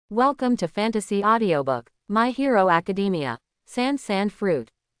Welcome to Fantasy Audiobook, My Hero Academia, Sand Fruit.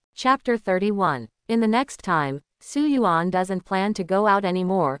 Chapter 31. In the next time, Su Yuan doesn't plan to go out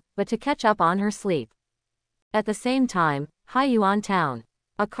anymore, but to catch up on her sleep. At the same time, Haiyuan Town.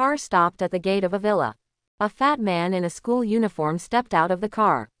 A car stopped at the gate of a villa. A fat man in a school uniform stepped out of the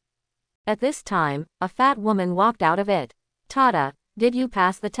car. At this time, a fat woman walked out of it. Tada, did you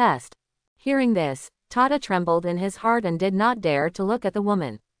pass the test? Hearing this, Tada trembled in his heart and did not dare to look at the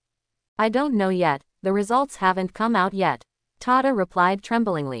woman. I don't know yet, the results haven't come out yet, Tada replied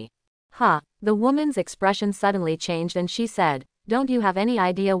tremblingly. The woman's expression suddenly changed and she said, don't you have any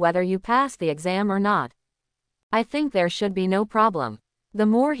idea whether you passed the exam or not? I think there should be no problem. The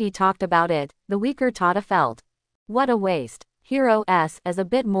more he talked about it, the weaker Tada felt. What a waste. Hero S is a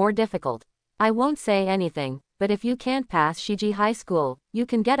bit more difficult. I won't say anything, but if you can't pass Shiji High School, you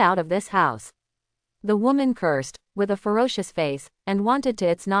can get out of this house. The woman cursed, with a ferocious face, and wanted to.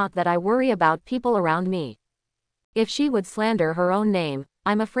 It's not that I worry about people around me. If she would slander her own name,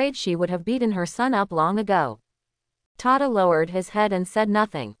 I'm afraid she would have beaten her son up long ago. Tada lowered his head and said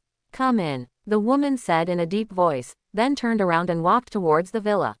nothing. Come in, the woman said in a deep voice, then turned around and walked towards the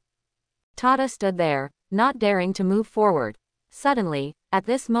villa. Tada stood there, not daring to move forward. Suddenly, at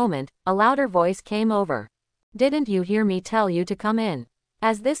this moment, a louder voice came over. Didn't you hear me tell you to come in?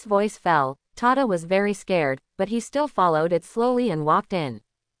 As this voice fell, Tada was very scared, but he still followed it slowly and walked in.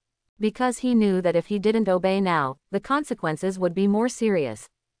 Because he knew that if he didn't obey now, the consequences would be more serious.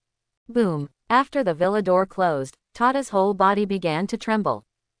 Boom! After the villa door closed, Tada's whole body began to tremble.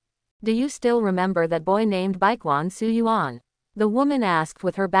 Do you still remember that boy named Baekwan Su Yuan? The woman asked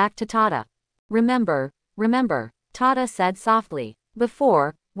with her back to Tada. Remember, Tada said softly.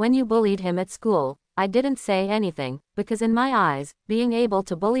 Before, when you bullied him at school, I didn't say anything, because in my eyes, being able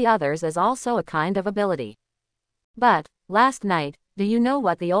to bully others is also a kind of ability. But, last night, do you know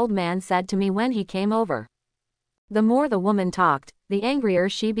what the old man said to me when he came over? The more the woman talked, the angrier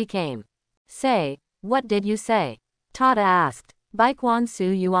she became. Say, what did you say? Tada asked. Baekwan Su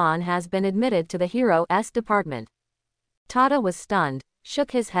Yuan has been admitted to the Hero S department. Tada was stunned,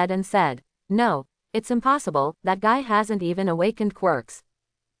 shook his head and said, no, it's impossible, that guy hasn't even awakened quirks.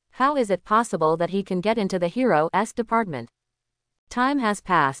 How is it possible that he can get into the Hero S department? Time has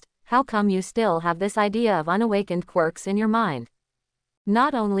passed, how come you still have this idea of unawakened quirks in your mind?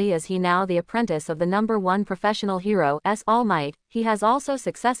 Not only is he now the apprentice of the #1 professional Hero S All Might, he has also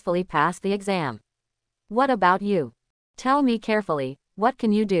successfully passed the exam. What about you? Tell me carefully, what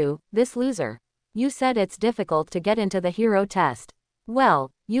can you do, this loser? You said it's difficult to get into the hero test.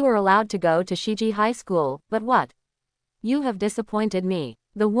 Well, you are allowed to go to Shiji High School, but what? You have disappointed me.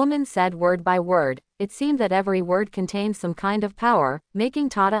 The woman said word by word. It seemed that every word contained some kind of power, making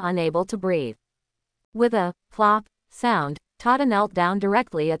Tada unable to breathe. With a plop sound, Tada knelt down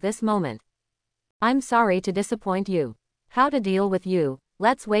directly at this moment. I'm sorry to disappoint you. How to deal with you,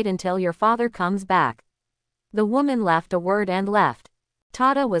 let's wait until your father comes back. The woman left a word and left.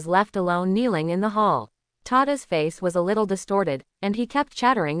 Tada was left alone kneeling in the hall. Tada's face was a little distorted, and he kept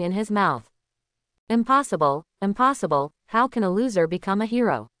chattering in his mouth. Impossible, how can a loser become a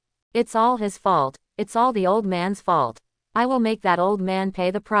hero? It's all his fault, it's all the old man's fault. I will make that old man pay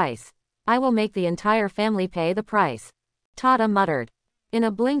the price. I will make the entire family pay the price. Tada muttered. In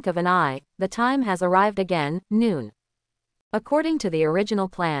a blink of an eye, the time has arrived again, noon. According to the original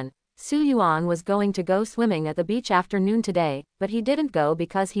plan, Su Yuan was going to go swimming at the beach after noon today, but he didn't go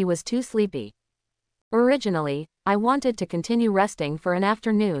because he was too sleepy. Originally, I wanted to continue resting for an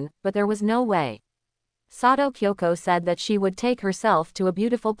afternoon, but there was no way. Sato Kyoko said that she would take herself to a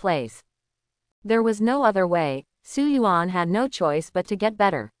beautiful place. There was no other way, Su Yuan had no choice but to get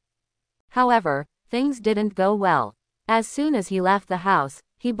better. However, things didn't go well. As soon as he left the house,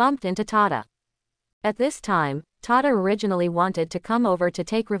 he bumped into Tada. At this time, Tada originally wanted to come over to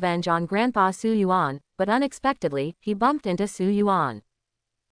take revenge on Grandpa Su Yuan, but unexpectedly, he bumped into Su Yuan.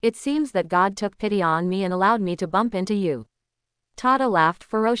 It seems that God took pity on me and allowed me to bump into you. Tada laughed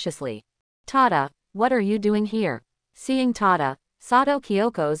ferociously. Tada, what are you doing here? Seeing Tada, Sato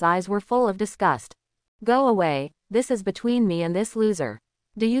Kyoko's eyes were full of disgust. Go away, this is between me and this loser.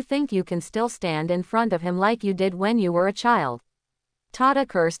 Do you think you can still stand in front of him like you did when you were a child? Tada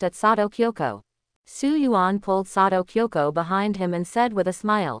cursed at Sato Kyoko. Su Yuan pulled Sato Kyoko behind him and said with a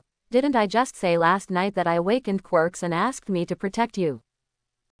smile, didn't I just say last night that I awakened quirks and asked me to protect you?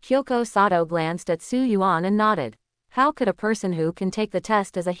 Kyoko Sato glanced at Su Yuan and nodded. How could a person who can take the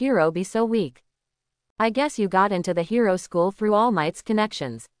test as a hero be so weak? I guess you got into the hero school through All Might's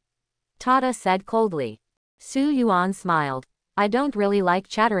connections. Tada said coldly. Su Yuan smiled. I don't really like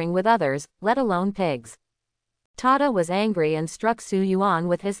chattering with others, let alone pigs. Tada was angry and struck Su Yuan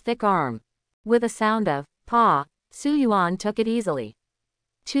with his thick arm. With a sound of "paw," Su Yuan took it easily.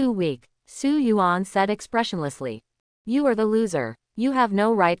 "Too weak," Su Yuan said expressionlessly. "You are the loser. You have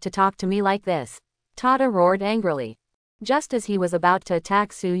no right to talk to me like this." Tada roared angrily. Just as he was about to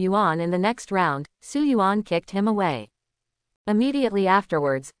attack Su Yuan in the next round, Su Yuan kicked him away. Immediately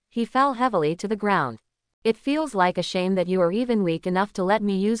afterwards, he fell heavily to the ground. "It feels like a shame that you are even weak enough to let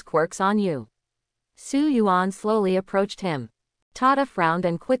me use quirks on you." Su Yuan slowly approached him. Tada frowned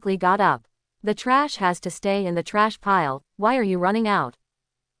and quickly got up. "The trash has to stay in the trash pile, why are you running out?"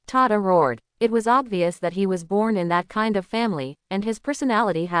 Tada roared. It was obvious that he was born in that kind of family, and his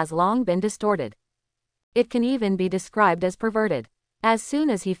personality has long been distorted. It can even be described as perverted. As soon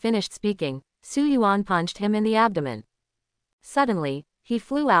as he finished speaking, Su Yuan punched him in the abdomen. Suddenly, he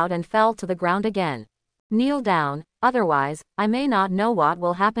flew out and fell to the ground again. "Kneel down, otherwise, I may not know what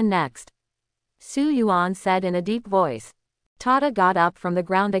will happen next," Su Yuan said in a deep voice. Tada got up from the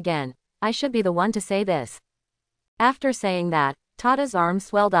ground again. "I should be the one to say this." After saying that, Tada's arm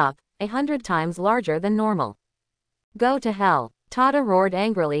swelled up, 100 times larger than normal. "Go to hell," Tada roared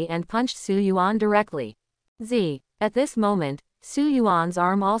angrily and punched Su Yuan directly. At this moment, Su Yuan's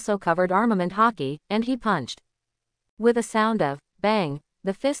arm also covered armament hockey, and he punched. With a sound of bang,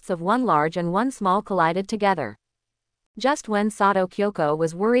 the fists of one large and one small collided together. Just when Sato Kyoko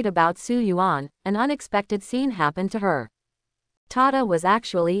was worried about Su Yuan, an unexpected scene happened to her. Tada was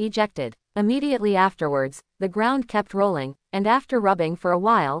actually ejected. Immediately afterwards, the ground kept rolling, and after rubbing for a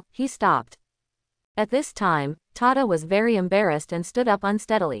while, he stopped. At this time, Tada was very embarrassed and stood up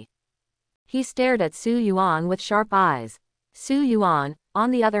unsteadily. He stared at Su Yuan with sharp eyes. Su Yuan,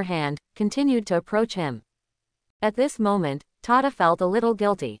 on the other hand, continued to approach him. At this moment, Tada felt a little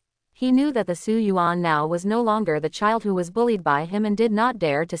guilty. He knew that the Su Yuan now was no longer the child who was bullied by him and did not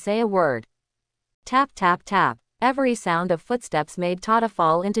dare to say a word. Tap tap tap. Every sound of footsteps made Tada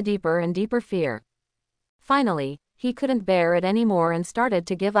fall into deeper and deeper fear. Finally, he couldn't bear it anymore and started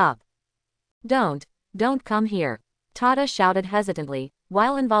to give up. Don't come here," Tada shouted hesitantly,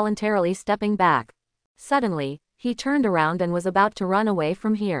 while involuntarily stepping back. Suddenly, he turned around and was about to run away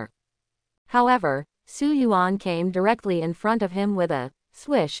from here. However, Su Yuan came directly in front of him with a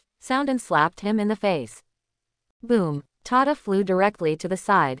swish sound and slapped him in the face. Boom! Tada flew directly to the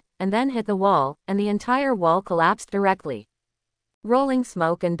side, and then hit the wall, and the entire wall collapsed directly. Rolling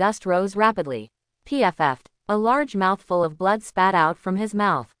smoke and dust rose rapidly. PFF'd. A large mouthful of blood spat out from his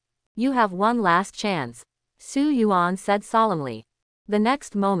mouth. "You have one last chance," Su Yuan said solemnly. The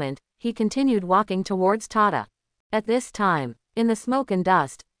next moment, he continued walking towards Tada. At this time, in the smoke and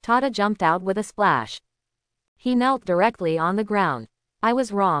dust, Tada jumped out with a splash. He knelt directly on the ground. I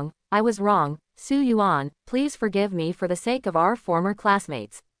was wrong, Su Yuan, please forgive me for the sake of our former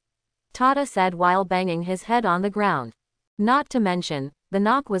classmates," Tada said while banging his head on the ground. Not to mention, the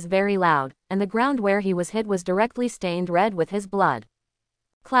knock was very loud, and the ground where he was hit was directly stained red with his blood.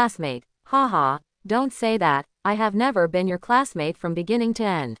 "Classmate, haha, don't say that, I have never been your classmate from beginning to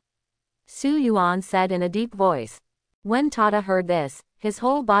end," Su Yuan said in a deep voice. When Tada heard this, his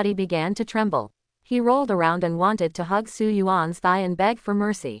whole body began to tremble. He rolled around and wanted to hug Su Yuan's thigh and beg for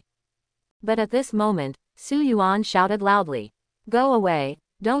mercy. But at this moment, Su Yuan shouted loudly, "Go away,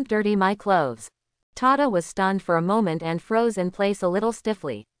 don't dirty my clothes." Tada was stunned for a moment and froze in place a little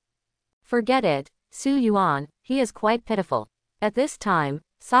stiffly. "Forget it, Su Yuan, he is quite pitiful." At this time,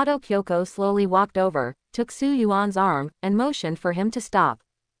 Sato Kyoko slowly walked over, took Su Yuan's arm, and motioned for him to stop.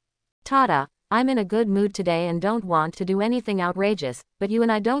 "Tada, I'm in a good mood today and don't want to do anything outrageous, but you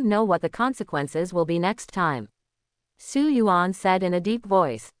and I don't know what the consequences will be next time," Su Yuan said in a deep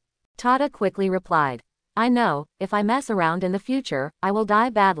voice. Tada quickly replied, "I know, if I mess around in the future, I will die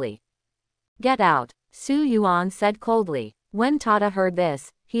badly." "Get out," Su Yuan said coldly. When Tada heard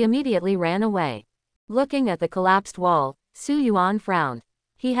this, he immediately ran away. Looking at the collapsed wall, Su Yuan frowned.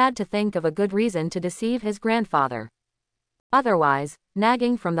 He had to think of a good reason to deceive his grandfather. Otherwise,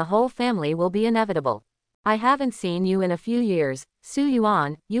 nagging from the whole family will be inevitable. "I haven't seen you in a few years, Su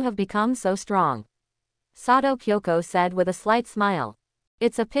Yuan, you have become so strong," Sato Kyoko said with a slight smile.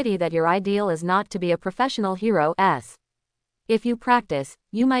 "It's a pity that your ideal is not to be a professional hero. If you practice,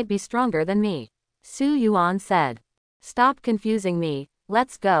 you might be stronger than me," Su Yuan said. "Stop confusing me,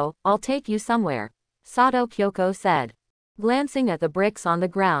 let's go, I'll take you somewhere," Sato Kyoko said. Glancing at the bricks on the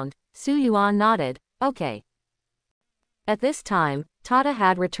ground, Su Yuan nodded, "Okay." At this time, Tada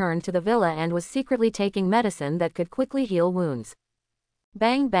had returned to the villa and was secretly taking medicine that could quickly heal wounds.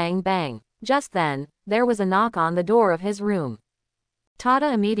 Bang bang bang. Just then, there was a knock on the door of his room.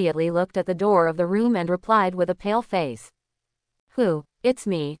 Tada immediately looked at the door of the room and replied with a pale face. "Who? It's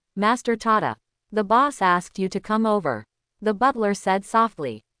me, Master Tada." The boss asked you to come over. The butler said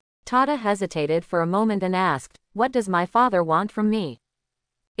softly. Tada hesitated for a moment and asked, "What does my father want from me?"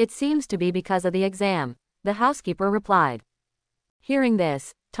 "It seems to be because of the exam," the housekeeper replied. Hearing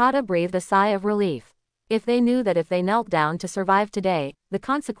this, Tada breathed a sigh of relief. If they knew that if they knelt down to survive today, the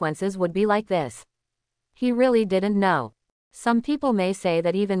consequences would be like this. He really didn't know. Some people may say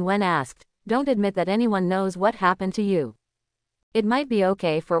that even when asked, don't admit that anyone knows what happened to you. It might be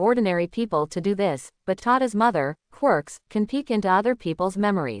okay for ordinary people to do this, but Tada's mother, quirks, can peek into other people's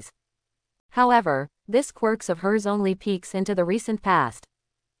memories. However, this quirks of hers only peeks into the recent past.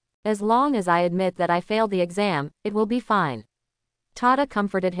 As long as I admit that I failed the exam, it will be fine. Tada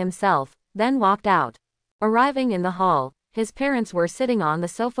comforted himself, then walked out. Arriving in the hall, his parents were sitting on the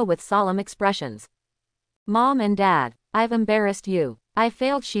sofa with solemn expressions. "Mom and Dad, I've embarrassed you. I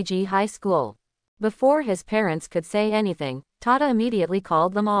failed Shiji High School." Before his parents could say anything, Tada immediately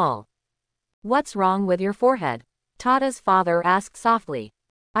called them all. "What's wrong with your forehead?" Tada's father asked softly.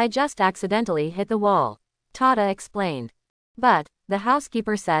 "I just accidentally hit the wall," Tada explained. "But, the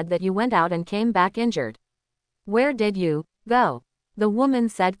housekeeper said that you went out and came back injured." "Where did you go?" the woman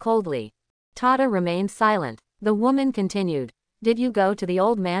said coldly. Tada remained silent. The woman continued. "Did you go to the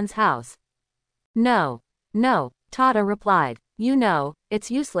old man's house?" No, Tada replied. "You know, it's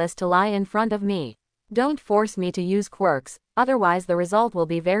useless to lie in front of me. Don't force me to use quirks, otherwise the result will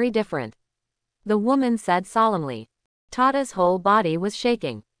be very different," the woman said solemnly. Tada's whole body was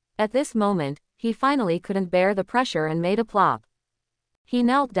shaking. At this moment, he finally couldn't bear the pressure and made a plop. He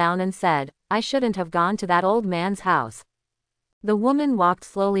knelt down and said, "I shouldn't have gone to that old man's house." The woman walked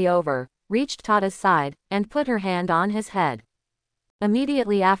slowly over, reached Tada's side, and put her hand on his head.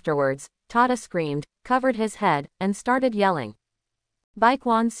 Immediately afterwards, Tada screamed, covered his head, and started yelling.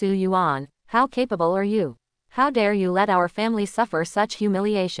 "Baekwon Su Yuan, how capable are you? How dare you let our family suffer such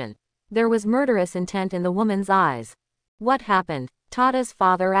humiliation?" There was murderous intent in the woman's eyes. "What happened?" Tada's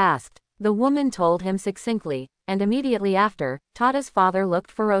father asked. The woman told him succinctly, and immediately after, Tada's father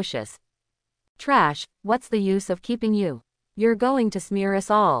looked ferocious. "Trash, what's the use of keeping you? You're going to smear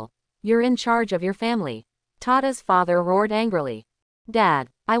us all. You're in charge of your family." Tada's father roared angrily. "Dad,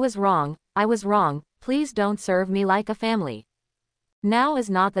 I was wrong, please don't serve me like a family. Now is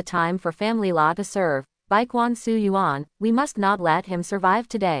not the time for family law to serve, Baekwon Su Yuan, we must not let him survive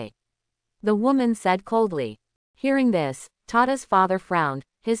today," the woman said coldly. Hearing this, Tada's father frowned,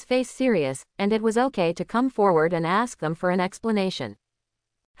 his face serious, and it was okay to come forward and ask them for an explanation.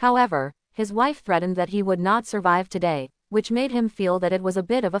 However, his wife threatened that he would not survive today, which made him feel that it was a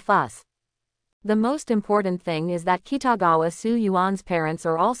bit of a fuss. The most important thing is that Kitagawa Su Yuan's parents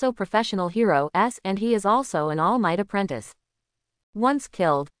are also professional heroes and he is also an All Might apprentice. Once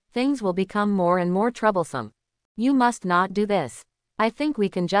killed, things will become more and more troublesome. You must not do this. I think we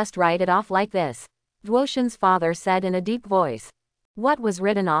can just write it off like this, Duoshin's father said in a deep voice. What was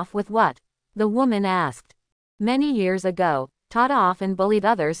written off with what? The woman asked. Many years ago, Tada often bullied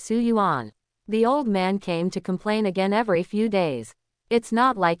others Su Yuan. The old man came to complain again every few days. It's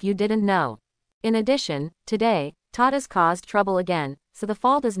not like you didn't know. In addition, today, Tada's caused trouble again, so the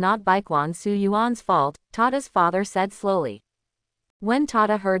fault is not Baekwon Su Yuan's fault, Tada's father said slowly. When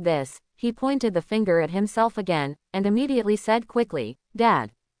Tada heard this, he pointed the finger at himself again, and immediately said quickly,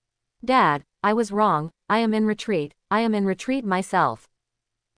 Dad, I was wrong, I am in retreat myself.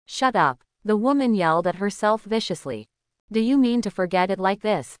 Shut up, the woman yelled at herself viciously. Do you mean to forget it like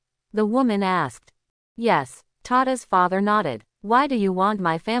this? The woman asked. Yes, Tada's father nodded. Why do you want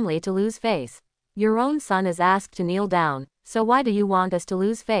my family to lose face? Your own son is asked to kneel down, so why do you want us to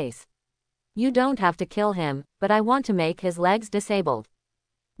lose face? You don't have to kill him, but I want to make his legs disabled,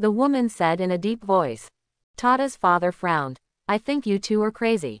 the woman said in a deep voice. Tada's father frowned. I think you two are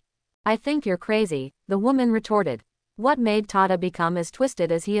crazy. I think you're crazy, the woman retorted. What made Tada become as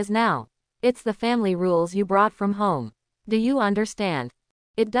twisted as he is now? It's the family rules you brought from home. Do you understand?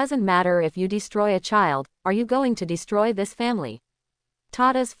 It doesn't matter if you destroy a child, are you going to destroy this family?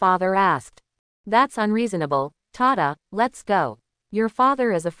 Tada's father asked. That's unreasonable, Tada, let's go. Your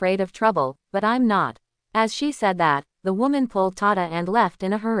father is afraid of trouble, but I'm not. As she said that, the woman pulled Tada and left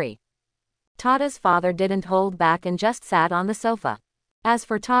in a hurry. Tada's father didn't hold back and just sat on the sofa. As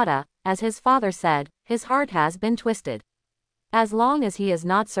for Tada, as his father said, his heart has been twisted. As long as he is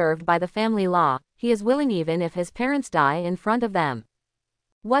not served by the family law, he is willing even if his parents die in front of them.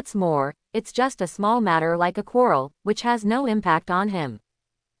 What's more, it's just a small matter like a quarrel, which has no impact on him.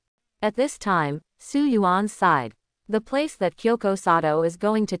 At this time, Su Yuan's side. The place that Kyoko Sato is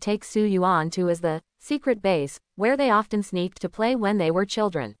going to take Su Yuan to is the secret base, where they often sneaked to play when they were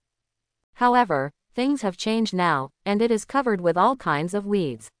children. However, things have changed now, and it is covered with all kinds of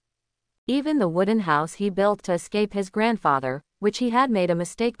weeds. Even the wooden house he built to escape his grandfather, which he had made a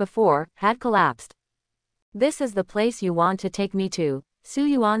mistake before, had collapsed. "This is the place you want to take me to," Su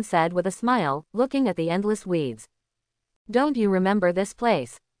Yuan said with a smile, looking at the endless weeds. "Don't you remember this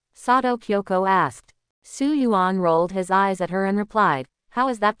place?" Sato Kyoko asked. Su Yuan rolled his eyes at her and replied, "How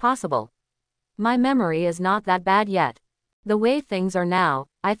is that possible? My memory is not that bad yet. The way things are now,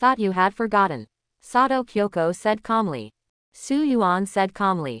 I thought you had forgotten." Sato Kyoko said calmly. Su Yuan said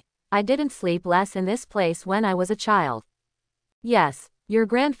calmly, "I didn't sleep less in this place when I was a child." "Yes, your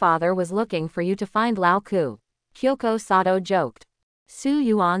grandfather was looking for you to find Lao Ku," Kyoko Sato joked. Su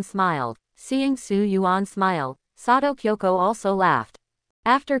Yuan smiled. Seeing Su Yuan smile, Sato Kyoko also laughed.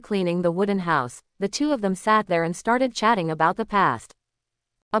 After cleaning the wooden house, the two of them sat there and started chatting about the past.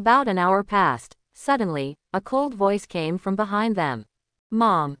 About an hour passed. Suddenly, a cold voice came from behind them.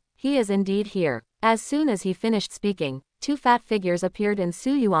 "Mom, he is indeed here." As soon as he finished speaking, two fat figures appeared in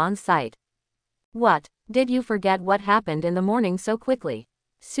Su Yuan's sight. "What, did you forget what happened in the morning so quickly?"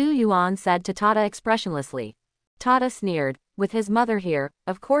 Su Yuan said to Tada expressionlessly. Tada sneered, with his mother here,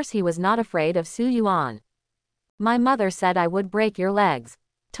 of course he was not afraid of Su Yuan. "My mother said I would break your legs,"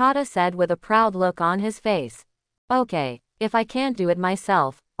 Tada said with a proud look on his face. "Okay, if I can't do it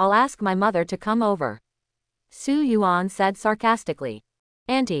myself, I'll ask my mother to come over," Su Yuan said sarcastically.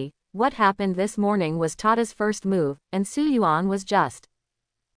 "Auntie, what happened this morning?" was Tada's first move, and Su Yuan was just.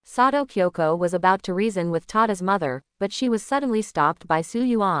 Sato Kyoko was about to reason with Tada's mother, but she was suddenly stopped by Su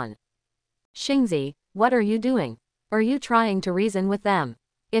Yuan. "Xingzi, what are you doing? Are you trying to reason with them?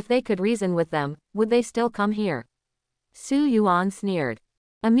 If they could reason with them, would they still come here?" Su Yuan sneered.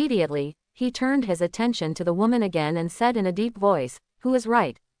 Immediately, he turned his attention to the woman again and said in a deep voice, "Who is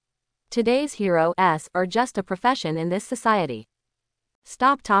right? Today's heroes are just a profession in this society.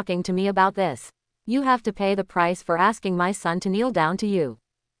 Stop talking to me about this. You have to pay the price for asking my son to kneel down to you.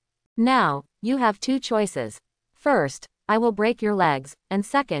 Now, you have two choices. First, I will break your legs, and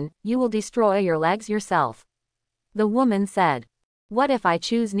second, you will destroy your legs yourself." The woman said. "What if I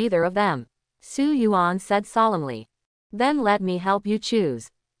choose neither of them?" Su Yuan said solemnly. "Then let me help you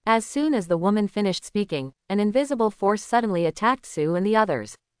choose." As soon as the woman finished speaking, an invisible force suddenly attacked Su and the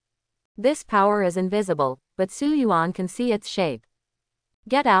others. This power is invisible, but Su Yuan can see its shape.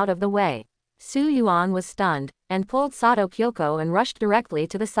 "Get out of the way." Su Yuan was stunned, and pulled Sato Kyoko and rushed directly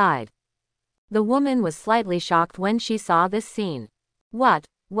to the side. The woman was slightly shocked when she saw this scene. What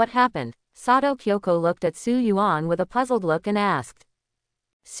happened?" Sato Kyoko looked at Su Yuan with a puzzled look and asked.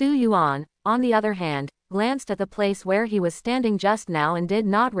 Su Yuan, on the other hand, glanced at the place where he was standing just now and did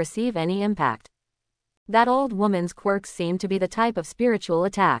not receive any impact. That old woman's quirks seemed to be the type of spiritual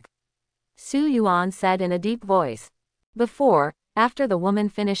attack. Su Yuan said in a deep voice. After the woman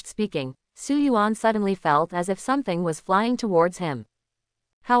finished speaking, Su Yuan suddenly felt as if something was flying towards him.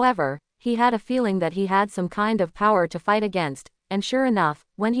 However, he had a feeling that he had some kind of power to fight against, and sure enough,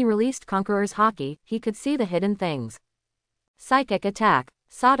 when he released Conqueror's Haki, he could see the hidden things. Psychic attack.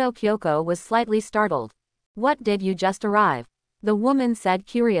 Sato Kyoko was slightly startled. "What did you just arrive?" the woman said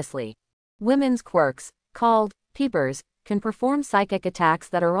curiously. Women's quirks, called peepers, can perform psychic attacks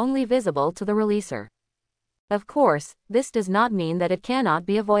that are only visible to the releaser. Of course, this does not mean that it cannot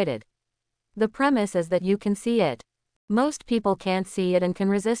be avoided. The premise is that you can see it. Most people can't see it and can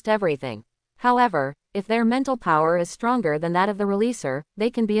resist everything. However, if their mental power is stronger than that of the releaser, they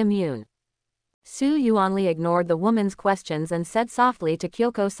can be immune. Su Yuanli ignored the woman's questions and said softly to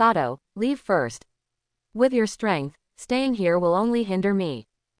Kyoko Sato, "Leave first. With your strength, staying here will only hinder me."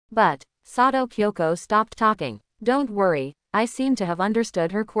 But Sato Kyoko stopped talking. "Don't worry, I seem to have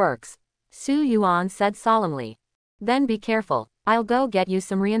understood her quirks," Su Yuan said solemnly. "Then be careful, I'll go get you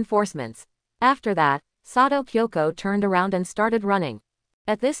some reinforcements." After that, Sato Kyoko turned around and started running.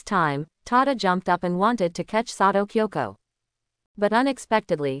 At this time, Tada jumped up and wanted to catch Sato Kyoko. But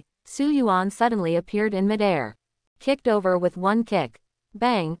unexpectedly, Su Yuan suddenly appeared in midair. Kicked over with one kick.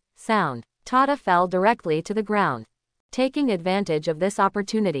 Bang, sound. Tada fell directly to the ground. Taking advantage of this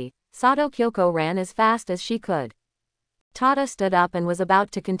opportunity, Sato Kyoko ran as fast as she could. Tada stood up and was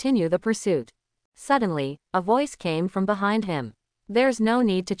about to continue the pursuit. Suddenly, a voice came from behind him. "There's no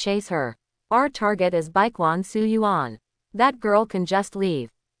need to chase her. Our target is Baekwon Su Yuan. That girl can just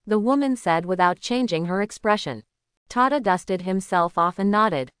leave," the woman said without changing her expression. Tada dusted himself off and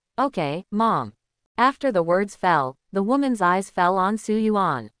nodded. "Okay, Mom." After the words fell, the woman's eyes fell on Su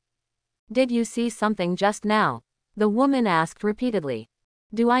Yuan. "Did you see something just now?" the woman asked repeatedly.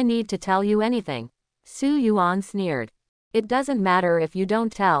 "Do I need to tell you anything?" Su Yuan sneered. "It doesn't matter if you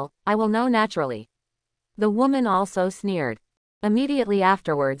don't tell, I will know naturally." The woman also sneered. Immediately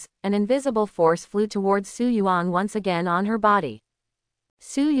afterwards, an invisible force flew towards Su Yuan once again on her body.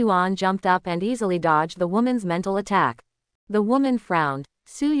 Su Yuan jumped up and easily dodged the woman's mental attack. The woman frowned.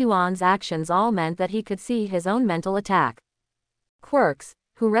 Su Yuan's actions all meant that he could see his own mental attack. Quirks,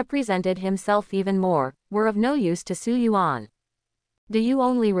 who represented himself even more, were of no use to Su Yuan. Do you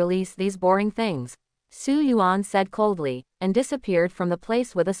only release these boring things? Su Yuan said coldly, and disappeared from the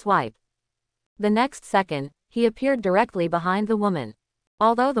place with a swipe. The next second, he appeared directly behind the woman.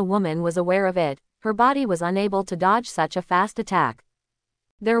 Although the woman was aware of it, her body was unable to dodge such a fast attack.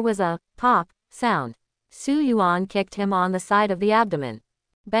 There was a pop sound. Su Yuan kicked him on the side of the abdomen.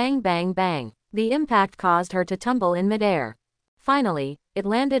 Bang bang bang. The impact caused her to tumble in midair. Finally, it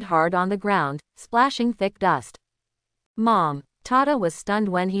landed hard on the ground, splashing thick dust. Mom. Tada was stunned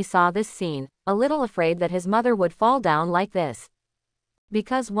when he saw this scene, a little afraid that his mother would fall down like this.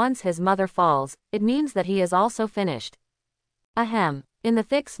 Because once his mother falls, it means that he is also finished. Ahem. In the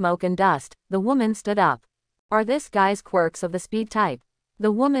thick smoke and dust, the woman stood up. Are this guy's quirks of the speed type?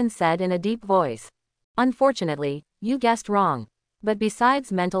 The woman said in a deep voice. Unfortunately, you guessed wrong. But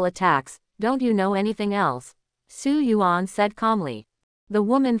besides mental attacks, don't you know anything else? Su Yuan said calmly. The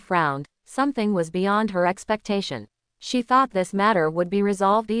woman frowned. Something was beyond her expectation. She thought this matter would be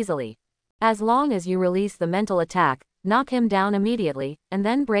resolved easily. As long as you release the mental attack, knock him down immediately, and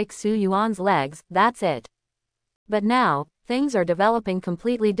then break Su Yuan's legs, that's it. But now, things are developing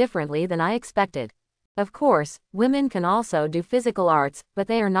completely differently than I expected. Of course, women can also do physical arts, but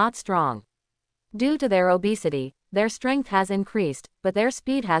they are not strong. Due to their obesity, their strength has increased, but their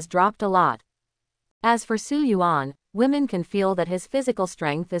speed has dropped a lot. As for Su Yuan, women can feel that his physical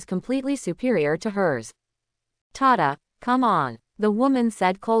strength is completely superior to hers. Tada, come on, the woman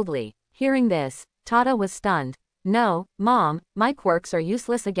said coldly. Hearing this, Tada was stunned. No, Mom, my quirks are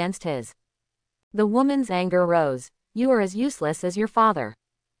useless against his. The woman's anger rose. You are as useless as your father.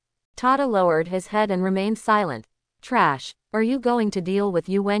 Tada lowered his head and remained silent. Trash, are you going to deal with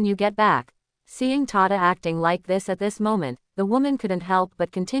you when you get back? Seeing Tada acting like this at this moment, the woman couldn't help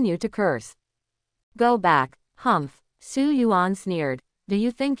but continue to curse. Go back, humph. Su Yuan sneered. Do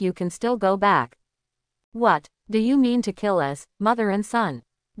you think you can still go back? What? Do you mean to kill us, mother and son?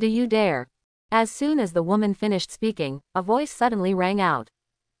 Do you dare? As soon as the woman finished speaking, a voice suddenly rang out.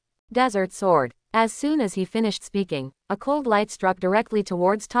 Desert Sword. As soon as he finished speaking, a cold light struck directly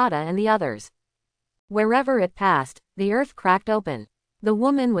towards Tada and the others. Wherever it passed, the earth cracked open. The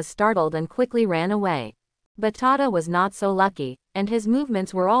woman was startled and quickly ran away. But Tada was not so lucky, and his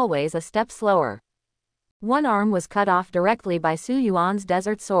movements were always a step slower. One arm was cut off directly by Su Yuan's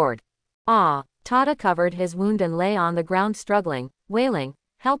Desert Sword. Ah! Tada covered his wound and lay on the ground struggling, wailing,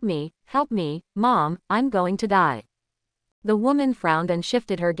 help me, Mom, I'm going to die. The woman frowned and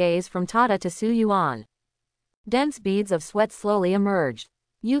shifted her gaze from Tada to Su Yuan. Dense beads of sweat slowly emerged.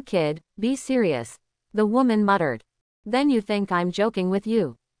 You kid, be serious. The woman muttered. Then you think I'm joking with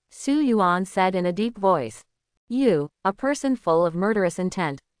you? Su Yuan said in a deep voice. You, a person full of murderous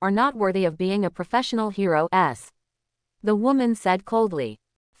intent, are not worthy of being a professional hero. The woman said coldly.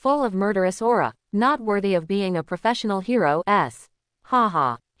 Full of murderous aura, not worthy of being a professional hero.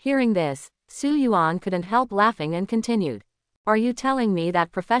 Haha. Hearing this, Su Yuan couldn't help laughing and continued. Are you telling me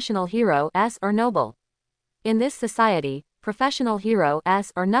that professional heroes are noble? In this society, professional heroes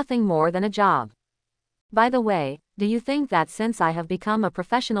are nothing more than a job. By the way, do you think that since I have become a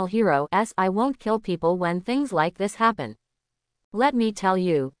professional hero, I won't kill people when things like this happen? Let me tell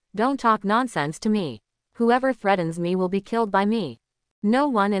you, don't talk nonsense to me. Whoever threatens me will be killed by me. No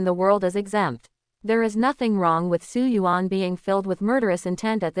one in the world is exempt. There is nothing wrong with Su Yuan being filled with murderous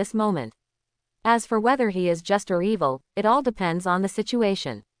intent at this moment. As for whether he is just or evil, it all depends on the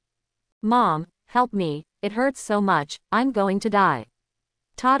situation. Mom, help me, it hurts so much, I'm going to die.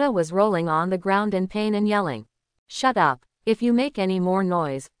 Tada was rolling on the ground in pain and yelling. Shut up. If you make any more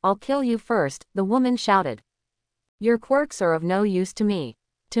noise, I'll kill you first, the woman shouted. Your quirks are of no use to me.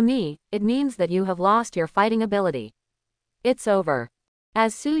 To me, it means that you have lost your fighting ability. It's over.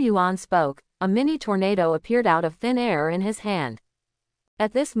 As Su Yuan spoke, a mini tornado appeared out of thin air in his hand.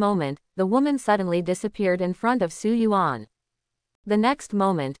 At this moment, the woman suddenly disappeared in front of Su Yuan. The next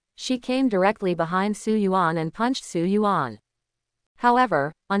moment, she came directly behind Su Yuan and punched Su Yuan.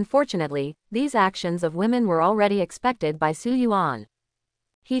 However, unfortunately, these actions of women were already expected by Su Yuan.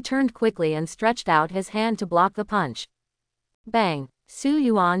 He turned quickly and stretched out his hand to block the punch. Bang! Su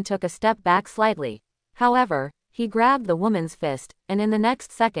Yuan took a step back slightly. However, he grabbed the woman's fist, and in the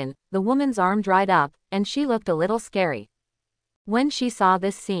next second, the woman's arm dried up, and she looked a little scary. When she saw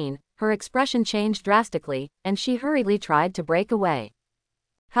this scene, her expression changed drastically, and she hurriedly tried to break away.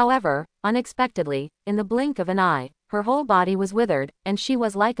 However, unexpectedly, in the blink of an eye, her whole body was withered, and she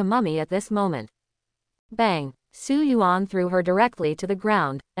was like a mummy at this moment. Bang! Su Yuan threw her directly to the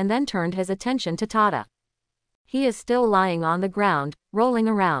ground, and then turned his attention to Tada. He is still lying on the ground, rolling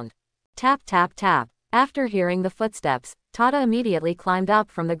around. Tap tap tap. After hearing the footsteps, Tada immediately climbed up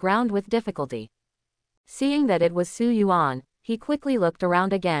from the ground with difficulty. Seeing that it was Su Yuan, he quickly looked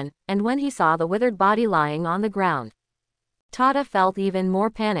around again, and when he saw the withered body lying on the ground, Tada felt even more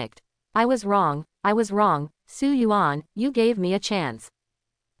panicked. I was wrong, Su Yuan, you gave me a chance.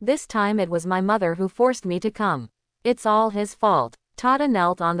 This time it was my mother who forced me to come. It's all his fault. Tada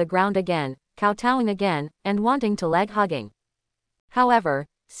knelt on the ground again, kowtowing again, and wanting to leg hugging. However,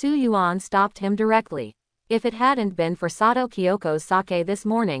 Su Yuan stopped him directly. If it hadn't been for Sato Kyoko's sake this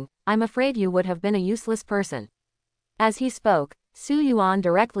morning, I'm afraid you would have been a useless person. As he spoke, Su Yuan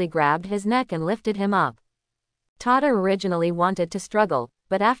directly grabbed his neck and lifted him up. Tada originally wanted to struggle,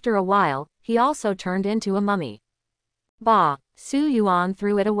 but after a while, he also turned into a mummy. Bah! Su Yuan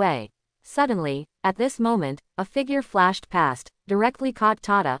threw it away. Suddenly, at this moment, a figure flashed past, directly caught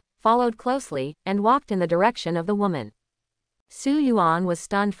Tada, followed closely, and walked in the direction of the woman. Su Yuan was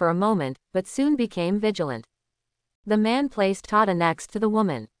stunned for a moment, but soon became vigilant. The man placed Tada next to the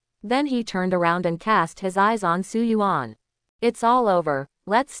woman. Then he turned around and cast his eyes on Su Yuan. It's all over,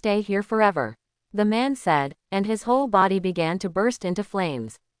 let's stay here forever, the man said, and his whole body began to burst into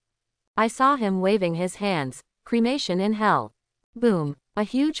flames. I saw him waving his hands. Cremation in hell. Boom! A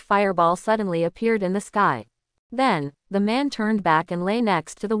huge fireball suddenly appeared in the sky. Then, the man turned back and lay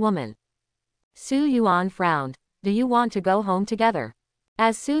next to the woman. Su Yuan frowned. Do you want to go home together?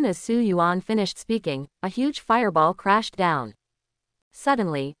 As soon as Su Yuan finished speaking, a huge fireball crashed down.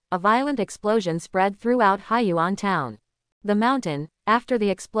 Suddenly, a violent explosion spread throughout Haiyuan town. The mountain, after the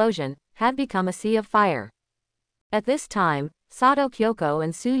explosion, had become a sea of fire. At this time, Sato Kyoko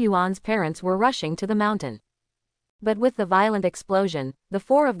and Su Yuan's parents were rushing to the mountain. But with the violent explosion, the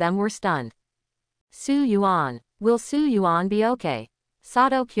four of them were stunned. Su Yuan, will Su Yuan be okay?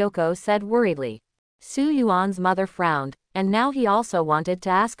 Sato Kyoko said worriedly. Su Yuan's mother frowned, and now he also wanted to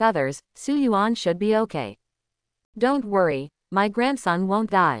ask others, Su Yuan should be okay. Don't worry, my grandson won't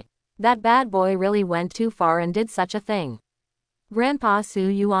die. That bad boy really went too far and did such a thing. Grandpa Su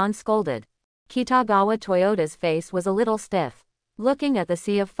Yuan scolded. Kitagawa Toyota's face was a little stiff. Looking at the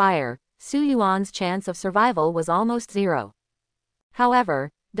sea of fire, Su Yuan's chance of survival was almost zero. However,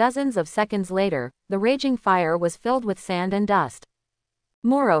 dozens of seconds later, the raging fire was filled with sand and dust.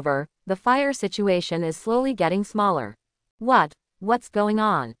 Moreover, the fire situation is slowly getting smaller. What's going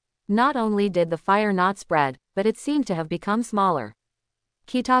on? Not only did the fire not spread, but it seemed to have become smaller.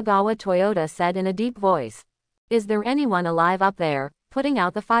 Kitagawa Toyota said in a deep voice. Is there anyone alive up there, putting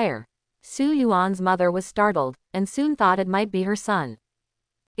out the fire? Su Yuan's mother was startled, and soon thought it might be her son.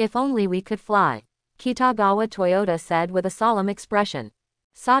 If only we could fly, Kitagawa Toyota said with a solemn expression.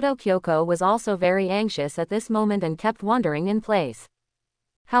 Sato Kyoko was also very anxious at this moment and kept wondering in place.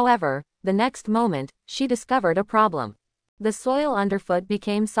 However, the next moment, she discovered a problem. The soil underfoot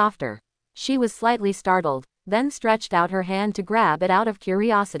became softer. She was slightly startled, then stretched out her hand to grab it out of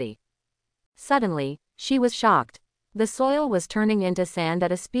curiosity. Suddenly, she was shocked. The soil was turning into sand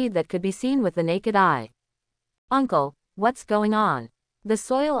at a speed that could be seen with the naked eye. Uncle, what's going on? The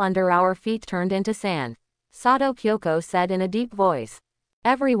soil under our feet turned into sand, Sato Kyoko said in a deep voice.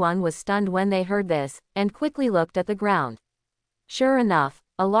 Everyone was stunned when they heard this, and quickly looked at the ground. Sure enough,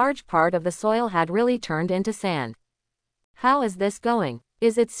 a large part of the soil had really turned into sand. How is this going?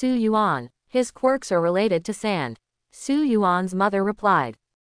 Is it Su Yuan? His quirks are related to sand. Su Yuan's mother replied.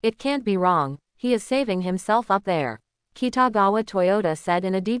 It can't be wrong, he is saving himself up there, Kitagawa Toyota said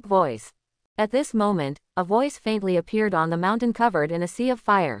in a deep voice. At this moment, a voice faintly appeared on the mountain covered in a sea of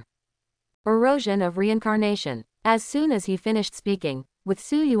fire. Erosion of reincarnation. As soon as he finished speaking, with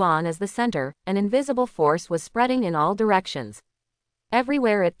Su Yuan as the center, an invisible force was spreading in all directions.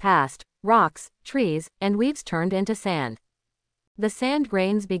 Everywhere it passed, rocks, trees, and weeds turned into sand. The sand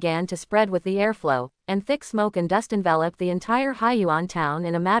grains began to spread with the airflow, and thick smoke and dust enveloped the entire Haiyuan town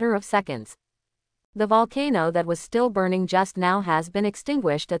in a matter of seconds. The volcano that was still burning just now has been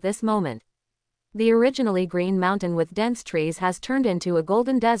extinguished at this moment. The originally green mountain with dense trees has turned into a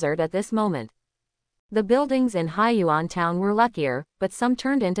golden desert at this moment. The buildings in Haiyuan town were luckier, but some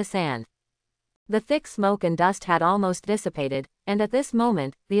turned into sand. The thick smoke and dust had almost dissipated, and at this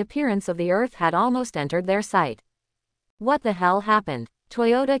moment, the appearance of the earth had almost entered their sight. What the hell happened?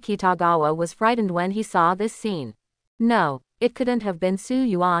 Toyota Kitagawa was frightened when he saw this scene. No, it couldn't have been Su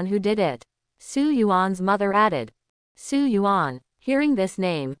Yuan who did it. Su Yuan's mother added. Su Yuan. Hearing this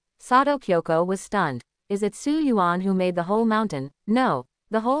name, Sato Kyoko was stunned. Is it Su Yuan who made the whole mountain, no,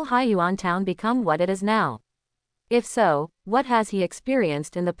 the whole Haiyuan town become what it is now? If so, what has he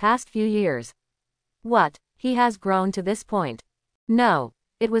experienced in the past few years? What? He has grown to this point. No,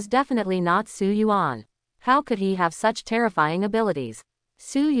 it was definitely not Su Yuan. How could he have such terrifying abilities?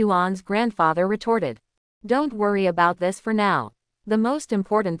 Su Yuan's grandfather retorted. Don't worry about this for now. The most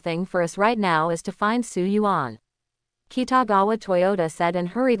important thing for us right now is to find Su Yuan. Kitagawa Toyota said and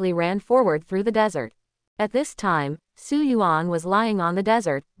hurriedly ran forward through the desert. At this time, Su Yuan was lying on the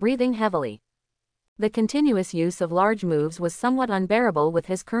desert, breathing heavily. The continuous use of large moves was somewhat unbearable with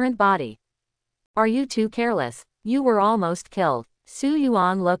his current body. Are you too careless? You were almost killed. Su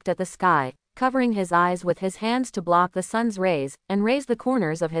Yuan looked at the sky, covering his eyes with his hands to block the sun's rays, and raised the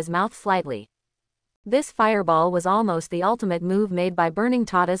corners of his mouth slightly. This fireball was almost the ultimate move made by burning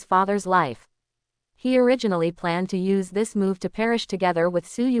Tada's father's life. He originally planned to use this move to perish together with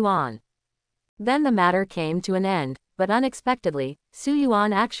Su Yuan. Then the matter came to an end, but unexpectedly, Su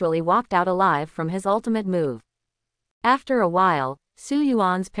Yuan actually walked out alive from his ultimate move. After a while, Su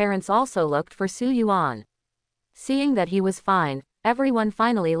Yuan's parents also looked for Su Yuan. Seeing that he was fine, everyone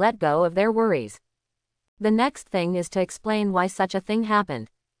finally let go of their worries. The next thing is to explain why such a thing happened.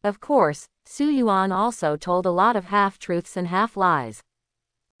 Of course, Su Yuan also told a lot of half-truths and half-lies.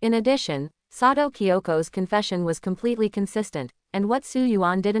 In addition, Sato Kyoko's confession was completely consistent, and what Su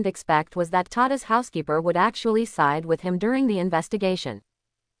Yuan didn't expect was that Tada's housekeeper would actually side with him during the investigation.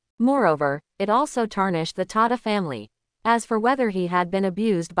 Moreover, it also tarnished the Tada family. As for whether he had been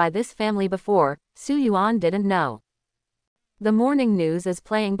abused by this family before, Su Yuan didn't know. The morning news is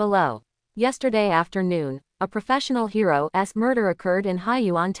playing below. Yesterday afternoon, a professional hero's murder occurred in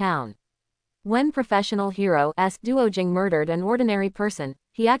Haiyuan town. When professional hero S. Duojing murdered an ordinary person,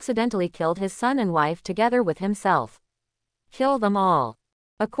 he accidentally killed his son and wife together with himself. Kill them all.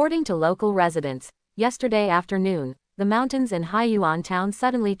 According to local residents, yesterday afternoon, the mountains in Haiyuan town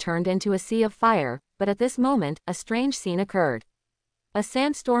suddenly turned into a sea of fire, but at this moment, a strange scene occurred. A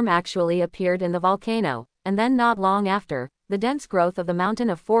sandstorm actually appeared in the volcano, and then not long after, the dense growth of the mountain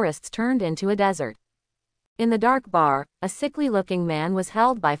of forests turned into a desert. In the dark bar, a sickly-looking man was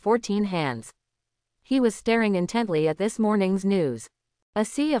held by 14 hands. He was staring intently at this morning's news. A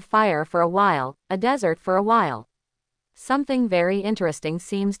sea of fire for a while, a desert for a while. Something very interesting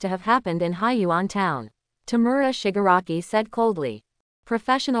seems to have happened in Haiyuan town. Tamura Shigaraki said coldly.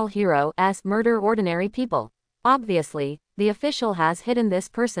 Professional hero's murder ordinary people. Obviously, the official has hidden this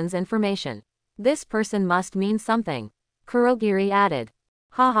person's information. This person must mean something. Kurogiri added.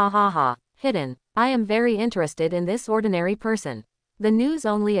 Ha ha ha ha, hidden. I am very interested in this ordinary person. The news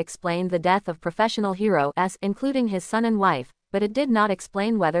only explained the death of professional hero's, including his son and wife, but it did not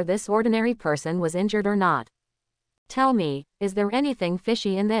explain whether this ordinary person was injured or not. Tell me, is there anything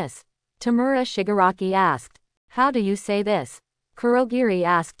fishy in this? Tamura Shigaraki asked. How do you say this? Kurogiri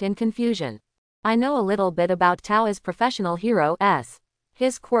asked in confusion. I know a little bit about Tao's professional hero's.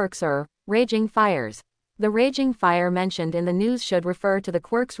 His quirks are raging fires. The raging fire mentioned in the news should refer to the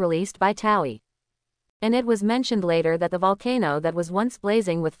quirks released by Taoi. And it was mentioned later that the volcano that was once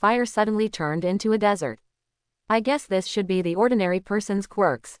blazing with fire suddenly turned into a desert. I guess this should be the ordinary person's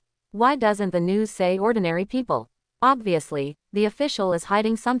quirks. Why doesn't the news say ordinary people? Obviously, the official is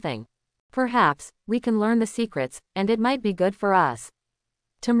hiding something. Perhaps, we can learn the secrets, and it might be good for us.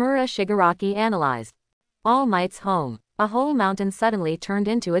 Tamura Shigaraki analyzed. All Might's home. A whole mountain suddenly turned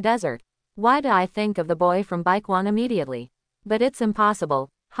into a desert. Why did I think of the boy from Baekwan immediately? But it's impossible.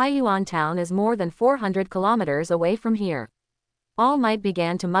 Haiyuan town is more than 400 kilometers away from here. All Might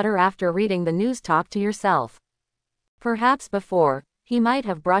began to mutter after reading the news. Talk to yourself. Perhaps before, he might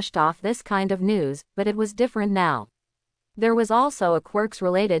have brushed off this kind of news, but it was different now. There was also a quirks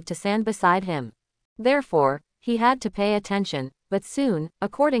related to sand beside him. Therefore, he had to pay attention, but soon,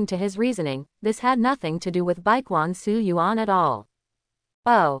 according to his reasoning, this had nothing to do with Baekwan Su Yuan at all.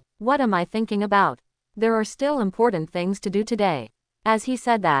 Oh, what am I thinking about? There are still important things to do today. As he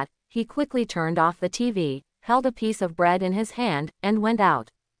said that, he quickly turned off the TV, held a piece of bread in his hand, and went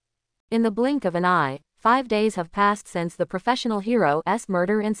out. In the blink of an eye, 5 days have passed since the professional hero's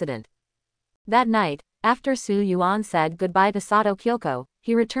murder incident. That night, after Su Yuan said goodbye to Sato Kyoko,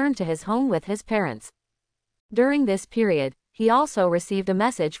 he returned to his home with his parents. During this period, he also received a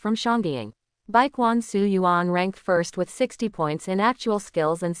message from Shongying. Baekwan Su Yuan ranked first with 60 points in actual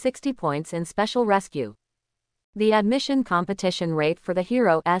skills and 60 points in special rescue. The admission competition rate for the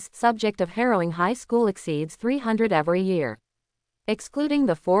hero's subject of harrowing high school exceeds 300 every year. Excluding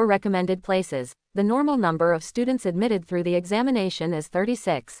the 4 recommended places, the normal number of students admitted through the examination is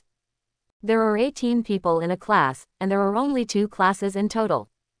 36. There are 18 people in a class, and there are only 2 classes in total.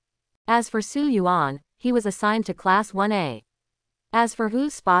 As for Su Yuan, he was assigned to Class 1A. As for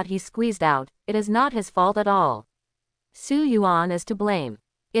whose spot he squeezed out, it is not his fault at all. Su Yuan is to blame.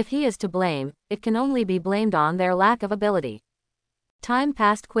 If he is to blame, it can only be blamed on their lack of ability. Time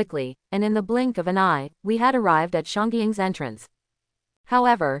passed quickly, and in the blink of an eye, we had arrived at Shangying's entrance.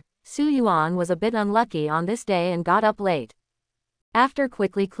 However, Su Yuan was a bit unlucky on this day and got up late. After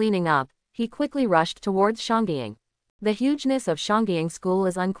quickly cleaning up, he quickly rushed towards Shangying. The hugeness of Shangying School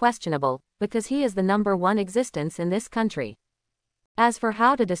is unquestionable, because he is the #1 existence in this country. As for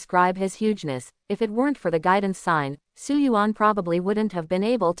how to describe his hugeness, if it weren't for the guidance sign, Su Yuan probably wouldn't have been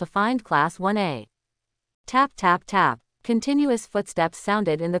able to find Class 1A. Tap tap tap. Continuous footsteps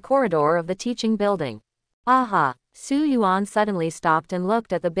sounded in the corridor of the teaching building. Aha! Su Yuan suddenly stopped and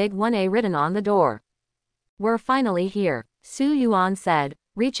looked at the big 1A written on the door. We're finally here, Su Yuan said,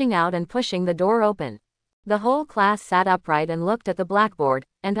 reaching out and pushing the door open. The whole class sat upright and looked at the blackboard,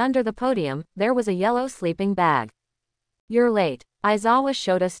 and under the podium, there was a yellow sleeping bag. You're late. Aizawa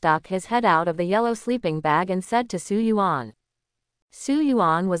Shota stuck his head out of the yellow sleeping bag and said to Su Yuan. Su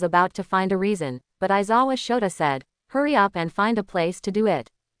Yuan was about to find a reason, but Aizawa Shota said, hurry up and find a place to do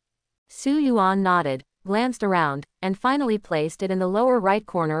it. Su Yuan nodded, glanced around, and finally placed it in the lower right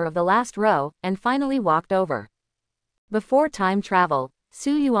corner of the last row, and finally walked over. Before time travel,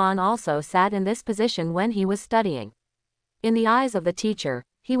 Su Yuan also sat in this position when he was studying. In the eyes of the teacher,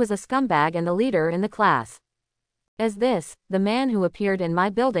 he was a scumbag and the leader in the class. As this, the man who appeared in my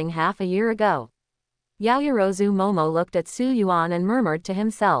building half a year ago. Yaoyorozu Momo looked at Su Yuan and murmured to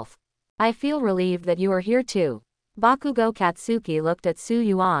himself. I feel relieved that you are here too. Bakugo Katsuki looked at Su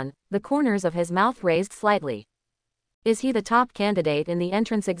Yuan, the corners of his mouth raised slightly. Is he the top candidate in the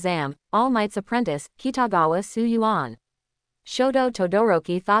entrance exam, All Might's apprentice, Kitagawa Su Yuan? Shoto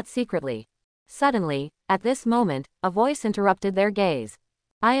Todoroki thought secretly. Suddenly, at this moment, a voice interrupted their gaze.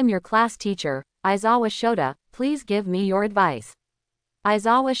 I am your class teacher, Aizawa Shota, please give me your advice.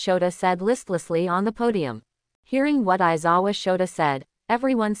 Aizawa Shota said listlessly on the podium. Hearing what Aizawa Shota said,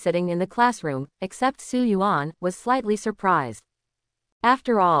 everyone sitting in the classroom, except Su Yuan, was slightly surprised.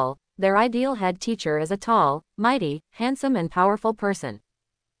 After all, their ideal head teacher is a tall, mighty, handsome and powerful person.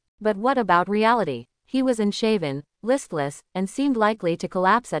 But what about reality? He was unshaven, listless, and seemed likely to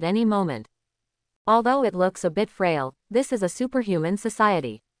collapse at any moment. Although it looks a bit frail, this is a superhuman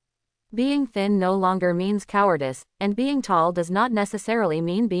society. Being thin no longer means cowardice, and being tall does not necessarily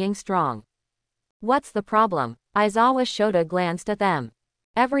mean being strong. What's the problem? Aizawa Shota glanced at them.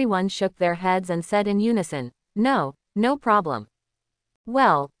 Everyone shook their heads and said in unison, no problem.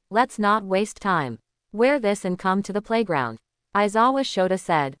 Well, let's not waste time. Wear this and come to the playground. Aizawa Shota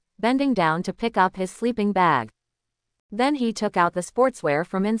said, bending down to pick up his sleeping bag. Then he took out the sportswear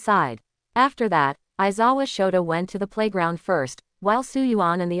from inside. After that, Aizawa Shota went to the playground first, while Su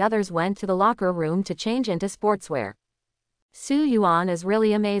Yuan and the others went to the locker room to change into sportswear. Su Yuan is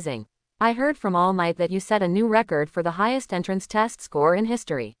really amazing. I heard from All Might that you set a new record for the highest entrance test score in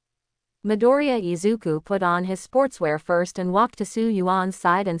history. Midoriya Izuku put on his sportswear first and walked to Su Yuan's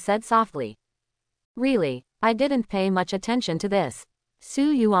side and said softly. Really, I didn't pay much attention to this.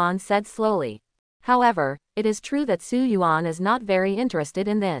 Su Yuan said slowly. However, it is true that Su Yuan is not very interested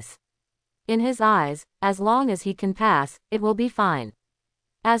in this. In his eyes, as long as he can pass, it will be fine.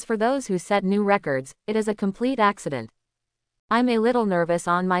 As for those who set new records, it is a complete accident. I'm a little nervous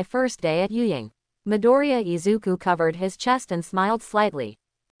on my first day at Yuying. Midoriya Izuku covered his chest and smiled slightly.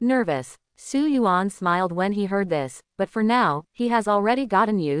 Nervous. Su Yuan smiled when he heard this, but for now, he has already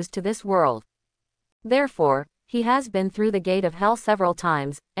gotten used to this world. Therefore, he has been through the gate of hell several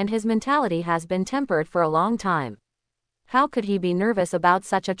times, and his mentality has been tempered for a long time. How could he be nervous about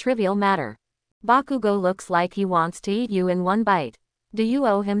such a trivial matter? Bakugo looks like he wants to eat you in one bite. Do you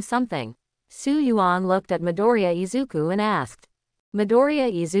owe him something? Su Yuan looked at Midoriya Izuku and asked. Midoriya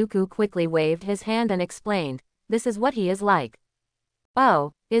Izuku quickly waved his hand and explained, this is what he is like.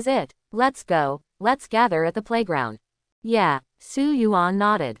 Oh, is it? Let's go, let's gather at the playground. Yeah, Su Yuan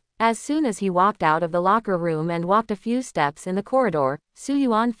nodded. As soon as he walked out of the locker room and walked a few steps in the corridor, Su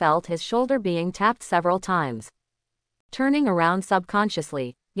Yuan felt his shoulder being tapped several times. Turning around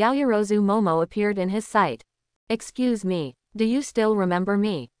subconsciously, Yaoyorozu Momo appeared in his sight. Excuse me, do you still remember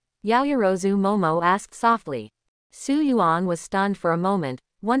me? Yaoyorozu Momo asked softly. Su Yuan was stunned for a moment,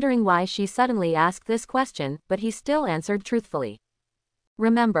 wondering why she suddenly asked this question, but he still answered truthfully.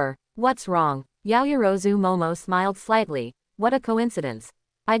 Remember, what's wrong? Yaoyorozu Momo smiled slightly. What a coincidence.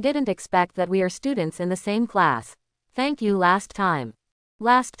 I didn't expect that we are students in the same class. Thank you last time.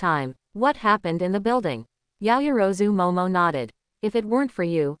 Last time, what happened in the building? Yaoyorozu Momo nodded. If it weren't for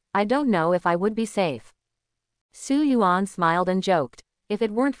you, I don't know if I would be safe. Su Yuan smiled and joked. If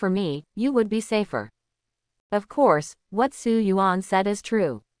it weren't for me, you would be safer. Of course, what Su Yuan said is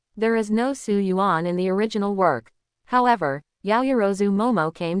true. There is no Su Yuan in the original work. However, Yaoyorozu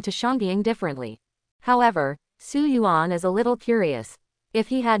Momo came to Shongying differently. However, Su Yuan is a little curious. If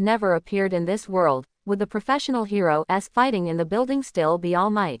he had never appeared in this world, would the professional hero-s fighting in the building still be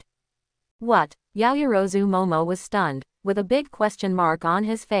all might? What? Yaoyorozu Momo was stunned, with a big question mark on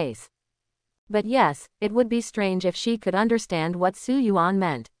his face. But yes, it would be strange if she could understand what Su Yuan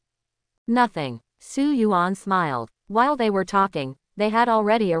meant. Nothing. Su Yuan smiled. While they were talking, they had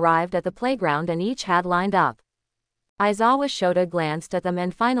already arrived at the playground and each had lined up. Aizawa Shota glanced at them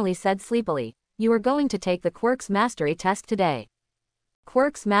and finally said sleepily, "You are going to take the Quirks Mastery Test today."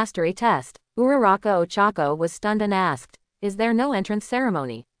 Quirks Mastery Test? Uraraka Ochako was stunned and asked, "Is there no entrance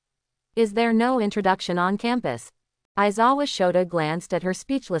ceremony? Is there no introduction on campus?" Aizawa Shota glanced at her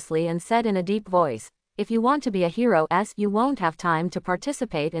speechlessly and said in a deep voice, "If you want to be a hero-s, you won't have time to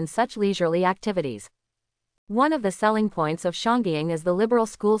participate in such leisurely activities. One of the selling points of Shongying is the liberal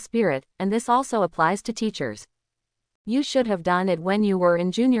school spirit, and this also applies to teachers. You should have done it when you were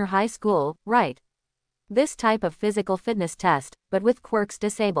in junior high school, right? This type of physical fitness test, but with quirks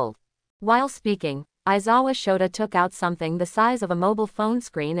disabled." While speaking, Aizawa Shota took out something the size of a mobile phone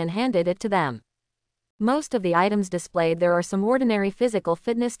screen and handed it to them. Most of the items displayed there are some ordinary physical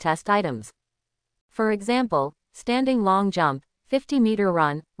fitness test items. For example, standing long jump, 50-meter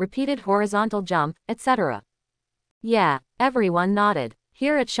run, repeated horizontal jump, etc. Yeah, everyone nodded.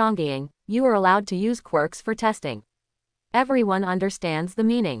 Here at Shongying, you are allowed to use quirks for testing. Everyone understands the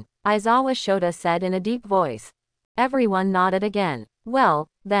meaning, Aizawa Shota said in a deep voice. Everyone nodded again. Well,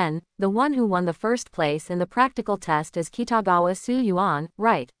 then, the one who won the first place in the practical test is Kitagawa Su Yuan,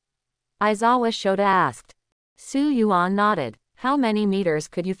 right? Aizawa Shota asked. Su Yuan nodded. How many meters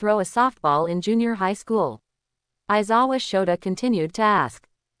could you throw a softball in junior high school? Aizawa Shota continued to ask.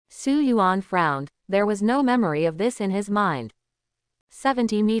 Su Yuan frowned, there was no memory of this in his mind.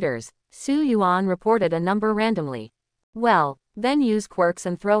 70 meters. Su Yuan reported a number randomly. Well, then use quirks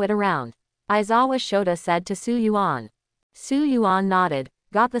and throw it around, Aizawa Shota said to Su Yuan. Su Yuan nodded,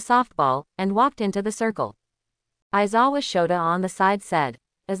 got the softball, and walked into the circle. Aizawa Shota on the side said,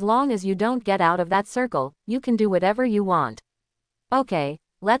 "As long as you don't get out of that circle, you can do whatever you want." Okay,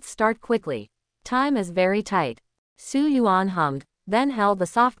 let's start quickly. Time is very tight. Su Yuan hummed, then held the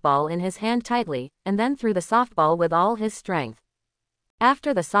softball in his hand tightly, and then threw the softball with all his strength.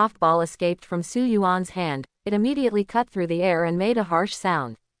 After the softball escaped from Su Yuan's hand, it immediately cut through the air and made a harsh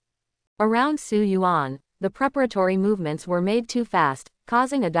sound. Around Su Yuan, the preparatory movements were made too fast,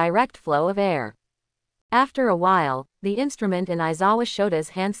 causing a direct flow of air. After a while, the instrument in Aizawa Shota's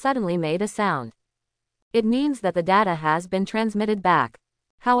hand suddenly made a sound. It means that the data has been transmitted back.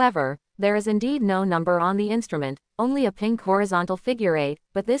 However, there is indeed no number on the instrument, only a pink horizontal figure 8,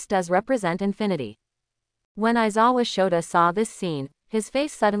 but this does represent infinity. When Aizawa Shota saw this scene, his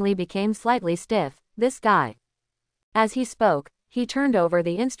face suddenly became slightly stiff. This guy. As he spoke, he turned over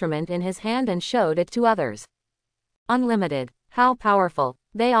the instrument in his hand and showed it to others. Unlimited. How powerful.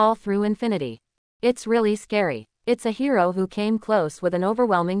 They all threw infinity. It's really scary. It's a hero who came close with an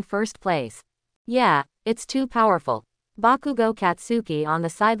overwhelming first place. Yeah, it's too powerful. Bakugo Katsuki on the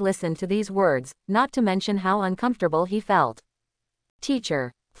side listened to these words, not to mention how uncomfortable he felt.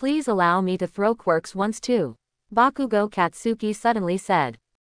 Teacher, please allow me to throw quirks once too, Bakugo Katsuki suddenly said.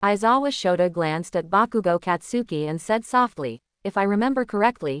 Aizawa Shota glanced at Bakugo Katsuki and said softly, "If I remember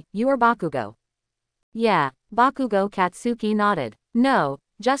correctly, you are Bakugo." Yeah, Bakugo Katsuki nodded. No,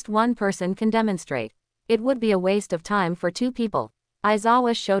 just one person can demonstrate. It would be a waste of time for two people.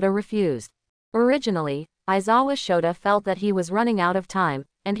 Aizawa Shota refused. Originally, Aizawa Shota felt that he was running out of time,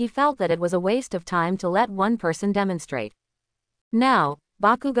 and he felt that it was a waste of time to let one person demonstrate. Now,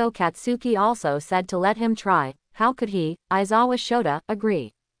 Bakugo Katsuki also said to let him try. How could he, Aizawa Shota,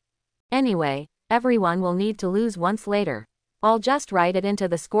 agree? Anyway, everyone will need to lose once later. I'll just write it into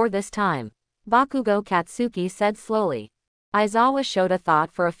the score this time, Bakugo Katsuki said slowly. Aizawa Shota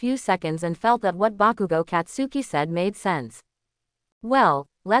thought for a few seconds and felt that what Bakugo Katsuki said made sense. Well,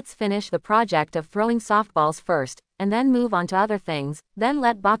 let's finish the project of throwing softballs first, and then move on to other things, then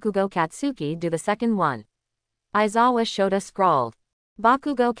let Bakugo Katsuki do the second one. Aizawa Shota scrawled.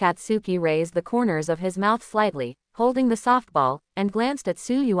 Bakugo Katsuki raised the corners of his mouth slightly, holding the softball, and glanced at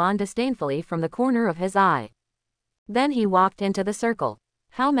Su Yuan disdainfully from the corner of his eye. Then he walked into the circle.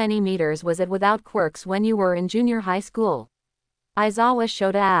 How many meters was it without quirks when you were in junior high school? Aizawa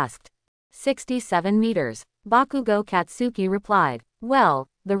Shota asked. 67 meters. Bakugo Katsuki replied. Well,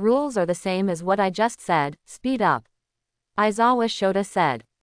 the rules are the same as what I just said, speed up, Aizawa Shota said.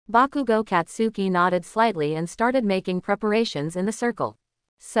 Bakugo Katsuki nodded slightly and started making preparations in the circle.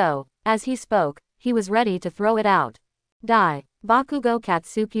 So, as he spoke, he was ready to throw it out. Die! Bakugo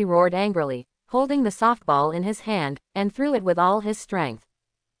Katsuki roared angrily, holding the softball in his hand, and threw it with all his strength.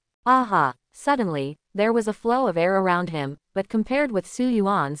 Aha! Suddenly, there was a flow of air around him, but compared with Su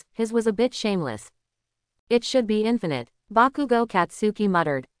Yuan's, his was a bit shameless. It should be infinite, Bakugo Katsuki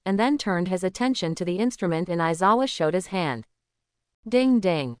muttered, and then turned his attention to the instrument in Aizawa Shota's hand. Ding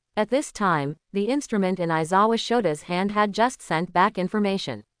ding. At this time, the instrument in Aizawa Shota's hand had just sent back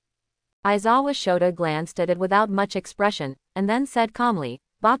information. Aizawa Shota glanced at it without much expression, and then said calmly,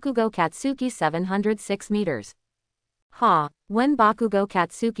 Bakugo Katsuki 706 meters. Ha! When Bakugo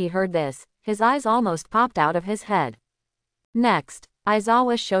Katsuki heard this, his eyes almost popped out of his head. Next,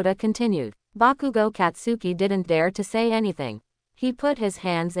 Aizawa Shota continued. Bakugo Katsuki didn't dare to say anything. He put his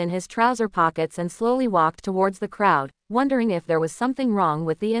hands in his trouser pockets and slowly walked towards the crowd, wondering if there was something wrong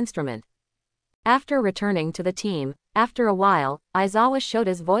with the instrument. After returning to the team, after a while, Aizawa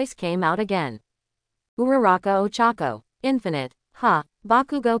Shota's voice came out again. Uraraka Ochako. Infinite. Ha!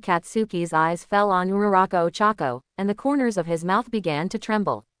 Bakugo Katsuki's eyes fell on Uraraka Ochako, and the corners of his mouth began to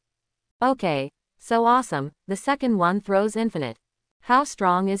tremble. Okay. So awesome, the second one throws infinite. How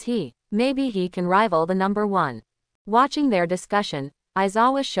strong is he? Maybe he can rival the number one. Watching their discussion,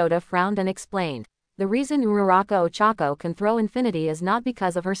 Aizawa Shota frowned and explained. The reason Uraraka Ochako can throw infinity is not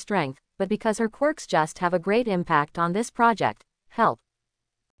because of her strength, but because her quirks just have a great impact on this project. Help.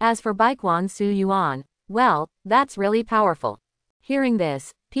 As for Baekwan Su Yuan, well, that's really powerful. Hearing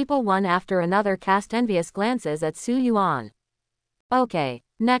this, people one after another cast envious glances at Su Yuan. Okay,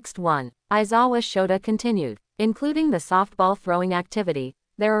 next one, Aizawa Shota continued. Including the softball throwing activity,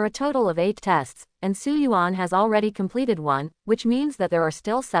 there are a total of 8 tests, and Su Yuan has already completed one, which means that there are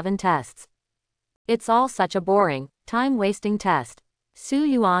still 7 tests. It's all such a boring, time-wasting test. Su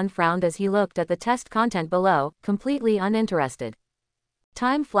Yuan frowned as he looked at the test content below, completely uninterested.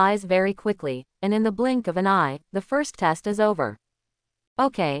 Time flies very quickly, and in the blink of an eye, the first test is over.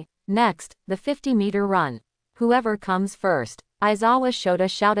 Okay, next, the 50-meter run. Whoever comes first. Aizawa Shota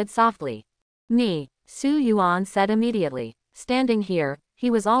shouted softly. Me, Su Yuan said immediately. Standing here, he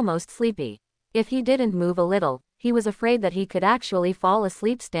was almost sleepy. If he didn't move a little, he was afraid that he could actually fall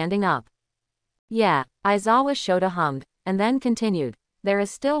asleep standing up. Yeah, Aizawa Shota hummed, and then continued. There is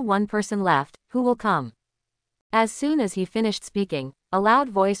still one person left, who will come. As soon as he finished speaking, a loud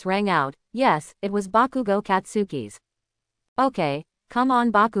voice rang out. Yes, it was Bakugo Katsuki's. Okay, come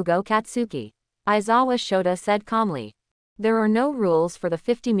on Bakugo Katsuki. Aizawa Shota said calmly. There are no rules for the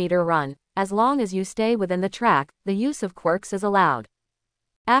 50-meter run. As long as you stay within the track, the use of quirks is allowed.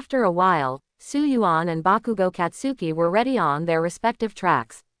 After a while, Su Yuan and Bakugo Katsuki were ready on their respective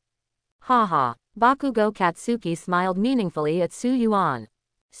tracks. Haha. Bakugo Katsuki smiled meaningfully at Su Yuan.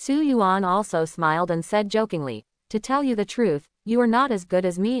 Su Yuan also smiled and said jokingly, to tell you the truth, you are not as good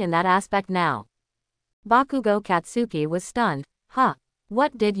as me in that aspect now. Bakugo Katsuki was stunned. Huh?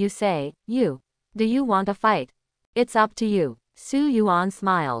 What did you say, you? Do you want a fight? It's up to you. Su Yuan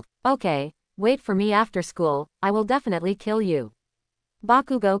smiled. Okay, wait for me after school, I will definitely kill you.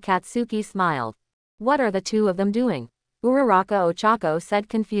 Bakugo Katsuki smiled. What are the two of them doing? Uraraka Ochako said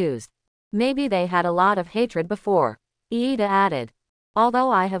confused. Maybe they had a lot of hatred before. Iida added.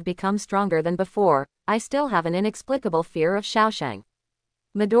 Although I have become stronger than before, I still have an inexplicable fear of Xiaosheng.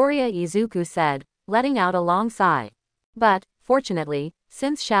 Midoriya Izuku said, letting out a long sigh. But, fortunately,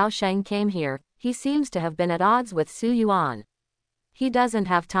 since Xiaosheng came here, he seems to have been at odds with Su Yuan. He doesn't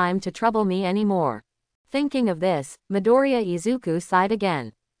have time to trouble me anymore. Thinking of this, Midoriya Izuku sighed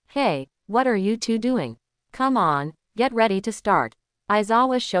again. Hey, what are you two doing? Come on, get ready to start.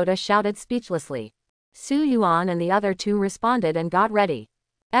 Aizawa Shota shouted speechlessly. Su Yuan and the other two responded and got ready.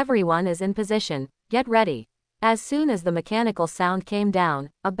 Everyone is in position, get ready. As soon as the mechanical sound came down,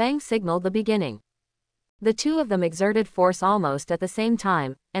 a bang signaled the beginning. The two of them exerted force almost at the same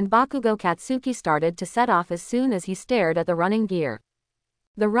time, and Bakugo Katsuki started to set off as soon as he stared at the running gear.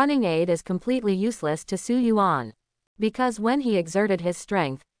 The running aid is completely useless to Su Yuan. Because when he exerted his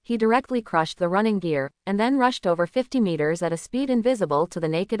strength, he directly crushed the running gear, and then rushed over 50 meters at a speed invisible to the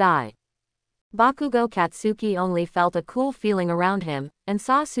naked eye. Bakugo Katsuki only felt a cool feeling around him, and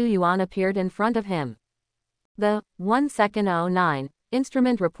saw Su Yuan appeared in front of him. The 1:09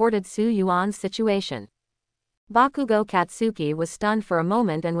 instrument reported Su Yuan's situation. Bakugo Katsuki was stunned for a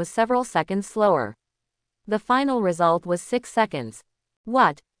moment and was several seconds slower. The final result was 6 seconds.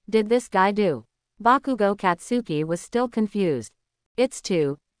 What did this guy do? Bakugo Katsuki was still confused. It's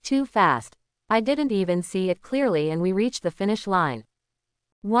too fast. I didn't even see it clearly and we reached the finish line.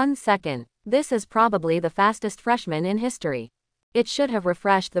 1 second. This is probably the fastest freshman in history. It should have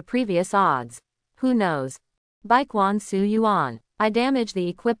refreshed the previous odds. Who knows? Baekwan Su Yuan. I damaged the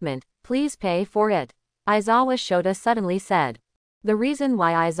equipment, please pay for it. Aizawa Shota suddenly said. The reason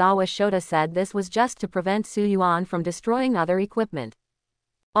why Aizawa Shota said this was just to prevent Su Yuan from destroying other equipment.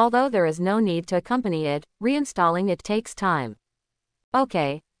 Although there is no need to accompany it, reinstalling it takes time.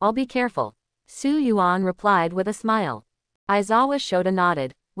 Okay, I'll be careful. Su Yuan replied with a smile. Aizawa Shota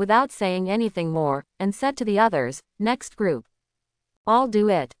nodded, without saying anything more, and said to the others, next group. I'll do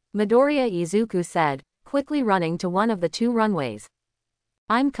it, Midoriya Izuku said, quickly running to one of the two runways.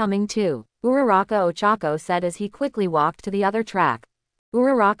 I'm coming too, Uraraka Ochako said as he quickly walked to the other track.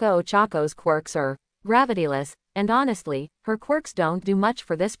 Uraraka Ochako's quirks are gravityless, and honestly, her quirks don't do much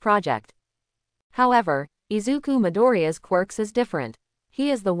for this project. However, Izuku Midoriya's quirks is different. He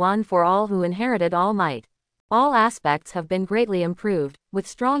is the one for all who inherited All Might. All aspects have been greatly improved, with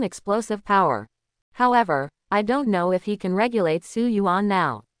strong explosive power. However, I don't know if he can regulate Su Yuan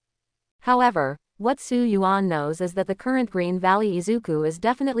now. However, what Su Yuan knows is that the current Green Valley Izuku is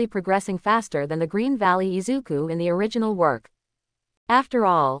definitely progressing faster than the Green Valley Izuku in the original work. After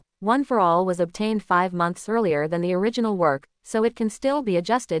all, One for All was obtained 5 months earlier than the original work, so it can still be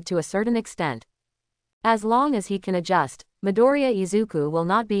adjusted to a certain extent. As long as he can adjust, Midoriya Izuku will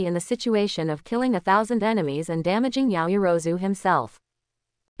not be in the situation of killing 1,000 enemies and damaging Yaoyorozu himself.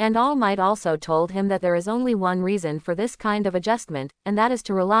 And All Might also told him that there is only one reason for this kind of adjustment, and that is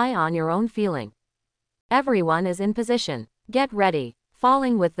to rely on your own feeling. Everyone is in position. Get ready.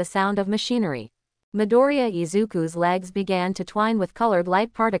 Falling with the sound of machinery. Midoriya Izuku's legs began to twine with colored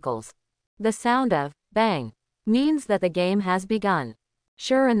light particles. The sound of bang means that the game has begun.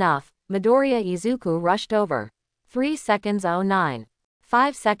 Sure enough, Midoriya Izuku rushed over. 3 seconds 09.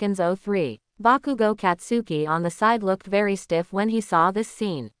 5 seconds 03. Bakugo Katsuki on the side looked very stiff when he saw this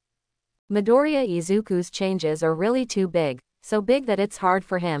scene. Midoriya Izuku's changes are really too big, so big that it's hard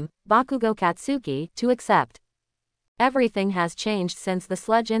for him, Bakugo Katsuki, to accept. Everything has changed since the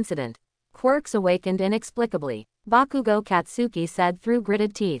sludge incident. Quirks awakened inexplicably, Bakugo Katsuki said through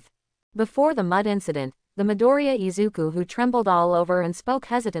gritted teeth. Before the mud incident, the Midoriya Izuku who trembled all over and spoke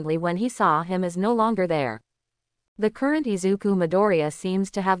hesitantly when he saw him is no longer there. The current Izuku Midoriya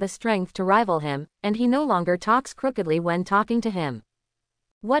seems to have the strength to rival him, and he no longer talks crookedly when talking to him.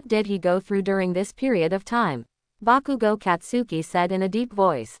 What did he go through during this period of time? Bakugo Katsuki said in a deep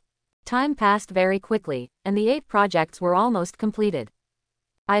voice. Time passed very quickly, and the 8 projects were almost completed.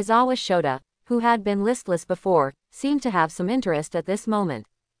 Aizawa Shota, who had been listless before, seemed to have some interest at this moment.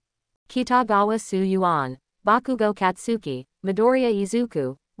 Kitagawa Su Yuan, Bakugo Katsuki, Midoriya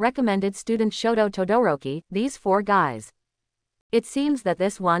Izuku, recommended student Shoto Todoroki, these 4 guys. It seems that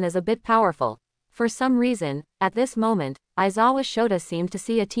this one is a bit powerful. For some reason, at this moment, Aizawa Shota seemed to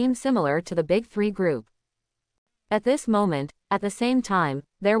see a team similar to the Big 3 group. At this moment, at the same time,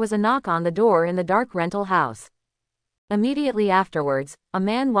 there was a knock on the door in the dark rental house. Immediately afterwards, a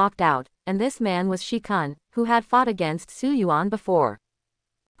man walked out, and this man was Shikun, who had fought against Su Yuan before.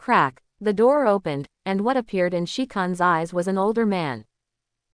 Crack, the door opened, and what appeared in Shikun's eyes was an older man.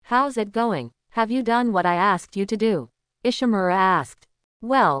 How's it going? Have you done what I asked you to do? Ishimura asked.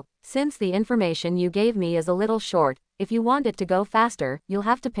 Well, since the information you gave me is a little short, if you want it to go faster, you'll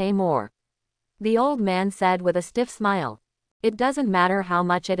have to pay more. The old man said with a stiff smile. It doesn't matter how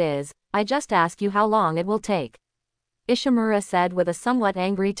much it is, I just ask you how long it will take. Ishimura said with a somewhat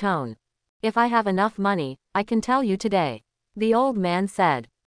angry tone. If I have enough money, I can tell you today. The old man said.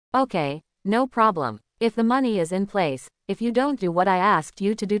 Okay, no problem. If the money is in place, if you don't do what I asked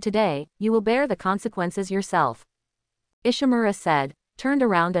you to do today, you will bear the consequences yourself. Ishimura said, turned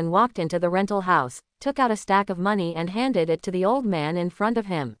around and walked into the rental house, took out a stack of money and handed it to the old man in front of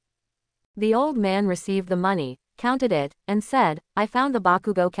him. The old man received the money, counted it, and said, I found the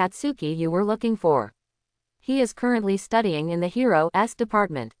Bakugo Katsuki you were looking for. He is currently studying in the Hero S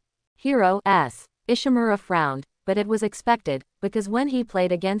department. Hero S. Ishimura frowned, but it was expected, because when he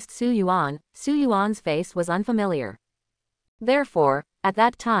played against Su Yuan's face was unfamiliar. Therefore, at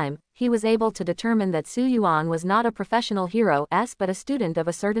that time, he was able to determine that Su Yuan was not a professional Hero S but a student of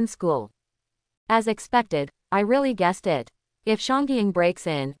a certain school. As expected, I really guessed it. If Shongying breaks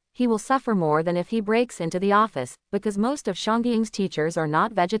in, he will suffer more than if he breaks into the office, because most of Shongying's teachers are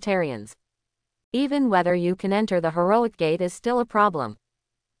not vegetarians. Even whether you can enter the heroic gate is still a problem.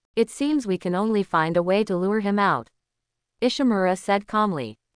 It seems we can only find a way to lure him out. Ishimura said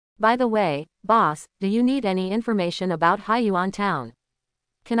calmly. By the way, boss, do you need any information about Haiyuan Town?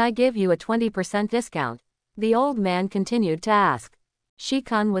 Can I give you a 20% discount? The old man continued to ask.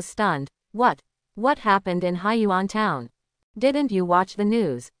 Shikun was stunned. What? What happened in Haiyuan Town? Didn't you watch the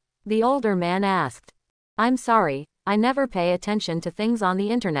news? The older man asked. I'm sorry, I never pay attention to things on the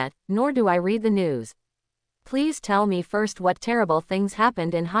internet, nor do I read the news. Please tell me first what terrible things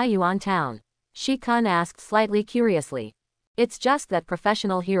happened in Haiyuan Town. Shikun asked slightly curiously. It's just that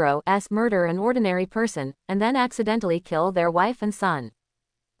professional heroes murder an ordinary person, and then accidentally kill their wife and son.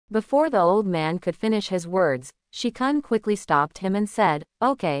 Before the old man could finish his words, Shikun quickly stopped him and said,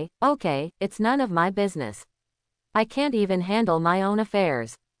 okay, it's none of my business. I can't even handle my own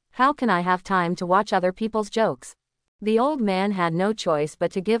affairs. How can I have time to watch other people's jokes? The old man had no choice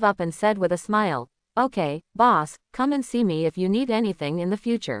but to give up and said with a smile, okay, boss, come and see me if you need anything in the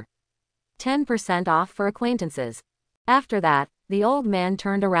future. 10% off for acquaintances. After that, the old man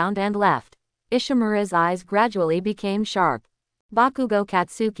turned around and left. Ishimura's eyes gradually became sharp. Bakugo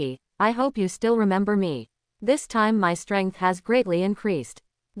Katsuki, I hope you still remember me. This time my strength has greatly increased.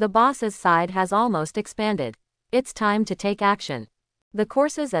 The boss's side has almost expanded. It's time to take action. The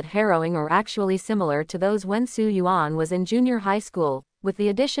courses at Harrowing are actually similar to those when Su Yuan was in junior high school, with the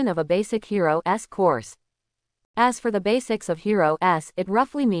addition of a basic Hero S course. As for the basics of Hero S, it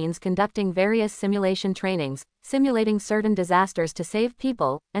roughly means conducting various simulation trainings, simulating certain disasters to save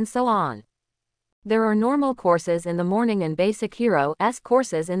people, and so on. There are normal courses in the morning and basic Hero S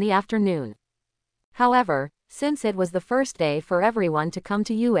courses in the afternoon. However, since it was the first day for everyone to come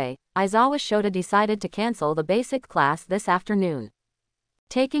to UA, Aizawa Shota decided to cancel the basic class this afternoon.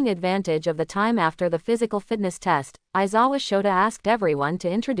 Taking advantage of the time after the physical fitness test, Aizawa Shota asked everyone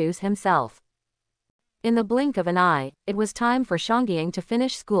to introduce himself. In the blink of an eye, it was time for Shongying to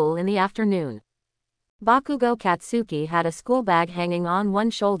finish school in the afternoon. Bakugo Katsuki had a school bag hanging on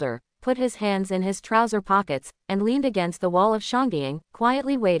one shoulder, put his hands in his trouser pockets, and leaned against the wall of Shongying,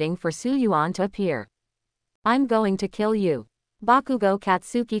 quietly waiting for Su Yuan to appear. I'm going to kill you. Bakugo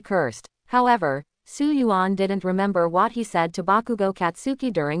Katsuki cursed. However, Su Yuan didn't remember what he said to Bakugo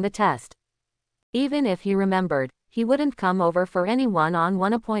Katsuki during the test. Even if he remembered, he wouldn't come over for any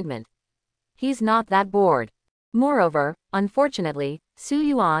one-on-one appointment. He's not that bored. Moreover, unfortunately, Su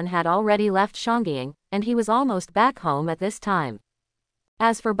Yuan had already left Shongying, and he was almost back home at this time.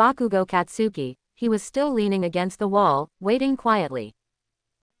 As for Bakugo Katsuki, he was still leaning against the wall, waiting quietly.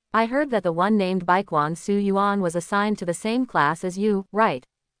 I heard that the one named Baekwan Su Yuan was assigned to the same class as you, right?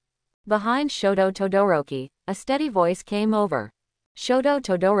 Behind Shoto Todoroki, a steady voice came over. Shoto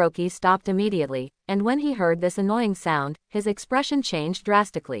Todoroki stopped immediately, and when he heard this annoying sound, his expression changed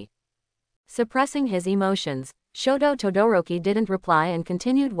drastically. Suppressing his emotions, Shoto Todoroki didn't reply and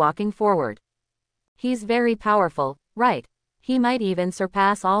continued walking forward. He's very powerful, right? He might even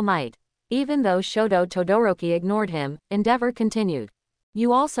surpass All Might. Even though Shoto Todoroki ignored him, Endeavor continued.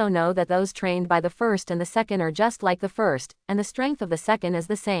 You also know that those trained by the first and the second are just like the first, and the strength of the second is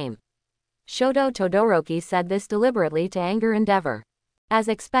the same. Shoto Todoroki said this deliberately to anger Endeavor. As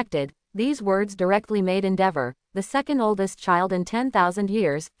expected, these words directly made Endeavor, the second oldest child in 10,000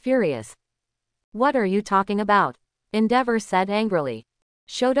 years, furious. What are you talking about? Endeavor said angrily.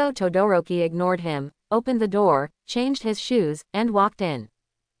 Shoto Todoroki ignored him, opened the door, changed his shoes, and walked in.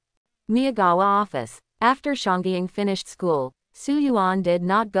 Miyagawa office. After Shongying finished school, Su Yuan did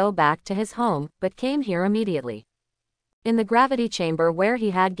not go back to his home, but came here immediately. In the gravity chamber where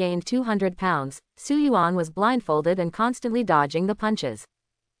he had gained 200 pounds, Su Yuan was blindfolded and constantly dodging the punches.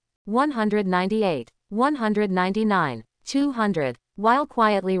 198, 199, 200. While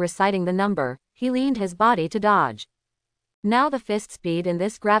quietly reciting the number, he leaned his body to dodge. Now the fist speed in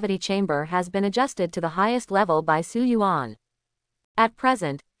this gravity chamber has been adjusted to the highest level by Su Yuan. At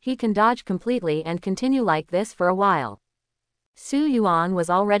present, he can dodge completely and continue like this for a while. Su Yuan was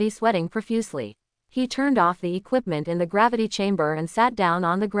already sweating profusely. He turned off the equipment in the gravity chamber and sat down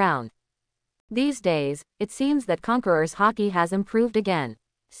on the ground. These days, it seems that Conqueror's Haki has improved again.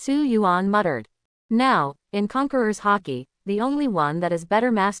 Su Yuan muttered. Now, in Conqueror's Haki, the only one that is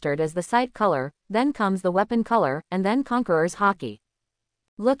better mastered is the sight color, then comes the weapon color, and then Conqueror's Haki.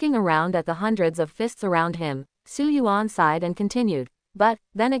 Looking around at the hundreds of fists around him, Su Yuan sighed and continued, but,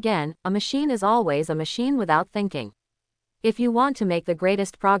 then again, a machine is always a machine without thinking. If you want to make the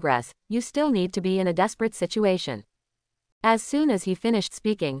greatest progress, you still need to be in a desperate situation. As soon as he finished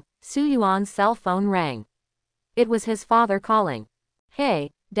speaking, Su Yuan's cell phone rang. It was his father calling.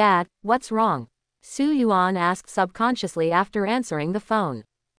 Hey, Dad, what's wrong? Su Yuan asked subconsciously after answering the phone.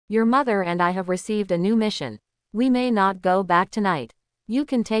 Your mother and I have received a new mission. We may not go back tonight. You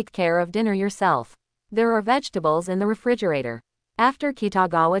can take care of dinner yourself. There are vegetables in the refrigerator. After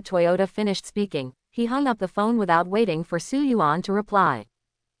Kitagawa Toyota finished speaking, he hung up the phone without waiting for Su Yuan to reply.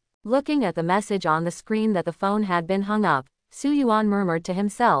 Looking at the message on the screen that the phone had been hung up, Su Yuan murmured to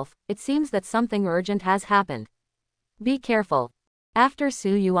himself, it seems that something urgent has happened. Be careful. After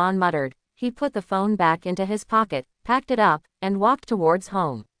Su Yuan muttered, he put the phone back into his pocket, packed it up, and walked towards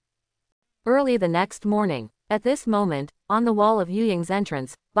home. Early the next morning, at this moment, on the wall of Yuying's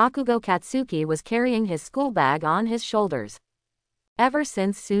entrance, Bakugo Katsuki was carrying his school bag on his shoulders. Ever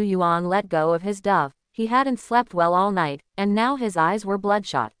since Su Yuan let go of his dove, he hadn't slept well all night, and now his eyes were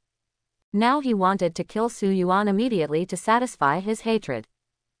bloodshot. Now he wanted to kill Su Yuan immediately to satisfy his hatred.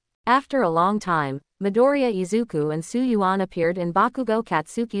 After a long time, Midoriya Izuku and Su Yuan appeared in Bakugo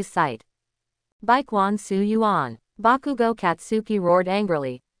Katsuki's sight. Baikuan Su Yuan. Bakugo Katsuki roared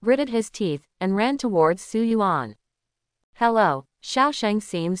angrily, gritted his teeth, and ran towards Su Yuan. Hello, Xiaosheng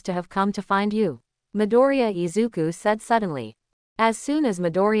seems to have come to find you, Midoriya Izuku said suddenly. As soon as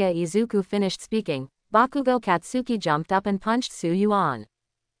Midoriya Izuku finished speaking, Bakugo Katsuki jumped up and punched Su Yuan.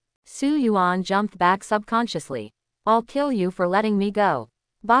 Su Yuan jumped back subconsciously. I'll kill you for letting me go,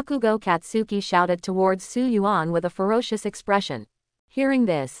 Bakugo Katsuki shouted towards Su Yuan with a ferocious expression. Hearing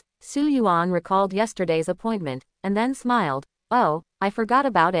this, Su Yuan recalled yesterday's appointment, and then smiled. Oh, I forgot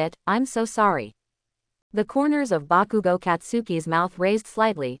about it, I'm so sorry. The corners of Bakugo Katsuki's mouth raised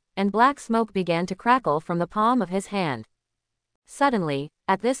slightly, and black smoke began to crackle from the palm of his hand. Suddenly,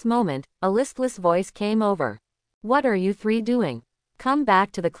 at this moment, a listless voice came over. What are you three doing? Come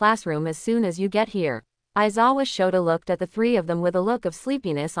back to the classroom as soon as you get here. Aizawa Shota looked at the three of them with a look of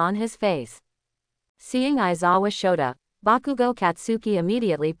sleepiness on his face. Seeing Aizawa Shota, Bakugo Katsuki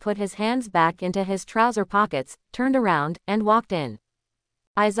immediately put his hands back into his trouser pockets, turned around, and walked in.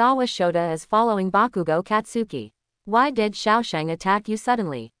 Aizawa Shota is following Bakugo Katsuki. Why did Xiaosheng attack you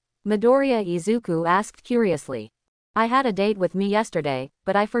suddenly? Midoriya Izuku asked curiously. I had a date with me yesterday,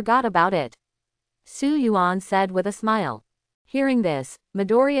 but I forgot about it, Su Yuan said with a smile. Hearing this,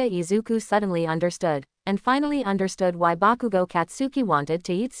 Midoriya Izuku suddenly understood, and finally understood why Bakugo Katsuki wanted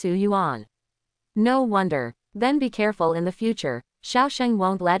to eat Su Yuan. No wonder. Then be careful in the future, Xiaosheng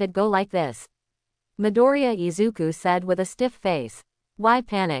won't let it go like this, Midoriya Izuku said with a stiff face. Why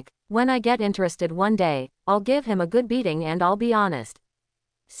panic? When I get interested one day, I'll give him a good beating and I'll be honest,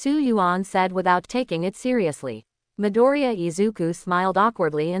 Su Yuan said without taking it seriously. Midoriya Izuku smiled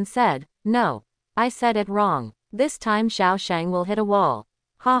awkwardly and said, No. I said it wrong. This time Xiaosheng will hit a wall.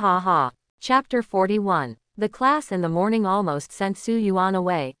 Ha ha ha. Chapter 41. The class in the morning almost sent Su Yuan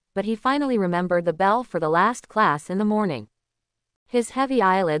away, but he finally remembered the bell for the last class in the morning. His heavy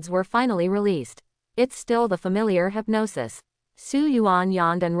eyelids were finally released. It's still the familiar hypnosis. Su Yuan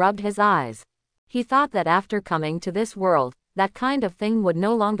yawned and rubbed his eyes. He thought that after coming to this world, that kind of thing would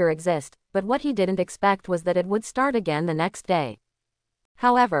no longer exist, but what he didn't expect was that it would start again the next day.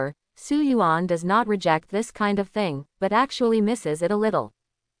 However, Su Yuan does not reject this kind of thing, but actually misses it a little.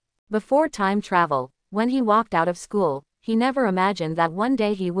 Before time travel, when he walked out of school, he never imagined that one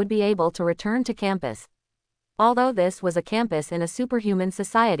day he would be able to return to campus. Although this was a campus in a superhuman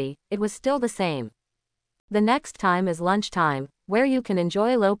society, it was still the same. The next time is lunchtime, where you can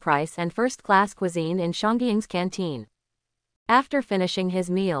enjoy low-price and first-class cuisine in Shongying's canteen. After finishing his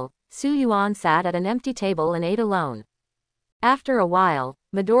meal, Su Yuan sat at an empty table and ate alone. After a while,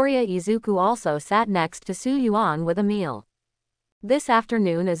 Midoriya Izuku also sat next to Su Yuan with a meal. This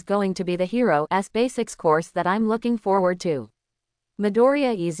afternoon is going to be the Hero's Basics course that I'm looking forward to.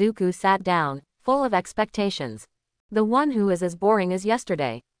 Midoriya Izuku sat down, full of expectations. The one who is as boring as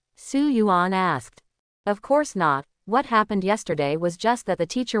yesterday? Su Yuan asked. Of course not, what happened yesterday was just that the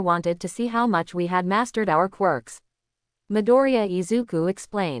teacher wanted to see how much we had mastered our quirks, Midoriya Izuku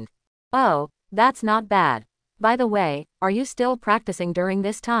explained. Oh, that's not bad. By the way, are you still practicing during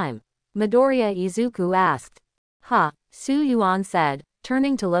this time? Midoriya Izuku asked. Huh, Su Yuan said,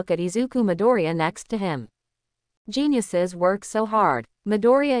 turning to look at Izuku Midoriya next to him. Geniuses work so hard.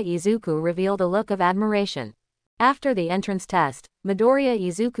 Midoriya Izuku revealed a look of admiration. After the entrance test, Midoriya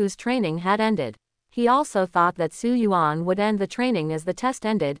Izuku's training had ended. He also thought that Su Yuan would end the training as the test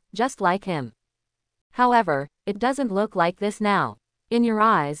ended, just like him. However, it doesn't look like this now. In your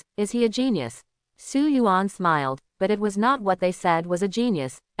eyes, is he a genius? Su Yuan smiled, but it was not what they said was a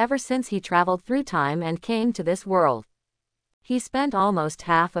genius, ever since he traveled through time and came to this world. He spent almost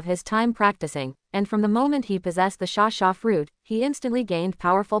half of his time practicing, and from the moment he possessed the Shasha fruit, he instantly gained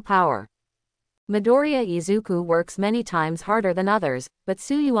powerful power. Midoriya Izuku works many times harder than others, but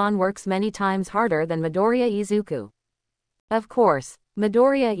Su Yuan works many times harder than Midoriya Izuku. Of course,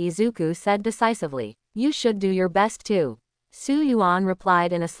 Midoriya Izuku said decisively. You should do your best too. Su Yuan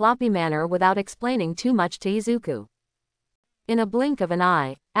replied in a sloppy manner without explaining too much to Izuku. In a blink of an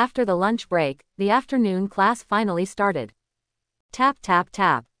eye, after the lunch break, the afternoon class finally started. Tap tap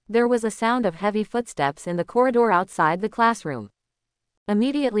tap. There was a sound of heavy footsteps in the corridor outside the classroom.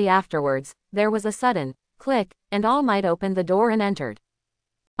 Immediately afterwards, there was a sudden click, and All Might opened the door and entered.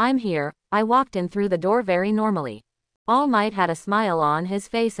 I'm here. I walked in through the door very normally. All Might had a smile on his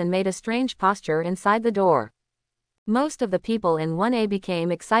face and made a strange posture inside the door. Most of the people in 1A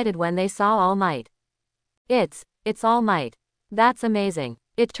became excited when they saw All Might. It's All Might. That's amazing.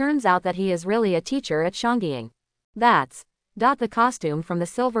 It turns out that he is really a teacher at Shanggying. That's the costume from the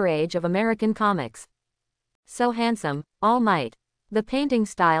Silver Age of American comics. So handsome, All Might. The painting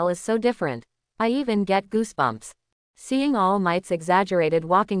style is so different. I even get goosebumps. Seeing All Might's exaggerated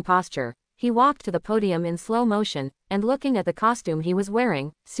walking posture, he walked to the podium in slow motion, and looking at the costume he was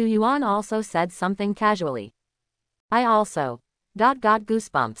wearing, Su Yuan also said something casually. I also got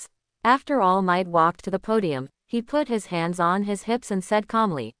goosebumps. After All Might walked to the podium, he put his hands on his hips and said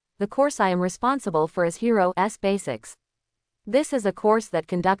calmly, "The course I am responsible for is Hero S Basics. This is a course that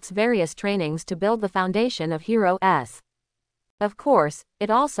conducts various trainings to build the foundation of Hero S. Of course, it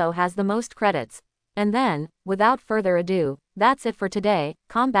also has the most credits. And then, without further ado, that's it for today,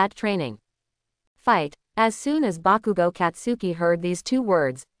 combat training. Fight." As soon as Bakugo Katsuki heard these two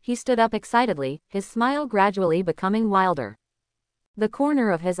words, he stood up excitedly, his smile gradually becoming wilder. The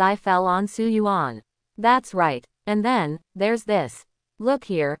corner of his eye fell on Su Yuan. That's right. And then, there's this. Look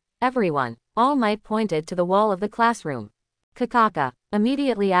here, everyone. All Might pointed to the wall of the classroom. Kakaka.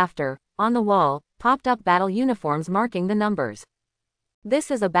 Immediately after, on the wall, popped up battle uniforms marking the numbers.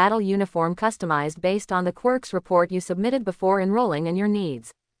 This is a battle uniform customized based on the quirks report you submitted before enrolling and your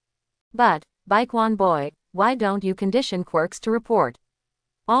needs. But, Baekwan boy, why don't you condition quirks to report?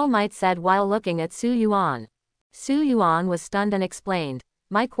 All Might said while looking at Su Yuan. Su Yuan was stunned and explained,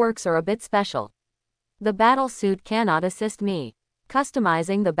 my quirks are a bit special. The battle suit cannot assist me.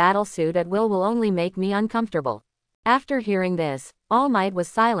 Customizing the battle suit at will only make me uncomfortable. After hearing this, All Might was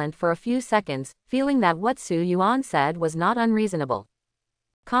silent for a few seconds, feeling that what Su Yuan said was not unreasonable.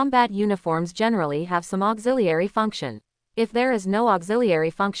 Combat uniforms generally have some auxiliary function. If there is no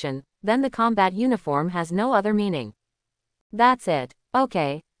auxiliary function, then the combat uniform has no other meaning. That's it.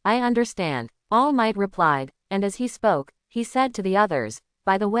 Okay, I understand, All Might replied, and as he spoke, he said to the others,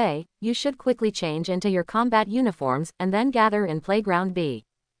 by the way, you should quickly change into your combat uniforms and then gather in Playground B.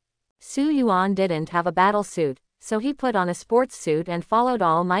 Su Yuan didn't have a battle suit, so he put on a sports suit and followed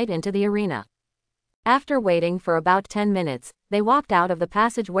All Might into the arena. After waiting for about 10 minutes, they walked out of the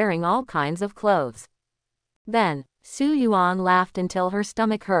passage wearing all kinds of clothes. Then, Su Yuan laughed until her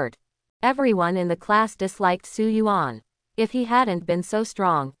stomach hurt. Everyone in the class disliked Su Yuan. If he hadn't been so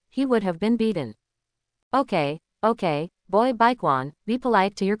strong, he would have been beaten. Okay, boy Baekwan, be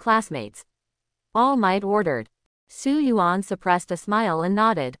polite to your classmates. All Might ordered. Su Yuan suppressed a smile and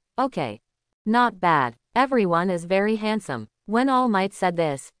nodded, okay. Not bad. Everyone is very handsome. When All Might said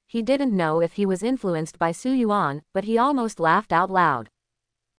this, he didn't know if he was influenced by Su Yuan, but he almost laughed out loud.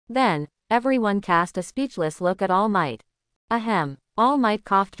 Then, everyone cast a speechless look at All Might. Ahem. All Might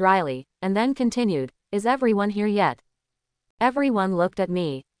coughed dryly, and then continued, is everyone here yet? Everyone looked at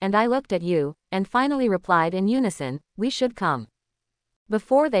me, and I looked at you, and finally replied in unison, we should come.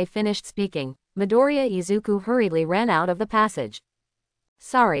 Before they finished speaking, Midoriya Izuku hurriedly ran out of the passage.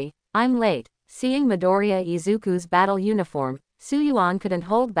 Sorry, I'm late. Seeing Midoriya Izuku's battle uniform, Su Yuan couldn't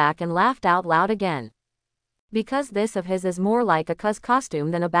hold back and laughed out loud again. Because this of his is more like a cuz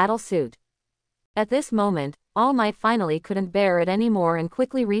costume than a battle suit. At this moment, All Might finally couldn't bear it anymore and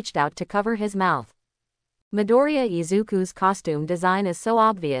quickly reached out to cover his mouth. Midoriya Izuku's costume design is so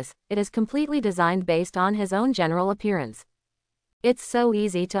obvious, it is completely designed based on his own general appearance. It's so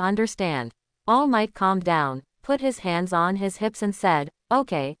easy to understand. All Might calmed down, put his hands on his hips and said,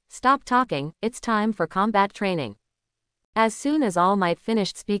 okay, stop talking, it's time for combat training. As soon as All Might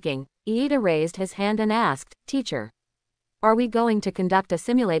finished speaking, Iida raised his hand and asked, Teacher, are we going to conduct a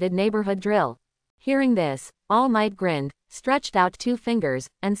simulated neighborhood drill? Hearing this, All Might grinned, stretched out 2 fingers,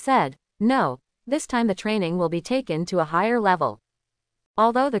 and said, no, this time the training will be taken to a higher level.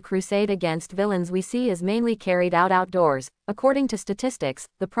 Although the crusade against villains we see is mainly carried out outdoors, according to statistics,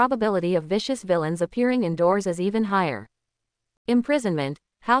 the probability of vicious villains appearing indoors is even higher. Imprisonment,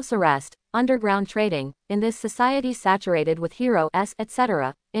 house arrest, underground trading, in this society saturated with Hero S,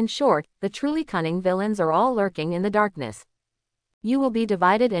 etc., in short, the truly cunning villains are all lurking in the darkness. You will be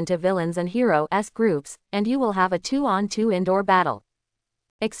divided into villains and Hero S groups, and you will have a 2-on-2 indoor battle.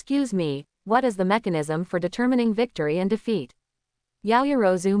 Excuse me, what is the mechanism for determining victory and defeat?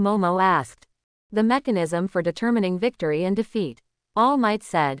 Yaoyorozu Momo asked. The mechanism for determining victory and defeat. All Might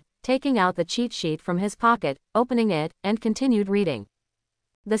said, taking out the cheat sheet from his pocket, opening it, and continued reading.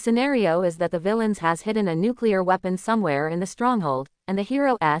 The scenario is that the villains has hidden a nuclear weapon somewhere in the stronghold, and the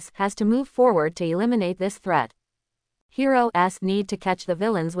Hero S has to move forward to eliminate this threat. Hero S need to catch the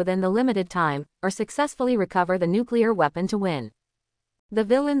villains within the limited time, or successfully recover the nuclear weapon to win. The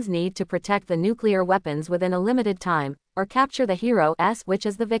villains need to protect the nuclear weapons within a limited time, or capture the Hero S, which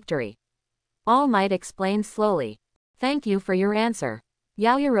is the victory. All Might explained slowly. Thank you for your answer.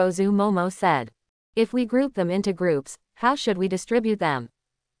 Yaoyorozu Momo said. If we group them into groups, how should we distribute them?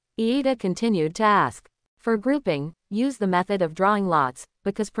 Iida continued to ask. For grouping, use the method of drawing lots,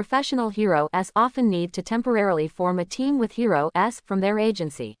 because professional heroes often need to temporarily form a team with heroes from their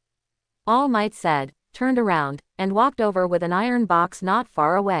agency. All Might said, turned around, and walked over with an iron box not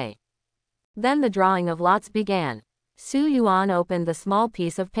far away. Then the drawing of lots began. Su Yuan opened the small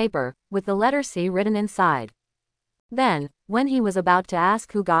piece of paper, with the letter C written inside. Then, when he was about to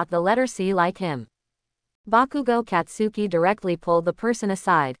ask who got the letter C like him, Bakugo Katsuki directly pulled the person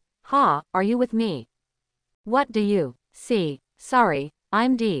aside. Ha, are you with me? What do you see? Sorry,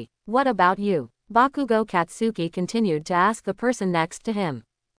 I'm D. What about you? Bakugo Katsuki continued to ask the person next to him.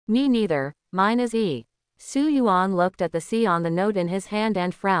 Me neither, mine is E. Su Yuan looked at the C on the note in his hand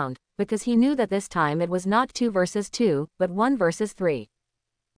and frowned, because he knew that this time it was not 2 versus 2, but 1 versus 3.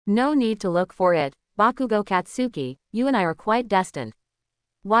 No need to look for it, Bakugo Katsuki, you and I are quite destined.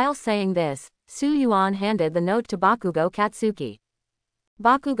 While saying this, Su Yuan handed the note to Bakugo Katsuki.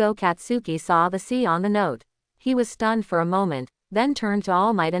 Bakugo Katsuki saw the C on the note. He was stunned for a moment, then turned to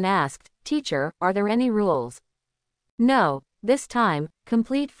All Might and asked, Teacher, are there any rules? No, this time,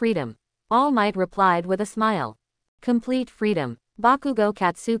 complete freedom. All Might replied with a smile. Complete freedom. Bakugo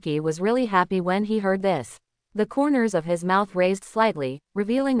Katsuki was really happy when he heard this. The corners of his mouth raised slightly,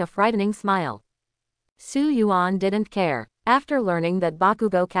 revealing a frightening smile. Su Yuan didn't care. After learning that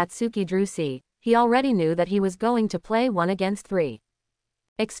Bakugo Katsuki drew C, he already knew that he was going to play 1 against 3.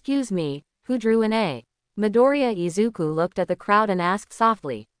 Excuse me, who drew an A? Midoriya Izuku looked at the crowd and asked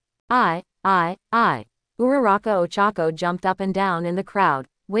softly. I. Uraraka Ochako jumped up and down in the crowd,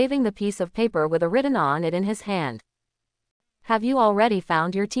 waving the piece of paper with a written on it in his hand. Have you already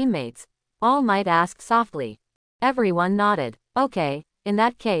found your teammates? All Might asked softly. Everyone nodded. Okay, in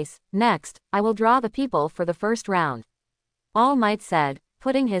that case, next, I will draw the people for the first round. All Might said,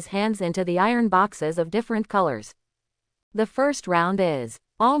 putting his hands into the iron boxes of different colors. The first round is.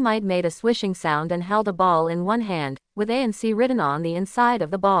 All Might made a swishing sound and held a ball in one hand, with A and C written on the inside of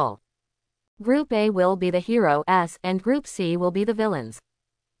the ball. Group A will be the heroes and Group C will be the villains.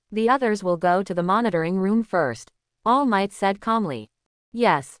 The others will go to the monitoring room first. All Might said calmly.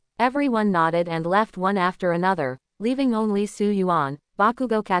 Yes, everyone nodded and left one after another, leaving only Su Yuan,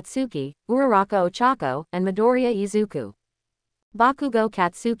 Bakugo Katsuki, Uraraka Ochako, and Midoriya Izuku. Bakugo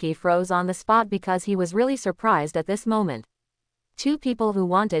Katsuki froze on the spot because he was really surprised at this moment. 2 people who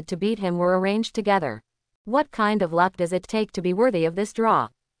wanted to beat him were arranged together. What kind of luck does it take to be worthy of this draw?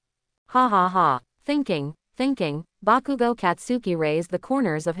 Ha ha ha. Thinking, Bakugo Katsuki raised the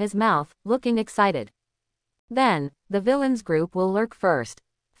corners of his mouth, looking excited. Then, the villains group will lurk first.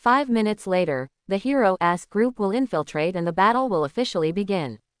 5 minutes later, the heroes group will infiltrate and the battle will officially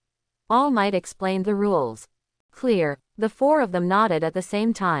begin. All Might explained the rules. Clear. The 4 of them nodded at the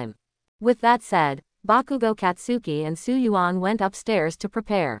same time. With that said, Bakugo Katsuki and Su Yuan went upstairs to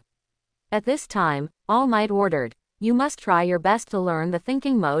prepare. At this time, All Might ordered, you must try your best to learn the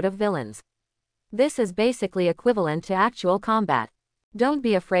thinking mode of villains. This is basically equivalent to actual combat. Don't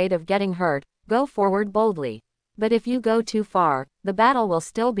be afraid of getting hurt, go forward boldly. But if you go too far, the battle will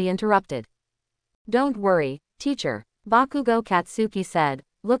still be interrupted. Don't worry, teacher, Bakugo Katsuki said,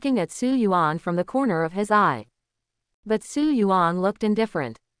 looking at Su Yuan from the corner of his eye. But Su Yuan looked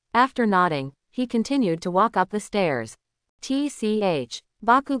indifferent. After nodding, he continued to walk up the stairs. TCH.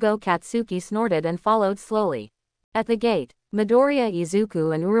 Bakugo Katsuki snorted and followed slowly. At the gate, Midoriya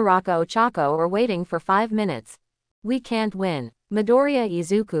Izuku and Uraraka Ochako are waiting for 5 minutes. We can't win. Midoriya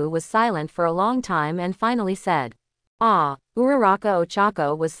Izuku was silent for a long time and finally said. Ah, Uraraka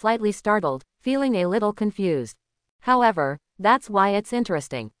Ochako was slightly startled, feeling a little confused. However, that's why it's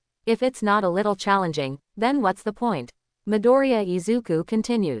interesting. If it's not a little challenging, then what's the point? Midoriya Izuku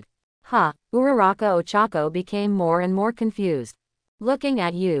continued. Uraraka Ochako became more and more confused. Looking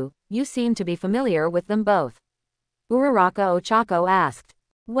at you, you seem to be familiar with them both. Uraraka Ochako asked.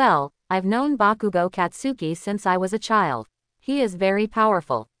 Well, I've known Bakugo Katsuki since I was a child. He is very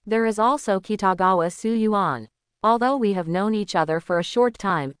powerful. There is also Kitagawa Su Yuan. Although we have known each other for a short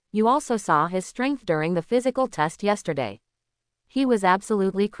time, you also saw his strength during the physical test yesterday. He was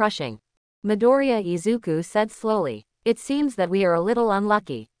absolutely crushing. Midoriya Izuku said slowly. It seems that we are a little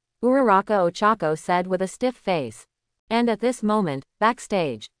unlucky. Uraraka Ochako said with a stiff face. And at this moment,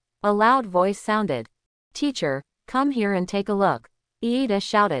 backstage, a loud voice sounded. Teacher, come here and take a look. Iida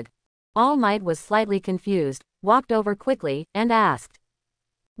shouted. All Might was slightly confused, walked over quickly, and asked.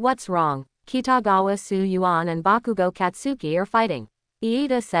 What's wrong? Kitagawa Su Yuan and Bakugo Katsuki are fighting.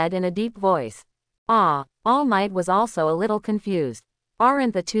 Iida said in a deep voice. All Might was also a little confused.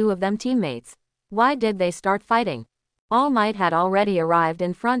 Aren't the 2 of them teammates? Why did they start fighting? All Might had already arrived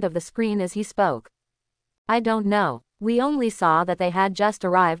in front of the screen as he spoke. I don't know. We only saw that they had just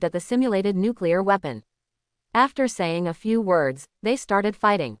arrived at the simulated nuclear weapon. After saying a few words, they started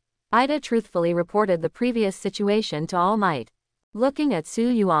fighting. Ida truthfully reported the previous situation to All Might. Looking at Su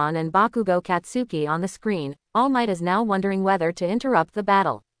Yuan and Bakugo Katsuki on the screen, All Might is now wondering whether to interrupt the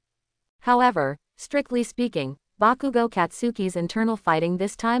battle. However, strictly speaking, Bakugo Katsuki's internal fighting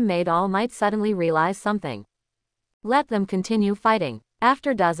this time made All Might suddenly realize something. Let them continue fighting.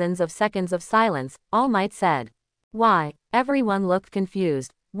 After dozens of seconds of silence, All Might said. Why? Everyone looked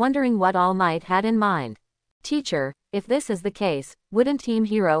confused, wondering what All Might had in mind. Teacher, if this is the case, wouldn't Team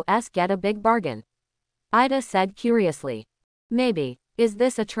Hero S get a big bargain? Ida said curiously. Maybe. Is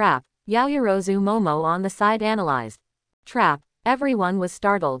this a trap? Yaoyorozu Momo on the side analyzed. Trap. Everyone was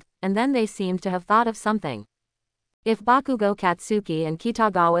startled, and then they seemed to have thought of something. If Bakugo Katsuki and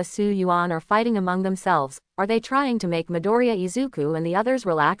Kitagawa Su Yuan are fighting among themselves, are they trying to make Midoriya Izuku and the others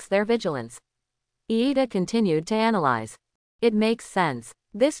relax their vigilance? Iida continued to analyze. It makes sense.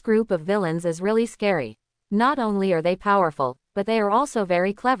 This group of villains is really scary. Not only are they powerful, but they are also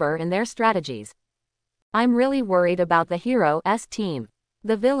very clever in their strategies. I'm really worried about the Hero S team.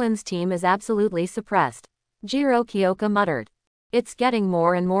 The villains team is absolutely suppressed. Jiro Kyoka muttered. It's getting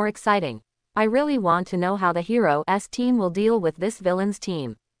more and more exciting. I really want to know how the Hero S team will deal with this villains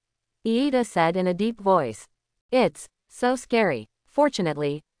team. Iida said in a deep voice. It's so scary.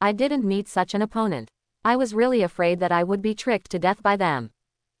 Fortunately, I didn't meet such an opponent. I was really afraid that I would be tricked to death by them.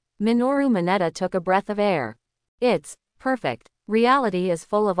 Minoru Mineta took a breath of air. It's perfect. Reality is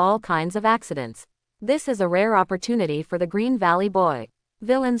full of all kinds of accidents. This is a rare opportunity for the Green Valley boy.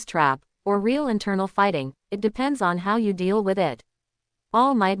 Villain's trap, or real internal fighting, it depends on how you deal with it.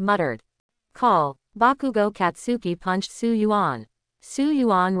 All Might muttered. Call. Bakugo Katsuki punched Su Yuan. Su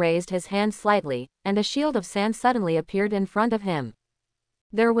Yuan raised his hand slightly, and a shield of sand suddenly appeared in front of him.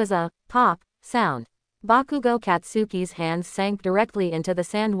 There was a pop sound. Bakugo Katsuki's hands sank directly into the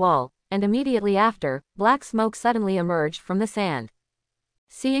sand wall, and immediately after, black smoke suddenly emerged from the sand.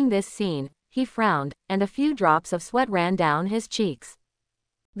 Seeing this scene, he frowned, and a few drops of sweat ran down his cheeks.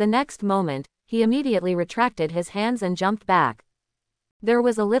 The next moment, he immediately retracted his hands and jumped back. There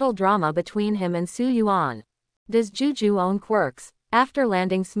was a little drama between him and Su Yuan. Does Juju own quirks? After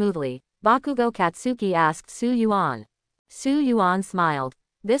landing smoothly, Bakugo Katsuki asked Su Yuan. Su Yuan smiled.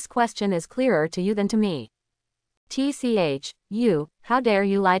 This question is clearer to you than to me. TCH, you, how dare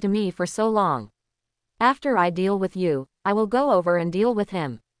you lie to me for so long? After I deal with you, I will go over and deal with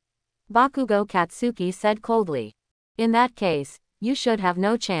him. Bakugo Katsuki said coldly. In that case, you should have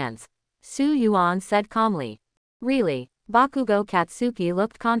no chance. Su Yuan said calmly. Really? Bakugo Katsuki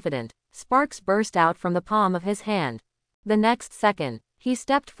looked confident. Sparks burst out from the palm of his hand. The next second, he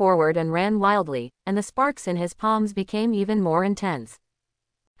stepped forward and ran wildly, and the sparks in his palms became even more intense.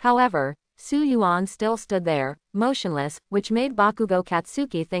 However, Su Yuan still stood there, motionless, which made Bakugo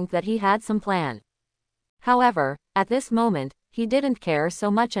Katsuki think that he had some plan. However, at this moment, he didn't care so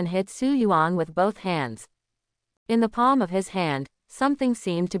much and hit Su Yuan with both hands. In the palm of his hand, something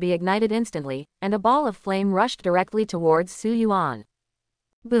seemed to be ignited instantly, and a ball of flame rushed directly towards Su Yuan.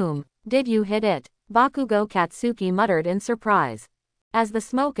 Boom! Did you hit it? Bakugo Katsuki muttered in surprise. As the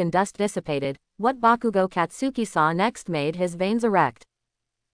smoke and dust dissipated, what Bakugo Katsuki saw next made his veins erect.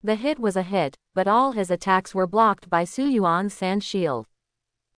 The hit was a hit, but all his attacks were blocked by Su Yuan's sand shield.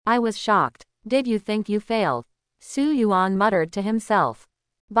 I was shocked. Did you think you failed? Su Yuan muttered to himself.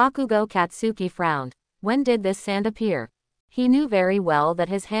 Bakugo Katsuki frowned. When did this sand appear? He knew very well that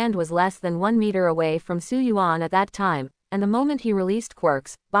his hand was less than 1 meter away from Su Yuan at that time, and the moment he released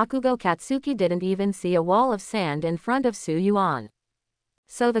quirks, Bakugo Katsuki didn't even see a wall of sand in front of Su Yuan.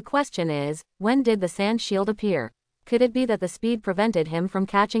 So the question is, when did the sand shield appear? Could it be that the speed prevented him from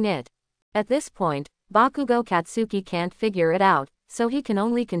catching it? At this point, Bakugo Katsuki can't figure it out, so he can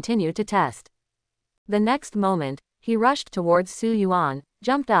only continue to test. The next moment, he rushed towards Su Yuan,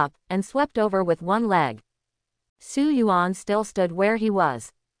 jumped up, and swept over with one leg. Su Yuan still stood where he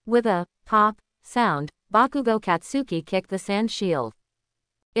was. With a pop sound, Bakugo Katsuki kicked the sand shield.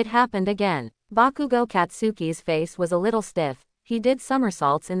 It happened again. Bakugo Katsuki's face was a little stiff. He did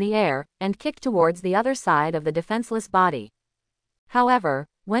somersaults in the air, and kicked towards the other side of the defenseless body. However,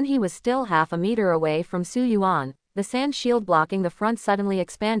 when he was still half a meter away from Su Yuan, the sand shield blocking the front suddenly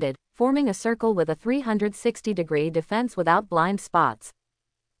expanded, forming a circle with a 360-degree defense without blind spots.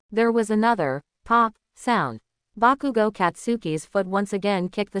 There was another pop sound. Bakugo Katsuki's foot once again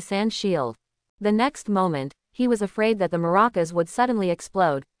kicked the sand shield. The next moment, he was afraid that the maracas would suddenly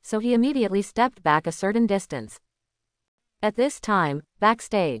explode, so he immediately stepped back a certain distance. At this time,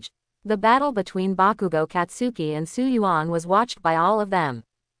 backstage, the battle between Bakugo Katsuki and Su Yuan was watched by all of them.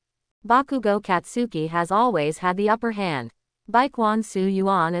 Bakugo Katsuki has always had the upper hand. Baekwan Su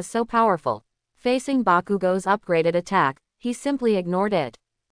Yuan is so powerful. Facing Bakugo's upgraded attack, he simply ignored it.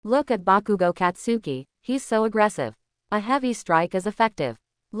 Look at Bakugo Katsuki, he's so aggressive. A heavy strike is effective.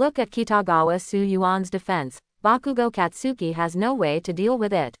 Look at Kitagawa Su Yuan's defense, Bakugo Katsuki has no way to deal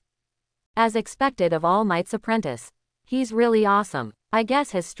with it. As expected of All Might's apprentice. He's really awesome. I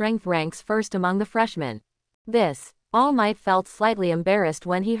guess his strength ranks first among the freshmen. All Might felt slightly embarrassed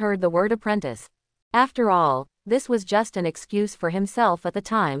when he heard the word apprentice. After all, this was just an excuse for himself at the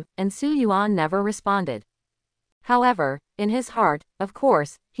time, and Su Yuan never responded. However, in his heart, of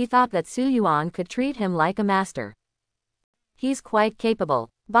course, he thought that Su Yuan could treat him like a master. He's quite capable.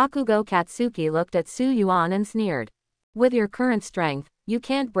 Bakugo Katsuki looked at Su Yuan and sneered. With your current strength, you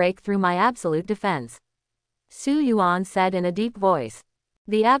can't break through my absolute defense. Su Yuan said in a deep voice.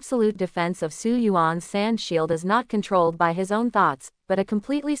 The absolute defense of Su Yuan's sand shield is not controlled by his own thoughts, but a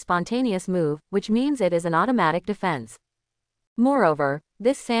completely spontaneous move, which means it is an automatic defense. Moreover,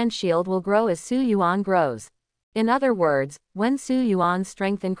 this sand shield will grow as Su Yuan grows. In other words, when Su Yuan's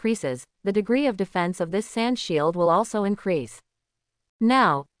strength increases, the degree of defense of this sand shield will also increase.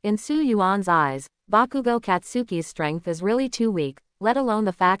 Now, in Su Yuan's eyes, Bakugo Katsuki's strength is really too weak, let alone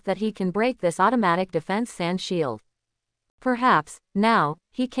the fact that he can break this automatic defense sand shield. Perhaps, now,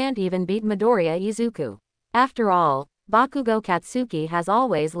 he can't even beat Midoriya Izuku. After all, Bakugo Katsuki has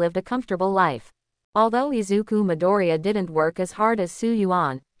always lived a comfortable life. Although Izuku Midoriya didn't work as hard as Su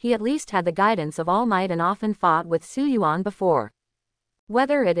Yuan, he at least had the guidance of All Might and often fought with Su Yuan before.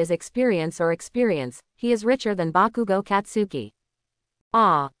 Whether it is experience, he is richer than Bakugo Katsuki.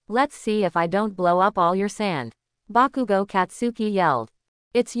 Let's see if I don't blow up all your sand. Bakugo Katsuki yelled.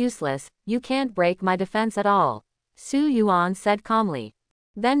 It's useless, you can't break my defense at all. Su Yuan said calmly.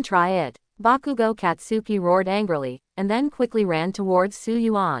 Then try it. Bakugo Katsuki roared angrily, and then quickly ran towards Su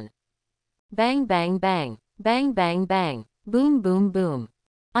Yuan. Bang bang bang, bang bang bang, boom boom boom.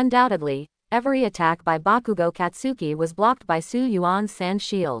 Undoubtedly, every attack by Bakugo Katsuki was blocked by Su Yuan's sand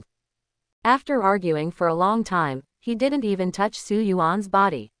shield. After arguing for a long time, he didn't even touch Su Yuan's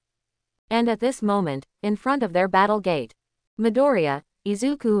body. And at this moment, in front of their battle gate, Midoriya,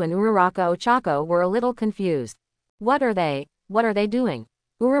 Izuku and Uraraka Ochako were a little confused. What are they doing?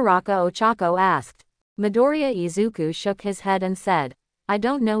 Uraraka Ochako asked. Midoriya Izuku shook his head and said, I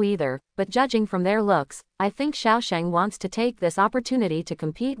don't know either, but judging from their looks, I think Xiaosheng wants to take this opportunity to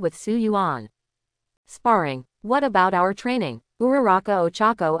compete with Su Yuan. Sparring. What about our training? Uraraka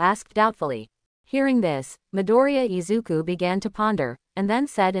Ochako asked doubtfully. Hearing this, Midoriya Izuku began to ponder, and then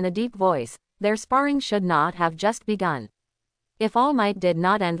said in a deep voice, their sparring should not have just begun. If All Might did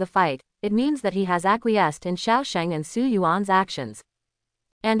not end the fight, it means that he has acquiesced in Xiaosheng and Su Yuan's actions.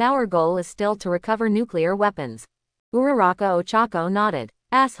 And our goal is still to recover nuclear weapons. Uraraka Ochako nodded.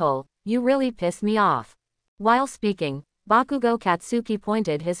 Asshole, you really piss me off. While speaking, Bakugo Katsuki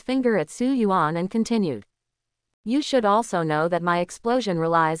pointed his finger at Su Yuan and continued. You should also know that my explosion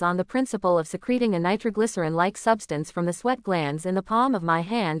relies on the principle of secreting a nitroglycerin-like substance from the sweat glands in the palm of my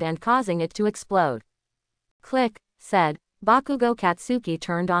hand and causing it to explode. Click, said. Bakugo Katsuki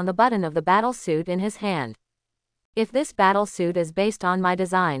turned on the button of the battle suit in his hand. If this battle suit is based on my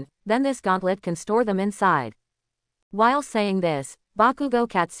design, then this gauntlet can store them inside. While saying this, Bakugo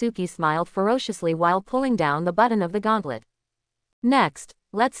Katsuki smiled ferociously while pulling down the button of the gauntlet. Next,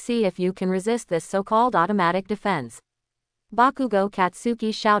 let's see if you can resist this so-called automatic defense. Bakugo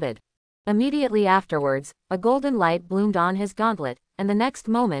Katsuki shouted. Immediately afterwards, a golden light bloomed on his gauntlet, and the next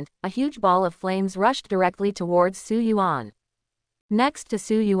moment, a huge ball of flames rushed directly towards Su Yuan. Next to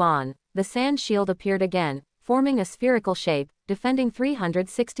Su Yuan, the sand shield appeared again, forming a spherical shape, defending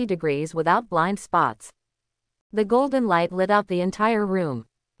 360 degrees without blind spots. The golden light lit up the entire room.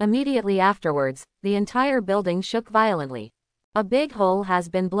 Immediately afterwards, the entire building shook violently. A big hole has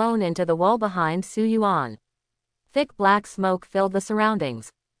been blown into the wall behind Su Yuan. Thick black smoke filled the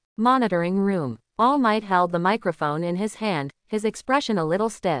surroundings. Monitoring room. All Might held the microphone in his hand, his expression a little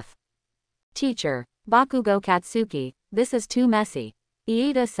stiff. Teacher, Bakugo Katsuki, this is too messy.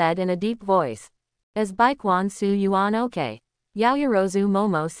 Iida said in a deep voice. Is Baekwan Su Yuan okay? Yaoyorozu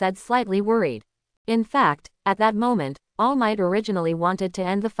Momo said slightly worried. In fact, at that moment, All Might originally wanted to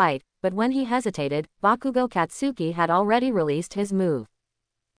end the fight, but when he hesitated, Bakugo Katsuki had already released his move.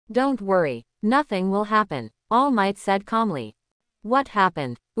 Don't worry, nothing will happen, All Might said calmly. What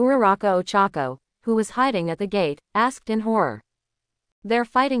happened? Uraraka Ochako, who was hiding at the gate, asked in horror. Their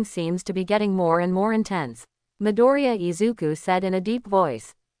fighting seems to be getting more and more intense. Midoriya Izuku said in a deep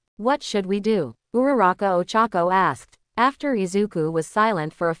voice. What should we do? Uraraka Ochako asked. After Izuku was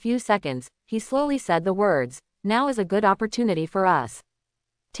silent for a few seconds, he slowly said the words, now is a good opportunity for us.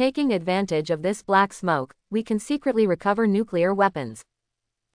 Taking advantage of this black smoke, we can secretly recover nuclear weapons.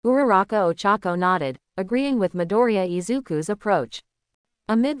 Uraraka Ochako nodded, agreeing with Midoriya Izuku's approach.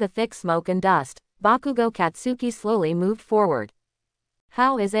 Amid the thick smoke and dust, Bakugo Katsuki slowly moved forward.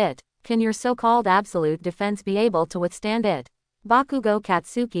 How is it? Can your so-called absolute defense be able to withstand it? Bakugo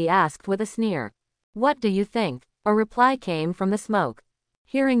Katsuki asked with a sneer. What do you think? A reply came from the smoke.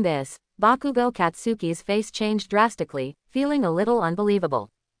 Hearing this, Bakugo Katsuki's face changed drastically, feeling a little unbelievable.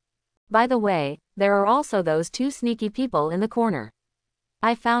 By the way, there are also those two sneaky people in the corner.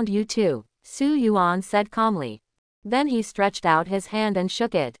 I found you too, Su Yuan said calmly. Then he stretched out his hand and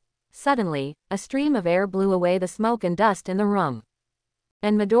shook it. Suddenly, a stream of air blew away the smoke and dust in the room.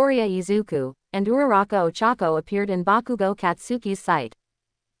 And Midoriya Izuku and Uraraka Ochako appeared in Bakugo Katsuki's sight.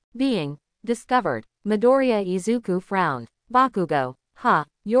 Being discovered, Midoriya Izuku frowned. Bakugo,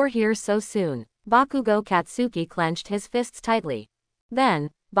 you're here so soon. Bakugo Katsuki clenched his fists tightly.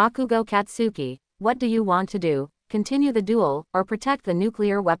 Then, Bakugo Katsuki, what do you want to do? Continue the duel, or protect the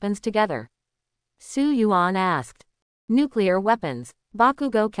nuclear weapons together? Su Yuan asked. Nuclear weapons,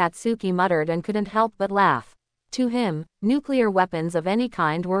 Bakugo Katsuki muttered and couldn't help but laugh. To him, nuclear weapons of any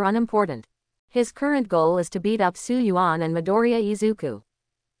kind were unimportant. His current goal is to beat up Su Yuan and Midoriya Izuku.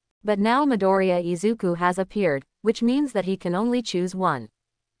 But now Midoriya Izuku has appeared, which means that he can only choose one.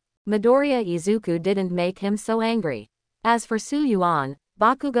 Midoriya Izuku didn't make him so angry. As for Su Yuan,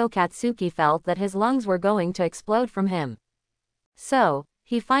 Bakugo Katsuki felt that his lungs were going to explode from him. So,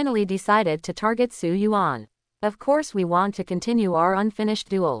 he finally decided to target Su Yuan. Of course we want to continue our unfinished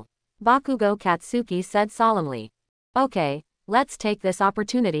duel, Bakugo Katsuki said solemnly. Okay, let's take this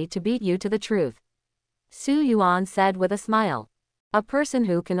opportunity to beat you to the truth, Su Yuan said with a smile. A person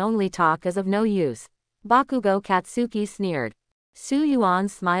who can only talk is of no use, Bakugo Katsuki sneered. Su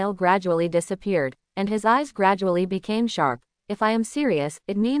Yuan's smile gradually disappeared, and his eyes gradually became sharp. If I am serious,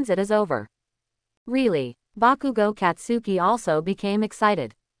 it means it is over. Really? Bakugo Katsuki also became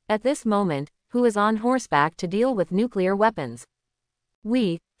excited. At this moment, who is on horseback to deal with nuclear weapons?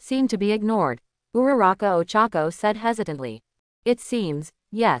 We seem to be ignored, Uraraka Ochako said hesitantly. It seems,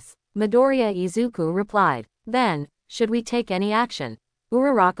 yes, Midoriya Izuku replied. Then, should we take any action?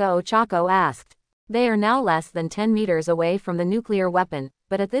 Uraraka Ochako asked. They are now less than 10 meters away from the nuclear weapon,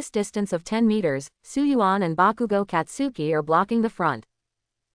 but at this distance of 10 meters, Su Yuan and Bakugo Katsuki are blocking the front.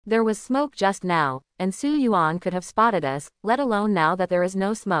 There was smoke just now, and Su Yuan could have spotted us, let alone now that there is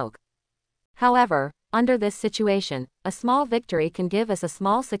no smoke. However, under this situation, a small victory can give us a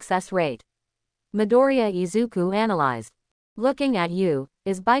small success rate, Midoriya Izuku analyzed. Looking at you,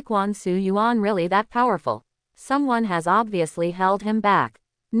 is Baekwan Su Yuan really that powerful? Someone has obviously held him back.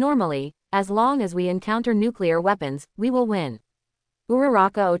 Normally, as long as we encounter nuclear weapons, we will win.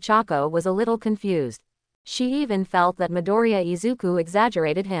 Uraraka Ochako was a little confused. She even felt that Midoriya Izuku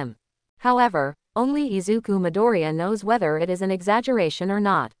exaggerated him. However, only Izuku Midoriya knows whether it is an exaggeration or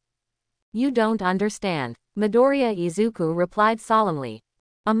not. You don't understand, Midoriya Izuku replied solemnly.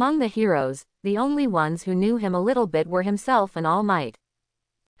 Among the heroes, the only ones who knew him a little bit were himself and All Might.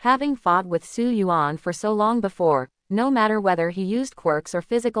 Having fought with Su Yuan for so long before, no matter whether he used quirks or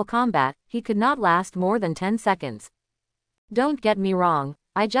physical combat, he could not last more than 10 seconds. Don't get me wrong,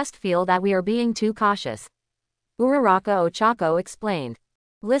 I just feel that we are being too cautious, Uraraka Ochako explained.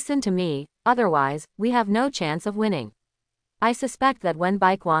 Listen to me, otherwise, we have no chance of winning. I suspect that when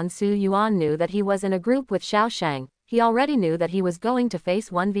Baekwan Su Yuan knew that he was in a group with Xiaoshang, he already knew that he was going to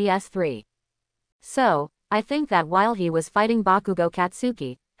face 1 vs 3. So, I think that while he was fighting Bakugo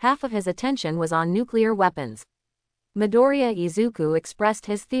Katsuki, half of his attention was on nuclear weapons. Midoriya Izuku expressed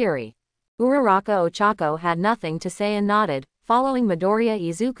his theory. Uraraka Ochako had nothing to say and nodded, following Midoriya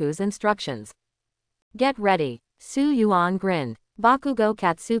Izuku's instructions. Get ready, Su Yuan grinned. Bakugo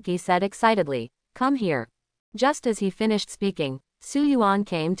Katsuki said excitedly, come here. Just as he finished speaking, Su Yuan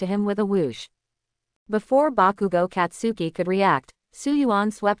came to him with a whoosh. Before Bakugo Katsuki could react, Su Yuan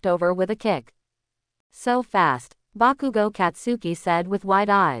swept over with a kick. So fast, Bakugo Katsuki said with wide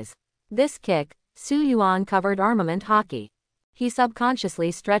eyes. This kick, Su Yuan covered armament hockey. He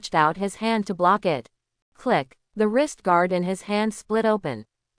subconsciously stretched out his hand to block it. Click, the wrist guard in his hand split open.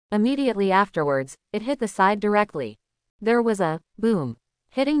 Immediately afterwards, it hit the side directly. There was a boom.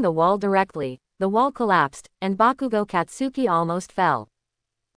 Hitting the wall directly, the wall collapsed, and Bakugo Katsuki almost fell.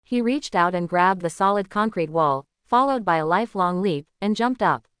 He reached out and grabbed the solid concrete wall, followed by a lifelong leap, and jumped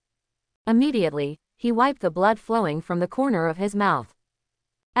up. Immediately, he wiped the blood flowing from the corner of his mouth.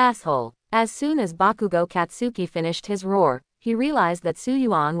 Asshole! As soon as Bakugo Katsuki finished his roar, he realized that Su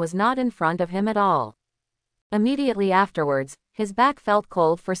Yuan was not in front of him at all. Immediately afterwards, his back felt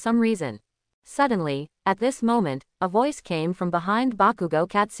cold for some reason. Suddenly, at this moment, a voice came from behind Bakugo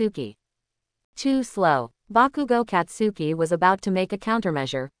Katsuki. Too slow. Bakugo Katsuki was about to make a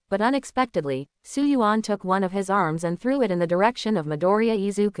countermeasure, but unexpectedly, Suyuan took one of his arms and threw it in the direction of Midoriya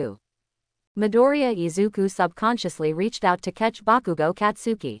Izuku. Midoriya Izuku subconsciously reached out to catch Bakugo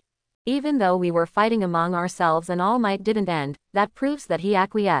Katsuki. Even though we were fighting among ourselves and All Might didn't end, that proves that he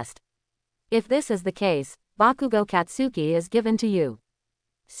acquiesced. If this is the case, Bakugo Katsuki is given to you.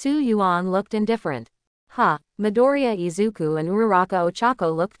 Suyuan looked indifferent. Midoriya Izuku and Uraraka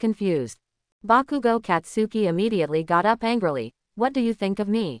Ochako looked confused. Bakugo Katsuki immediately got up angrily. What do you think of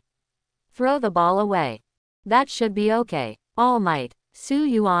me? Throw the ball away. That should be okay. All Might,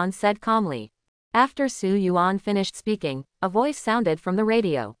 Suyuan said calmly. After Suyuan finished speaking, a voice sounded from the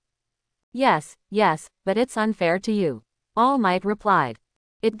radio. Yes, but it's unfair to you. All Might replied.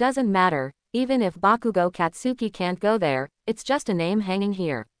 It doesn't matter, even if Bakugo Katsuki can't go there, it's just a name hanging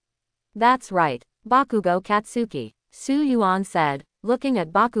here. That's right, Bakugo Katsuki, Suyuan said, looking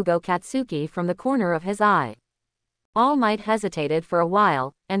at Bakugo Katsuki from the corner of his eye. All Might hesitated for a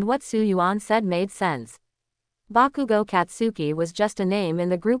while, and what Suyuan said made sense. Bakugo Katsuki was just a name in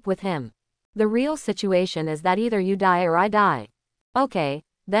the group with him. The real situation is that either you die or I die. Okay,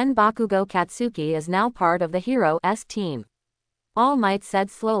 then Bakugo Katsuki is now part of the Hero's team. All Might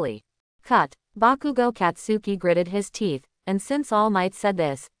said slowly. Cut. Bakugo Katsuki gritted his teeth, and since All Might said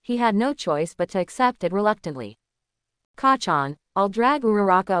this, he had no choice but to accept it reluctantly. Kachan, I'll drag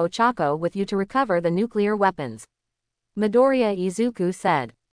Uraraka Ochako with you to recover the nuclear weapons. Midoriya Izuku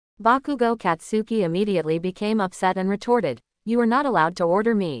said. Bakugo Katsuki immediately became upset and retorted, you are not allowed to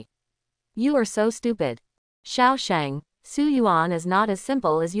order me. You are so stupid. Xiao Shang, Suyuan is not as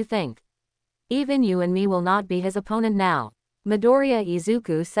simple as you think. Even you and me will not be his opponent now. Midoriya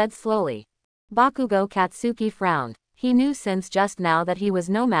Izuku said slowly. Bakugo Katsuki frowned. He knew since just now that he was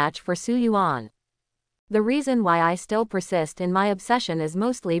no match for Suyuan. The reason why I still persist in my obsession is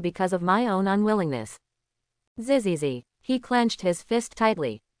mostly because of my own unwillingness. Zizizi. He clenched his fist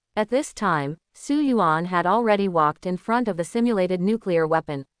tightly. At this time, Suyuan had already walked in front of the simulated nuclear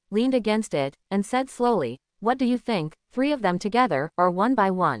weapon, leaned against it, and said slowly, what do you think, 3 of them together, or one by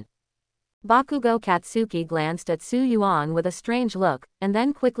one? Bakugo Katsuki glanced at Suyuan with a strange look, and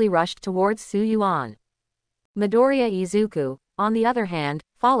then quickly rushed towards Suyuan. Midoriya Izuku, on the other hand,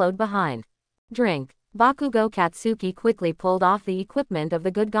 followed behind. Drink. Bakugo Katsuki quickly pulled off the equipment of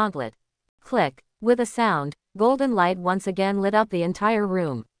the good gauntlet. Click. With a sound, golden light once again lit up the entire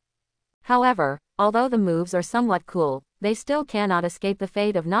room. However, although the moves are somewhat cool, they still cannot escape the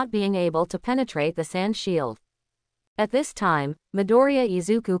fate of not being able to penetrate the sand shield. At this time, Midoriya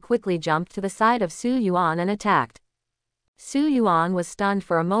Izuku quickly jumped to the side of Suyuan and attacked. Suyuan was stunned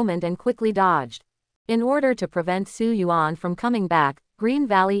for a moment and quickly dodged. In order to prevent Suyuan from coming back, Green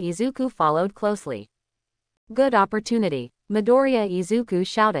Valley Izuku followed closely. Good opportunity, Midoriya Izuku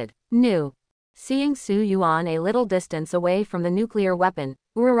shouted. New. Seeing Suyuan a little distance away from the nuclear weapon,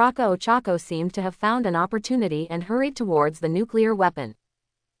 Uraraka Ochako seemed to have found an opportunity and hurried towards the nuclear weapon.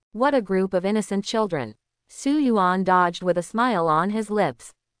 What a group of innocent children. Suyuan dodged with a smile on his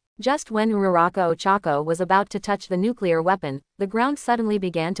lips. Just when Uraraka Ochako was about to touch the nuclear weapon, the ground suddenly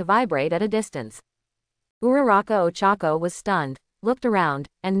began to vibrate at a distance. Uraraka Ochako was stunned, looked around,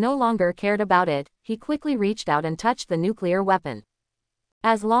 and no longer cared about it. He quickly reached out and touched the nuclear weapon.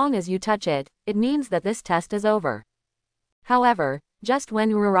 As long as you touch it, it means that this test is over. However, just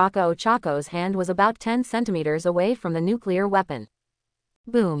when Uraraka Ochako's hand was about 10 centimeters away from the nuclear weapon.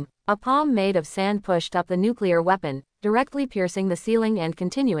 Boom! A palm made of sand pushed up the nuclear weapon, directly piercing the ceiling and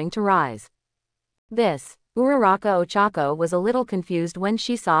continuing to rise. Uraraka Ochako was a little confused when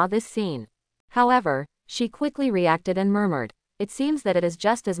she saw this scene. However, she quickly reacted and murmured, it seems that it is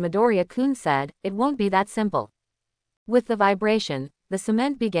just as Midoriya-kun said, it won't be that simple. With the vibration, the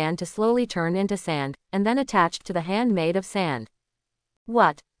cement began to slowly turn into sand, and then attached to the hand made of sand.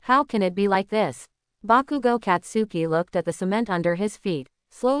 What? How can it be like this? Bakugo Katsuki looked at the cement under his feet,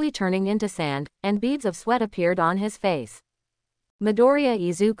 slowly turning into sand, and beads of sweat appeared on his face. Midoriya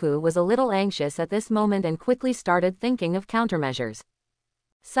Izuku was a little anxious at this moment and quickly started thinking of countermeasures.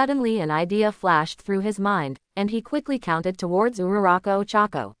 Suddenly an idea flashed through his mind, and he quickly counted towards Uraraka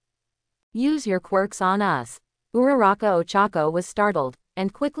Ochako. Use your quirks on us. Uraraka Ochako was startled,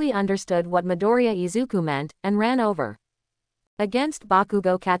 and quickly understood what Midoriya Izuku meant, and ran over. Against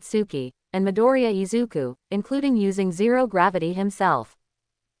Bakugo Katsuki, and Midoriya Izuku, including using zero gravity himself.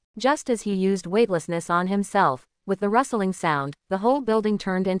 Just as he used weightlessness on himself, with the rustling sound, the whole building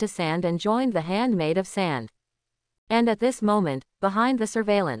turned into sand and joined the hand made of sand. And at this moment, behind the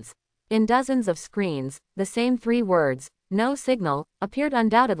surveillance, in dozens of screens, the same 3 words, no signal, appeared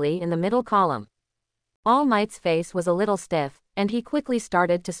undoubtedly in the middle column. All Might's face was a little stiff, and he quickly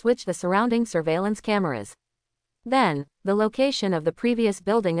started to switch the surrounding surveillance cameras. Then, the location of the previous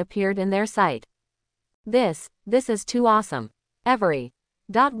building appeared in their sight. This is too awesome.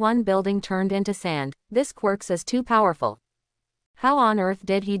 One building turned into sand. This quirks is too powerful. How on earth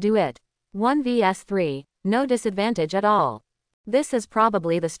did he do it? 1 vs 3, no disadvantage at all. This is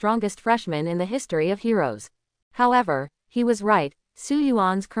probably the strongest freshman in the history of heroes. However, he was right, Su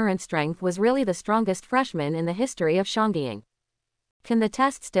Yuan's current strength was really the strongest freshman in the history of Shangyiing. Can the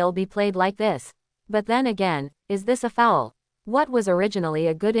test still be played like this? But then again, is this a foul? What was originally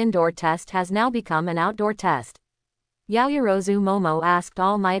a good indoor test has now become an outdoor test. Yaoyorozu Momo asked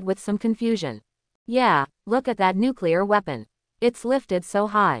All Might with some confusion. Yeah, look at that nuclear weapon. It's lifted so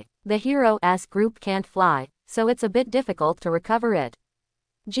high. The Hero's group can't fly, so it's a bit difficult to recover it.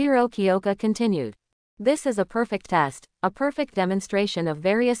 Jiro Kyoka continued. This is a perfect test, a perfect demonstration of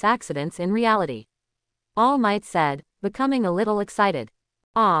various accidents in reality. All Might said, becoming a little excited.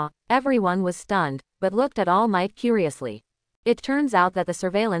 Everyone was stunned, but looked at All Might curiously. It turns out that the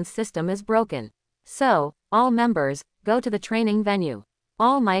surveillance system is broken. So, all members, go to the training venue.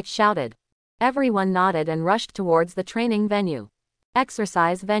 All Might shouted. Everyone nodded and rushed towards the training venue.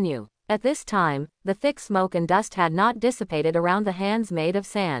 Exercise venue. At this time, the thick smoke and dust had not dissipated around the hands made of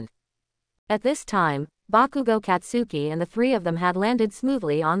sand. At this time, Bakugo Katsuki and the three of them had landed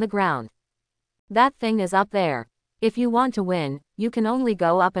smoothly on the ground. That thing is up there. If you want to win, you can only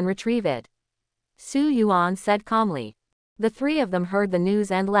go up and retrieve it. Su Yuan said calmly. The three of them heard the news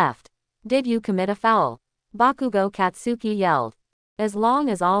and left. Did you commit a foul? Bakugo Katsuki yelled. As long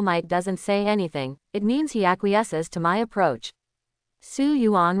as All Might doesn't say anything, it means he acquiesces to my approach. Su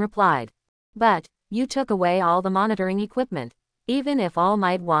Yuan replied. But, you took away all the monitoring equipment. Even if All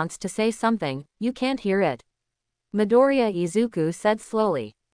Might wants to say something, you can't hear it. Midoriya Izuku said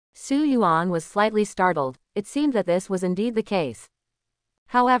slowly. Su Yuan was slightly startled. It seemed that this was indeed the case.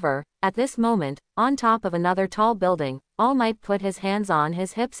 However, at this moment, on top of another tall building, All Might put his hands on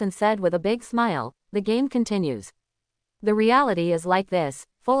his hips and said with a big smile, the game continues. The reality is like this,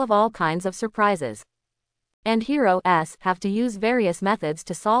 full of all kinds of surprises. And heroes have to use various methods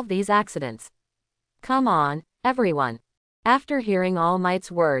to solve these accidents. Come on, everyone. After hearing All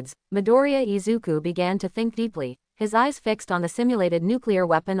Might's words, Midoriya Izuku began to think deeply, his eyes fixed on the simulated nuclear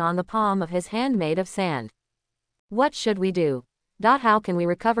weapon on the palm of his hand made of sand. What should we do? How can we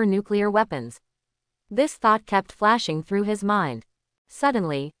recover nuclear weapons? This thought kept flashing through his mind.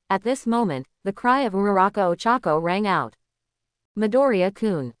 Suddenly, at this moment, the cry of Uraraka Ochako rang out.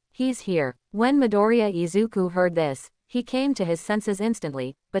 Midoriya-kun, he's here. When Midoriya Izuku heard this, he came to his senses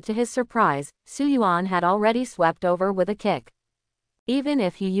instantly, but to his surprise, Su Yuan had already swept over with a kick. Even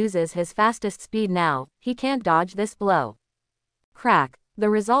if he uses his fastest speed now, he can't dodge this blow. Crack. The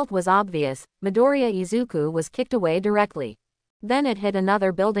result was obvious, Midoriya Izuku was kicked away directly. Then it hit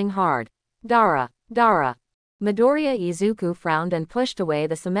another building hard. Dara. Midoriya Izuku frowned and pushed away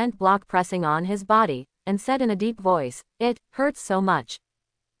the cement block pressing on his body, and said in a deep voice, "It hurts so much."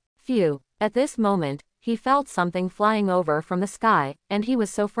 Phew. At this moment, he felt something flying over from the sky, and he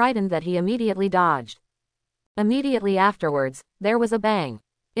was so frightened that he immediately dodged. Immediately afterwards, there was a bang.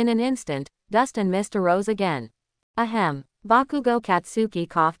 In an instant, dust and mist arose again. Ahem. Bakugo Katsuki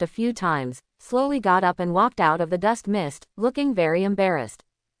coughed a few times, slowly got up and walked out of the dust mist, looking very embarrassed.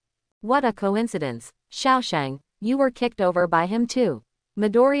 What a coincidence. Xiaoshang, you were kicked over by him too?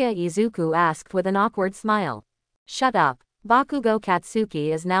 Midoriya Izuku asked with an awkward smile. Shut up. Bakugo Katsuki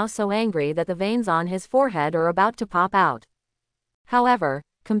is now so angry that the veins on his forehead are about to pop out. However,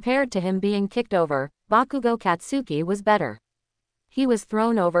 compared to him being kicked over, Bakugo Katsuki was better. He was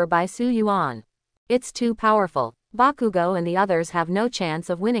thrown over by Su Yuan. It's too powerful. Bakugo and the others have no chance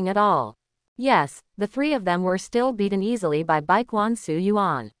of winning at all. Yes, the three of them were still beaten easily by Baekwan Su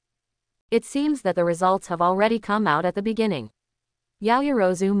Yuan. It seems that the results have already come out at the beginning.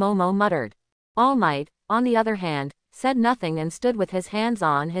 Yaoyorozu Momo muttered. All Might, on the other hand, said nothing and stood with his hands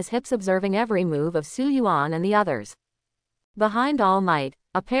on his hips observing every move of Su Yuan and the others. Behind All Might,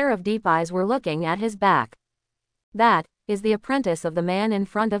 a pair of deep eyes were looking at his back. That is the apprentice of the man in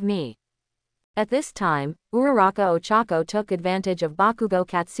front of me. At this time, Uraraka Ochako took advantage of Bakugo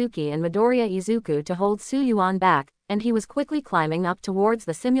Katsuki and Midoriya Izuku to hold Su Yuan back, and he was quickly climbing up towards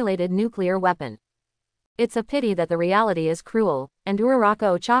the simulated nuclear weapon. It's a pity that the reality is cruel, and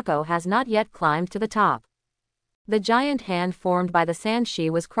Uraraka Ochako has not yet climbed to the top. The giant hand formed by the sand she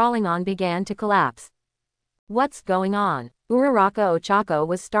was crawling on began to collapse. What's going on? Uraraka Ochako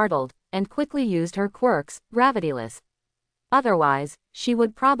was startled, and quickly used her quirks, gravityless. Otherwise, she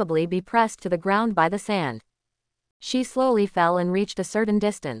would probably be pressed to the ground by the sand. She slowly fell and reached a certain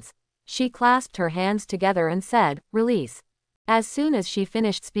distance. She clasped her hands together and said, "Release." As soon as she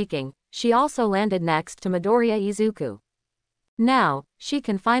finished speaking, she also landed next to Midoriya Izuku. Now, she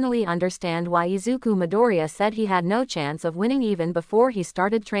can finally understand why Izuku Midoriya said he had no chance of winning even before he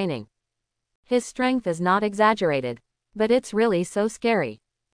started training. His strength is not exaggerated. But it's really so scary.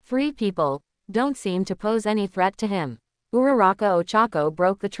 3 people don't seem to pose any threat to him. Uraraka Ochako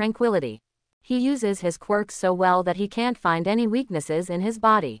broke the tranquility. He uses his quirks so well that he can't find any weaknesses in his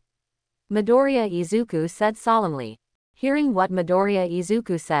body. Midoriya Izuku said solemnly. Hearing what Midoriya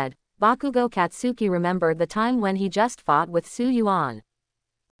Izuku said, Bakugo Katsuki remembered the time when he just fought with Su Yuan.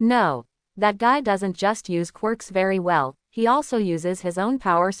 No, that guy doesn't just use quirks very well, he also uses his own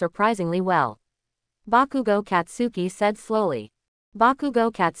power surprisingly well. Bakugo Katsuki said slowly.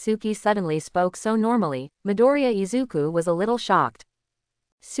 Bakugo Katsuki suddenly spoke so normally, Midoriya Izuku was a little shocked.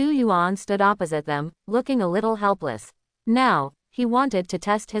 Su Yuan stood opposite them, looking a little helpless. Now, he wanted to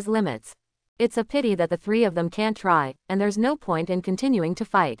test his limits. It's a pity that the 3 of them can't try, and there's no point in continuing to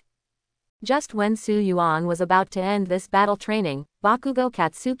fight. Just when Su Yuan was about to end this battle training, Bakugo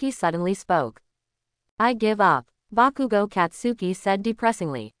Katsuki suddenly spoke. "I give up," Bakugo Katsuki said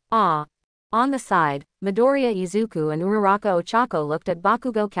depressingly. "Ah." On the side, Midoriya Izuku and Uraraka Ochako looked at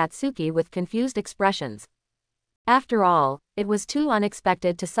Bakugo Katsuki with confused expressions. After all, it was too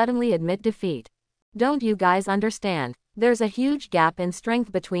unexpected to suddenly admit defeat. "Don't you guys understand? There's a huge gap in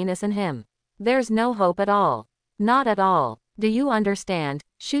strength between us and him. There's no hope at all. Not at all. Do you understand,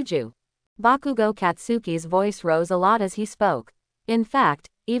 Shuju?" Bakugo Katsuki's voice rose a lot as he spoke. In fact,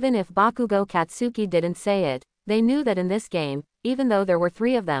 even if Bakugo Katsuki didn't say it, they knew that in this game, even though there were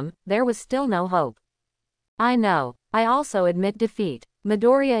 3 of them, there was still no hope. "I know. I also admit defeat,"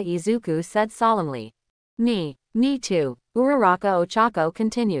 Midoriya Izuku said solemnly. Me too," Uraraka Ochako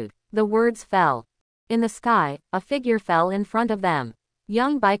continued. The words fell. In the sky, a figure fell in front of them.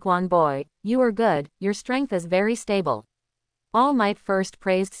 "Young Baekwan boy, you are good, your strength is very stable." All Might first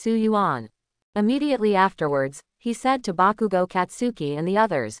praised Su Yuan. Immediately afterwards, he said to Bakugo Katsuki and the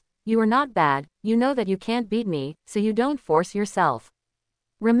others, "You are not bad, you know that you can't beat me, so you don't force yourself.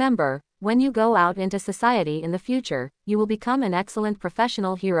 Remember, when you go out into society in the future, you will become an excellent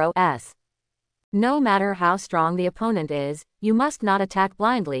professional hero. No matter how strong the opponent is, you must not attack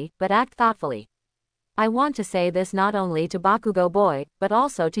blindly, but act thoughtfully. I want to say this not only to Bakugo boy, but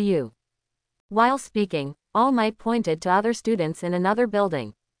also to you." While speaking, All Might pointed to other students in another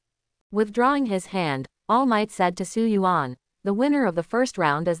building. Withdrawing his hand, All Might said to Su Yuan, "The winner of the first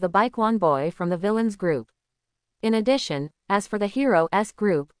round is the Baekwan boy from the villains group. In addition, as for the hero's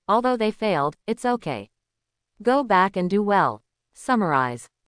group, although they failed, it's okay. Go back and do well. Summarize.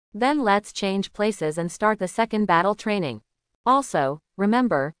 Then let's change places and start the second battle training. Also,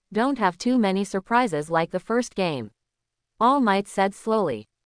 remember, don't have too many surprises like the first game." All Might said slowly.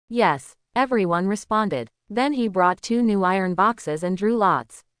 "Yes," everyone responded. Then he brought 2 new iron boxes and drew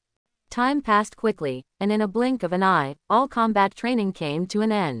lots. Time passed quickly, and in a blink of an eye, all combat training came to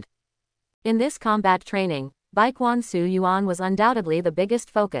an end. In this combat training, Baekwan Su Yuan was undoubtedly the biggest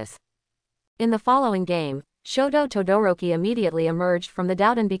focus. In the following game, Shoto Todoroki immediately emerged from the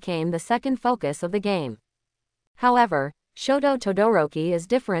doubt and became the second focus of the game. However, Shoto Todoroki is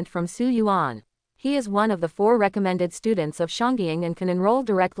different from Su Yuan. He is one of the 4 recommended students of Shongying and can enroll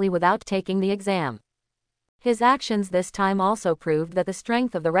directly without taking the exam. His actions this time also proved that the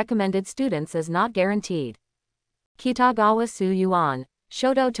strength of the recommended students is not guaranteed. Kitagawa Su Yuan,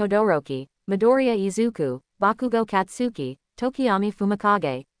 Shoto Todoroki, Midoriya Izuku, Bakugo Katsuki, Tokiyami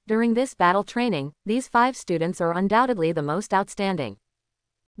Fumikage. During this battle training, these 5 students are undoubtedly the most outstanding.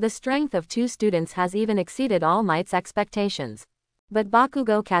 The strength of 2 students has even exceeded All Might's expectations. But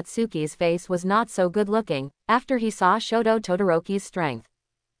Bakugo Katsuki's face was not so good-looking after he saw Shoto Todoroki's strength.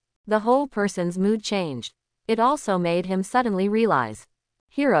 The whole person's mood changed. It also made him suddenly realize.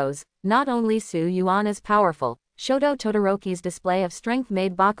 Heroes, not only Su Yuan is powerful, Shoto Todoroki's display of strength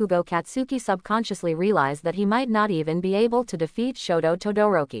made Bakugo Katsuki subconsciously realize that he might not even be able to defeat Shoto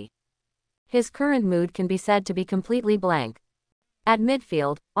Todoroki. His current mood can be said to be completely blank. At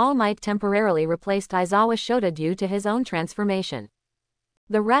midfield, All Might temporarily replaced Aizawa Shota due to his own transformation.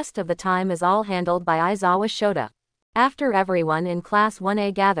 The rest of the time is all handled by Aizawa Shota. After everyone in Class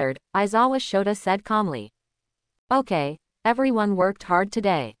 1A gathered, Aizawa Shota said calmly. "Okay, everyone worked hard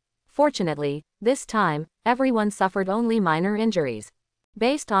today. Fortunately, this time, everyone suffered only minor injuries.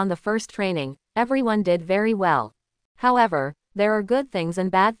 Based on the first training, everyone did very well. However, there are good things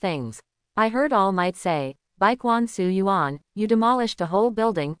and bad things. I heard All Might say, Baekwan Su Yuan, you demolished a whole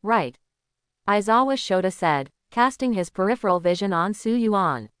building, right?" Aizawa Shota said, casting his peripheral vision on Su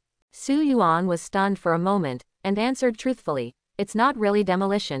Yuan. Su Yuan was stunned for a moment, and answered truthfully, "It's not really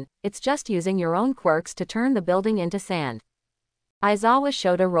demolition, it's just using your own quirks to turn the building into sand." Aizawa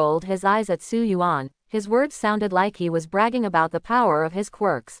Shota rolled his eyes at Su Yuan. His words sounded like he was bragging about the power of his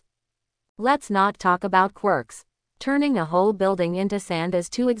quirks. "Let's not talk about quirks. Turning a whole building into sand is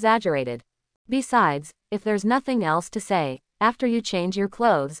too exaggerated. Besides, if there's nothing else to say, after you change your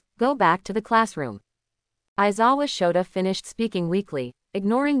clothes, go back to the classroom." Aizawa Shota finished speaking weakly,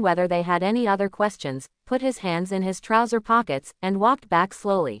 ignoring whether they had any other questions, put his hands in his trouser pockets, and walked back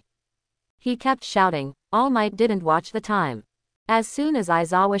slowly. He kept shouting. All Might didn't watch the time. As soon as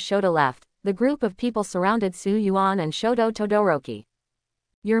Aizawa Shota left, the group of people surrounded Su Yuan and Shoto Todoroki.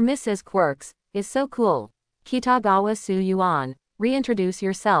 "Your Mrs. Quirks is so cool. Kitagawa Su Yuan, reintroduce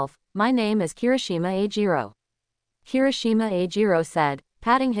yourself. My name is Kirishima Eijiro." Kirishima Eijiro said,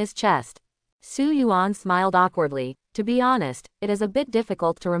 patting his chest. Su Yuan smiled awkwardly. "To be honest, it is a bit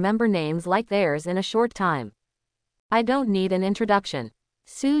difficult to remember names like theirs in a short time." "I don't need an introduction,"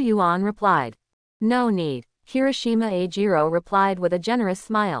 Su Yuan replied. "No need," Kirishima Eijiro replied with a generous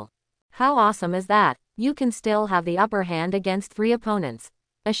smile. "How awesome is that? You can still have the upper hand against 3 opponents."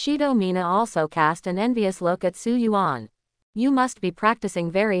 Ashido Mina also cast an envious look at Su Yuan. "You must be practicing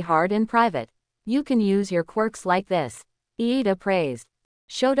very hard in private. You can use your quirks like this," Iida praised.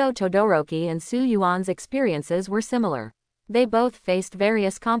 Shoto Todoroki and Su Yuan's experiences were similar. They both faced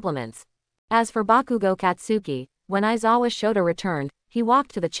various compliments. As for Bakugo Katsuki, when Aizawa Shota returned, he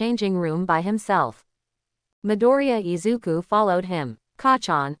walked to the changing room by himself. Midoriya Izuku followed him.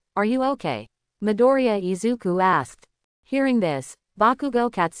 "Kachan, are you okay?" Midoriya Izuku asked. Hearing this,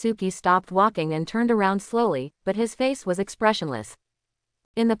 Bakugo Katsuki stopped walking and turned around slowly, but his face was expressionless.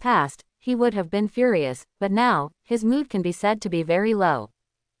 In the past, he would have been furious, but now, his mood can be said to be very low.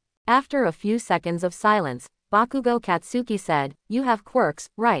 After a few seconds of silence, Bakugo Katsuki said, "You have quirks,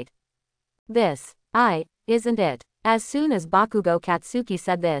 right? This, isn't it?" As soon as Bakugo Katsuki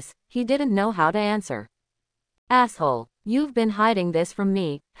said this, he didn't know how to answer. "Asshole, you've been hiding this from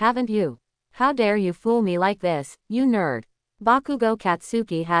me, haven't you? How dare you fool me like this, you nerd." Bakugo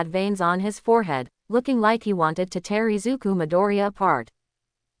Katsuki had veins on his forehead, looking like he wanted to tear Izuku Midoriya apart.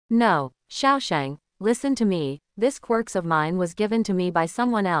 "No, Xiaosheng, listen to me, this quirks of mine was given to me by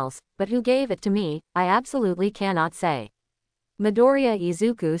someone else, but who gave it to me, I absolutely cannot say." Midoriya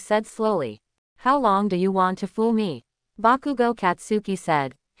Izuku said slowly. "How long do you want to fool me?" Bakugo Katsuki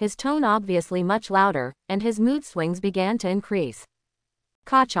said, his tone obviously much louder, and his mood swings began to increase.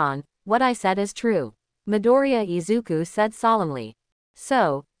 "Kachan, what I said is true," Midoriya Izuku said solemnly.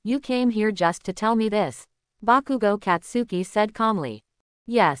 "So, you came here just to tell me this?" Bakugo Katsuki said calmly.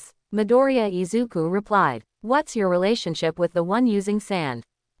 "Yes," Midoriya Izuku replied. "What's your relationship with the one using sand?"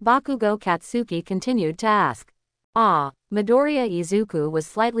 Bakugo Katsuki continued to ask. Midoriya Izuku was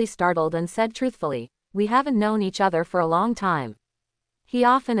slightly startled and said truthfully, "We haven't known each other for a long time. He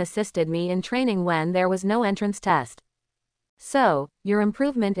often assisted me in training when there was no entrance test. So, your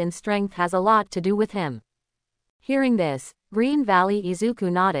improvement in strength has a lot to do with him." Hearing this, Green Valley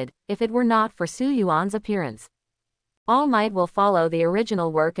Izuku nodded. If it were not for Su Yuan's appearance, All Might will follow the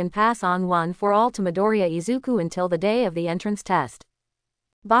original work and pass on one for all to Midoriya Izuku until the day of the entrance test.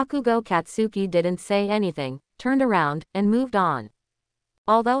 Bakugo Katsuki didn't say anything, turned around, and moved on.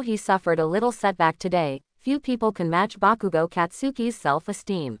 Although he suffered a little setback today, few people can match Bakugo Katsuki's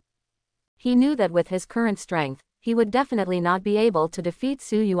self-esteem. He knew that with his current strength, he would definitely not be able to defeat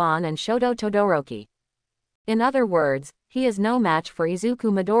Su Yuan and Shoto Todoroki. In other words, he is no match for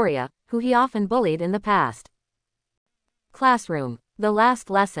Izuku Midoriya, who he often bullied in the past. Classroom. The last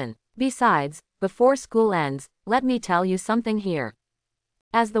lesson. Besides, before school ends, let me tell you something here.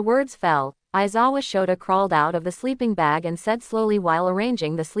 As the words fell, Aizawa Shota crawled out of the sleeping bag and said slowly while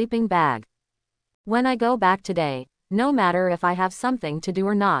arranging the sleeping bag. "When I go back today, no matter if I have something to do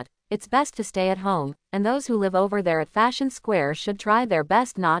or not, it's best to stay at home, and those who live over there at Fashion Square should try their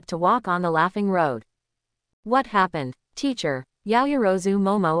best not to walk on the Laughing Road." "What happened, teacher?" Yaoyorozu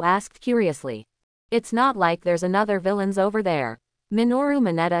Momo asked curiously. "It's not like there's another villains over there." Minoru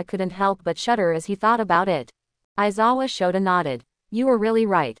Mineta couldn't help but shudder as he thought about it. Aizawa Shota nodded. "You were really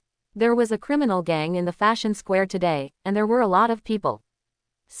right. There was a criminal gang in the Fashion Square today, and there were a lot of people.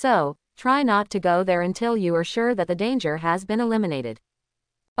 So, try not to go there until you are sure that the danger has been eliminated."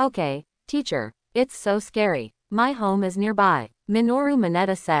 "Okay, teacher. It's so scary. My home is nearby," Minoru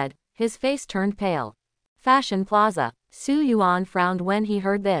Mineta said, his face turned pale. Fashion Plaza. Su Yuan frowned when he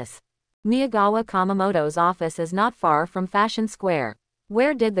heard this. Miyagawa Kamamoto's office is not far from Fashion Square.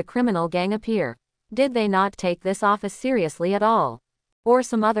 Where did the criminal gang appear? Did they not take this office seriously at all? Or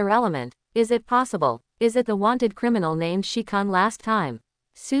some other element? Is it possible? Is it the wanted criminal named Shikun last time?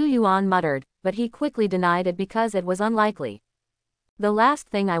 Su Yuan muttered, but he quickly denied it because it was unlikely. The last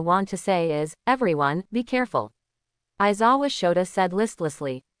thing I want to say is, everyone, be careful. Aizawa Shota said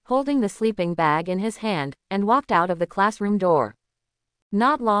listlessly, holding the sleeping bag in his hand, and walked out of the classroom door.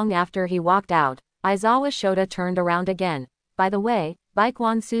 Not long after he walked out, Aizawa Shota turned around again. By the way,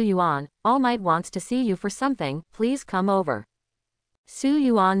 Baekwan Su Yuan, All Might wants to see you for something, please come over. Su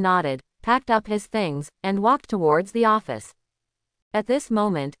Yuan nodded, packed up his things, and walked towards the office. At this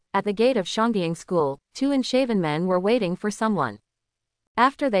moment, at the gate of Shongying School, two unshaven men were waiting for someone.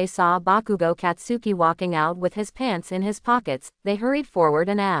 After they saw Bakugo Katsuki walking out with his pants in his pockets, they hurried forward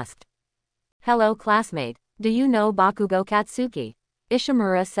and asked. Hello classmate, do you know Bakugo Katsuki?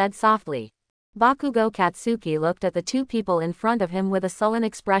 Ishimura said softly. Bakugo Katsuki looked at the two people in front of him with a sullen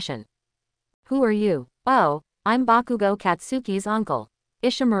expression. Who are you? Oh, I'm Bakugo Katsuki's uncle.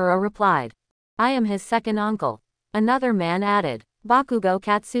 Ishimura replied. I am his second uncle. Another man added. Bakugo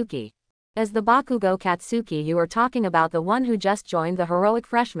Katsuki. Is the Bakugo Katsuki you are talking about the one who just joined the heroic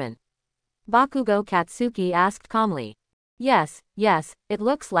freshman? Bakugo Katsuki asked calmly. Yes, it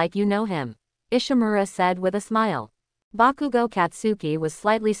looks like you know him. Ishimura said with a smile. Bakugo Katsuki was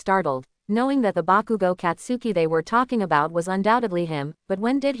slightly startled, knowing that the Bakugo Katsuki they were talking about was undoubtedly him, but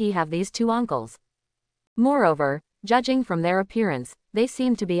when did he have these two uncles? Moreover, judging from their appearance, they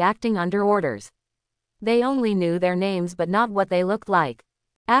seemed to be acting under orders. They only knew their names but not what they looked like.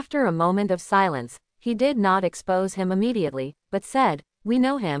 After a moment of silence, he did not expose him immediately, but said, We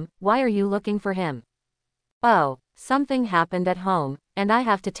know him, why are you looking for him? Oh, something happened at home, and I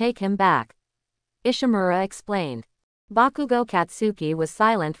have to take him back. Ishimura explained. Bakugo Katsuki was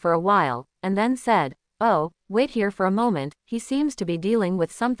silent for a while, and then said, Oh, wait here for a moment, he seems to be dealing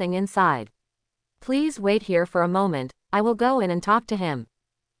with something inside. Please wait here for a moment, I will go in and talk to him.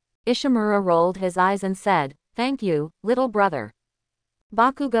 Ishimura rolled his eyes and said, Thank you, little brother.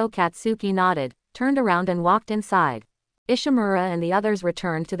 Bakugo Katsuki nodded, turned around and walked inside. Ishimura and the others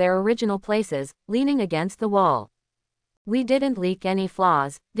returned to their original places, leaning against the wall. We didn't leak any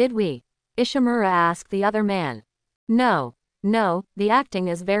flaws, did we? Ishimura asked the other man. No, the acting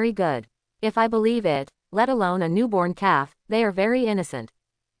is very good. If I believe it, let alone a newborn calf, they are very innocent.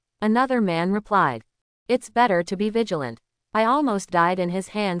 Another man replied. It's better to be vigilant. I almost died in his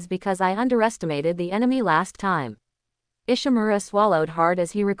hands because I underestimated the enemy last time. Ishimura swallowed hard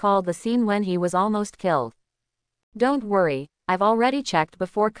as he recalled the scene when he was almost killed. Don't worry, I've already checked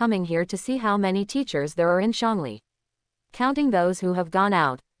before coming here to see how many teachers there are in Shangli. Counting those who have gone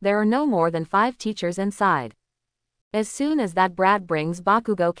out, there are no more than 5 teachers inside. As soon as that brat brings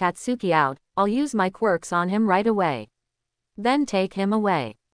Bakugo Katsuki out, I'll use my quirks on him right away. Then take him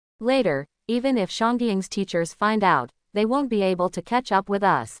away. Later, even if Shongying's teachers find out, they won't be able to catch up with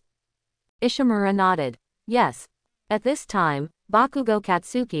us. Ishimura nodded. Yes. At this time, Bakugo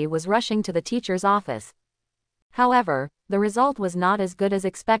Katsuki was rushing to the teacher's office. However, the result was not as good as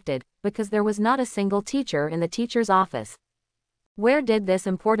expected, because there was not a single teacher in the teacher's office. Where did this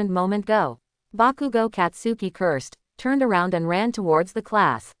important moment go? Bakugo Katsuki cursed, turned around and ran towards the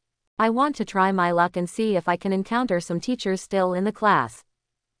class. I want to try my luck and see if I can encounter some teachers still in the class.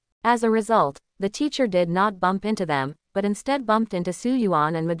 As a result, the teacher did not bump into them, but instead bumped into Su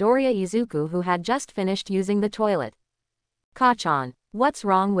Yuan and Midoriya Izuku, who had just finished using the toilet. Kachan, what's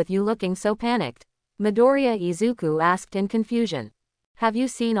wrong with you looking so panicked? Midoriya Izuku asked in confusion. Have you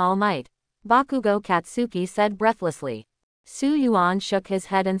seen All Might? Bakugo Katsuki said breathlessly. Su Yuan shook his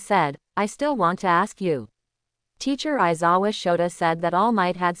head and said, I still want to ask you. Teacher Aizawa Shota said that All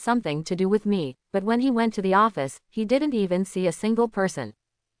Might had something to do with me, but when he went to the office, he didn't even see a single person.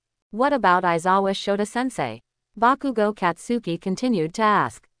 What about Aizawa Shota-sensei? Bakugo Katsuki continued to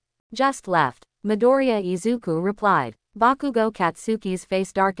ask. Just left. Midoriya Izuku replied. Bakugo Katsuki's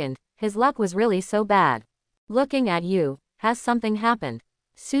face darkened, his luck was really so bad. Looking at you, has something happened?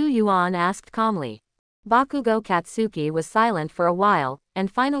 Su Yuan asked calmly. Bakugo Katsuki was silent for a while,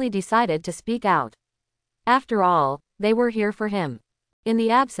 and finally decided to speak out. After all, they were here for him. In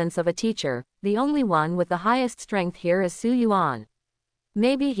the absence of a teacher, the only one with the highest strength here is Su Yuan.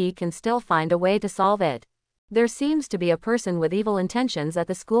 Maybe he can still find a way to solve it. There seems to be a person with evil intentions at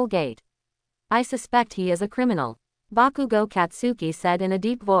the school gate. I suspect he is a criminal. Bakugo Katsuki said in a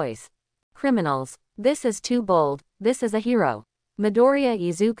deep voice. Criminals. This is too bold, this is a hero. Midoriya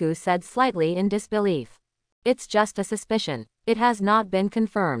Izuku said slightly in disbelief. It's just a suspicion. It has not been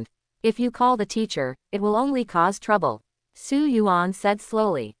confirmed. If you call the teacher, it will only cause trouble. Su Yuan said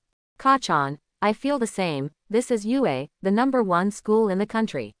slowly. Kachan, I feel the same, this is UA, the #1 school in the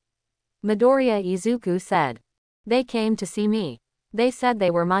country. Midoriya Izuku said. They came to see me. They said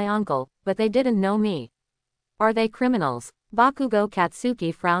they were my uncle, but they didn't know me. Are they criminals? Bakugo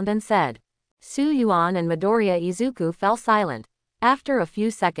Katsuki frowned and said. Su Yuan and Midoriya Izuku fell silent. After a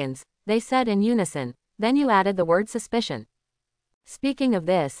few seconds, they said in unison, "Then you added the word suspicion." Speaking of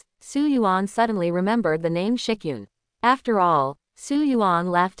this, Su Yuan suddenly remembered the name Shikyun. After all, Su Yuan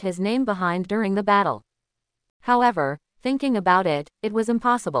left his name behind during the battle. However, thinking about it, it was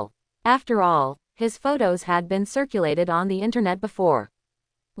impossible. After all, his photos had been circulated on the internet before.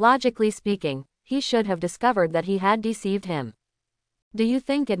 Logically speaking, he should have discovered that he had deceived him. Do you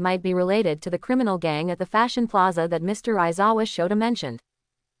think it might be related to the criminal gang at the fashion plaza that Mr. Aizawa Shota mentioned?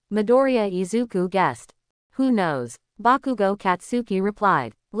 Midoriya Izuku guessed. Who knows? Bakugo Katsuki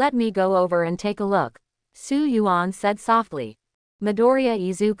replied. Let me go over and take a look. Su Yuan said softly. Midoriya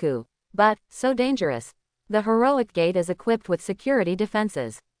Izuku. But, so dangerous. The heroic gate is equipped with security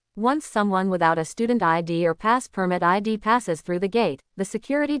defenses. Once someone without a student ID or pass permit ID passes through the gate, the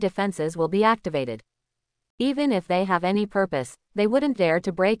security defenses will be activated. Even if they have any purpose, they wouldn't dare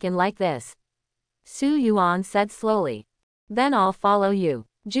to break in like this. Su Yuan said slowly. Then I'll follow you.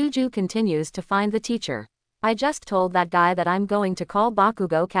 Juju continues to find the teacher. I just told that guy that I'm going to call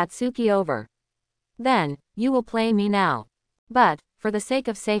Bakugo Katsuki over. Then, you will play me now. But, for the sake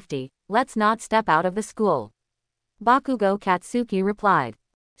of safety, let's not step out of the school. Bakugo Katsuki replied.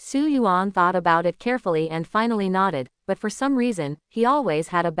 Su Yuan thought about it carefully and finally nodded, but for some reason, he always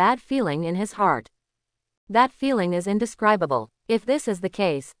had a bad feeling in his heart. That feeling is indescribable. If this is the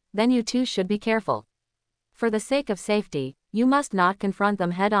case, then you too should be careful. For the sake of safety, you must not confront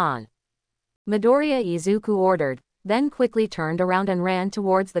them head-on. Midoriya Izuku ordered, then quickly turned around and ran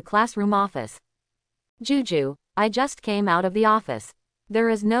towards the classroom office. Juju, I just came out of the office. There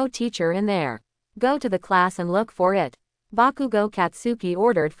is no teacher in there. Go to the class and look for it. Bakugo Katsuki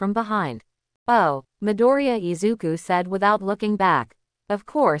ordered from behind. Oh, Midoriya Izuku said without looking back. Of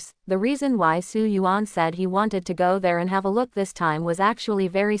course, the reason why Su Yuan said he wanted to go there and have a look this time was actually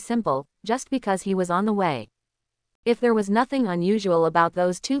very simple, just because he was on the way. If there was nothing unusual about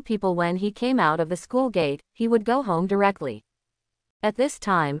those two people when he came out of the school gate, he would go home directly. At this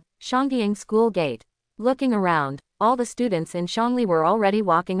time, Shongying school gate. Looking around, all the students in Shongli were already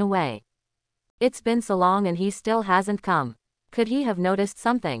walking away. It's been so long and he still hasn't come. Could he have noticed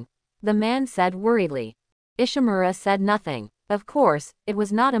something? The man said worriedly. Ishimura said nothing. Of course, it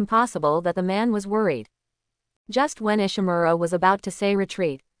was not impossible that the man was worried. Just when Ishimura was about to say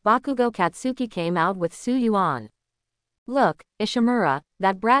retreat, Bakugo Katsuki came out with Su Yuan. Look, Ishimura,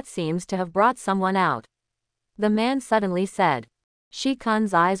 that brat seems to have brought someone out. The man suddenly said.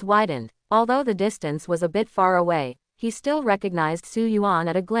 Shikan's eyes widened. Although the distance was a bit far away, he still recognized Su Yuan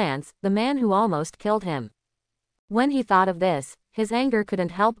at a glance, the man who almost killed him. When he thought of this, his anger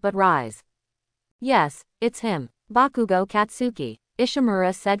couldn't help but rise. Yes, it's him. Bakugo Katsuki,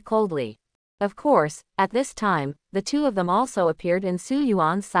 Ishimura said coldly. Of course, at this time, the two of them also appeared in Su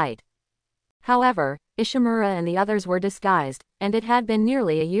Yuan's sight. However, Ishimura and the others were disguised, and it had been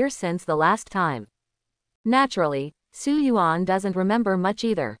nearly a year since the last time. Naturally, Su Yuan doesn't remember much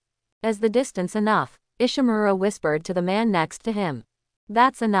either. Is the distance enough? Ishimura whispered to the man next to him.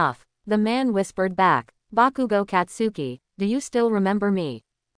 That's enough. The man whispered back. Bakugo Katsuki, do you still remember me?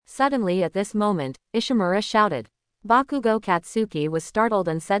 Suddenly at this moment, Ishimura shouted. Bakugo Katsuki was startled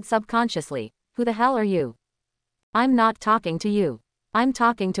and said subconsciously, who the hell are you? I'm not talking to you. I'm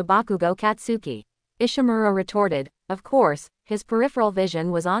talking to Bakugo Katsuki. Ishimura retorted, of course, his peripheral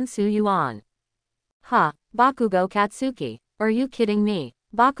vision was on Su Yuan. Huh, Bakugo Katsuki, are you kidding me?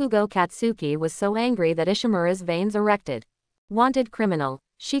 Bakugo Katsuki was so angry that Ishimura's veins erected. Wanted criminal,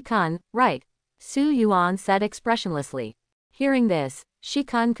 Shikan, right? Su Yuan said expressionlessly. Hearing this,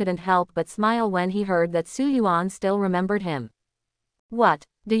 Shikan couldn't help but smile when he heard that Su Yuan still remembered him. What,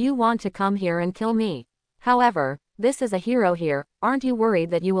 do you want to come here and kill me? However, this is a hero here, aren't you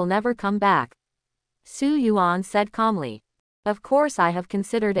worried that you will never come back? Su Yuan said calmly. Of course I have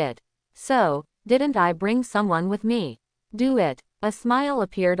considered it. So, didn't I bring someone with me? Do it. A smile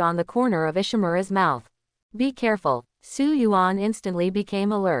appeared on the corner of Ishimura's mouth. Be careful. Su Yuan instantly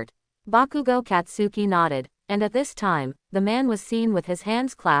became alert. Bakugo Katsuki nodded, and at this time, the man was seen with his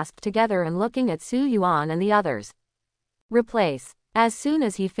hands clasped together and looking at Su Yuan and the others. Replace. As soon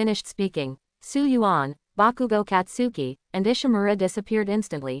as he finished speaking, Su Yuan, Bakugo Katsuki, and Ishimura disappeared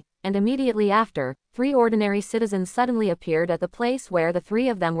instantly, and immediately after, 3 ordinary citizens suddenly appeared at the place where the 3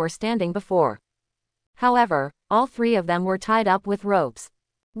 of them were standing before. However, all 3 of them were tied up with ropes.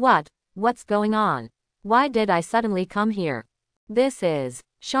 What's going on? Why did I suddenly come here? This is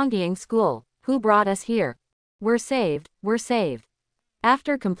Shongying School. Who brought us here? We're saved.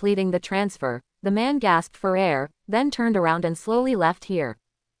 After completing the transfer, the man gasped for air, then turned around and slowly left here.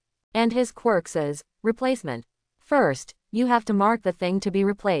 And his quirks is replacement. First, you have to mark the thing to be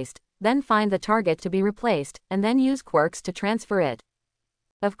replaced, then find the target to be replaced, and then use quirks to transfer it.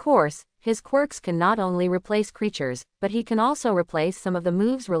 Of course, his quirks can not only replace creatures, but he can also replace some of the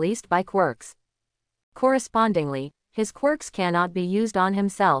moves released by quirks. Correspondingly, his quirks cannot be used on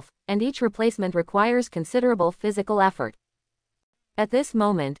himself, and each replacement requires considerable physical effort. At this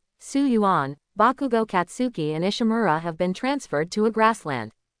moment, Su-Yuan, Bakugo Katsuki and Ishimura have been transferred to a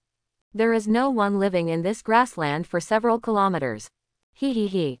grassland. There is no one living in this grassland for several kilometers. He he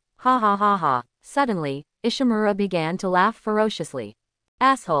he, ha ha ha ha. Suddenly, Ishimura began to laugh ferociously.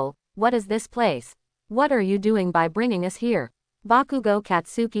 Asshole, what is this place? What are you doing by bringing us here? Bakugo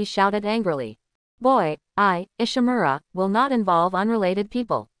Katsuki shouted angrily. Boy, I, Ishimura, will not involve unrelated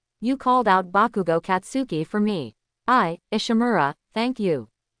people. You called out Bakugo Katsuki for me. I, Ishimura, thank you.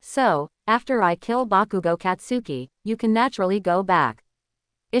 So, after I kill Bakugo Katsuki, you can naturally go back.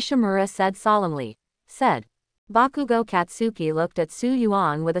 Ishimura said solemnly. Bakugo Katsuki looked at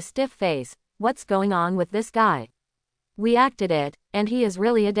Su-Yuan with a stiff face. What's going on with this guy? We acted it, and he is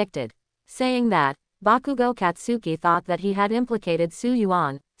really addicted. Saying that, Bakugo Katsuki thought that he had implicated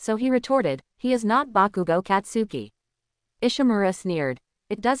Su-Yuan, so he retorted, he is not Bakugo Katsuki. Ishimura sneered.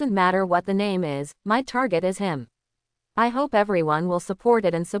 It doesn't matter what the name is, my target is him. I hope everyone will support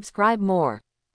it and subscribe more.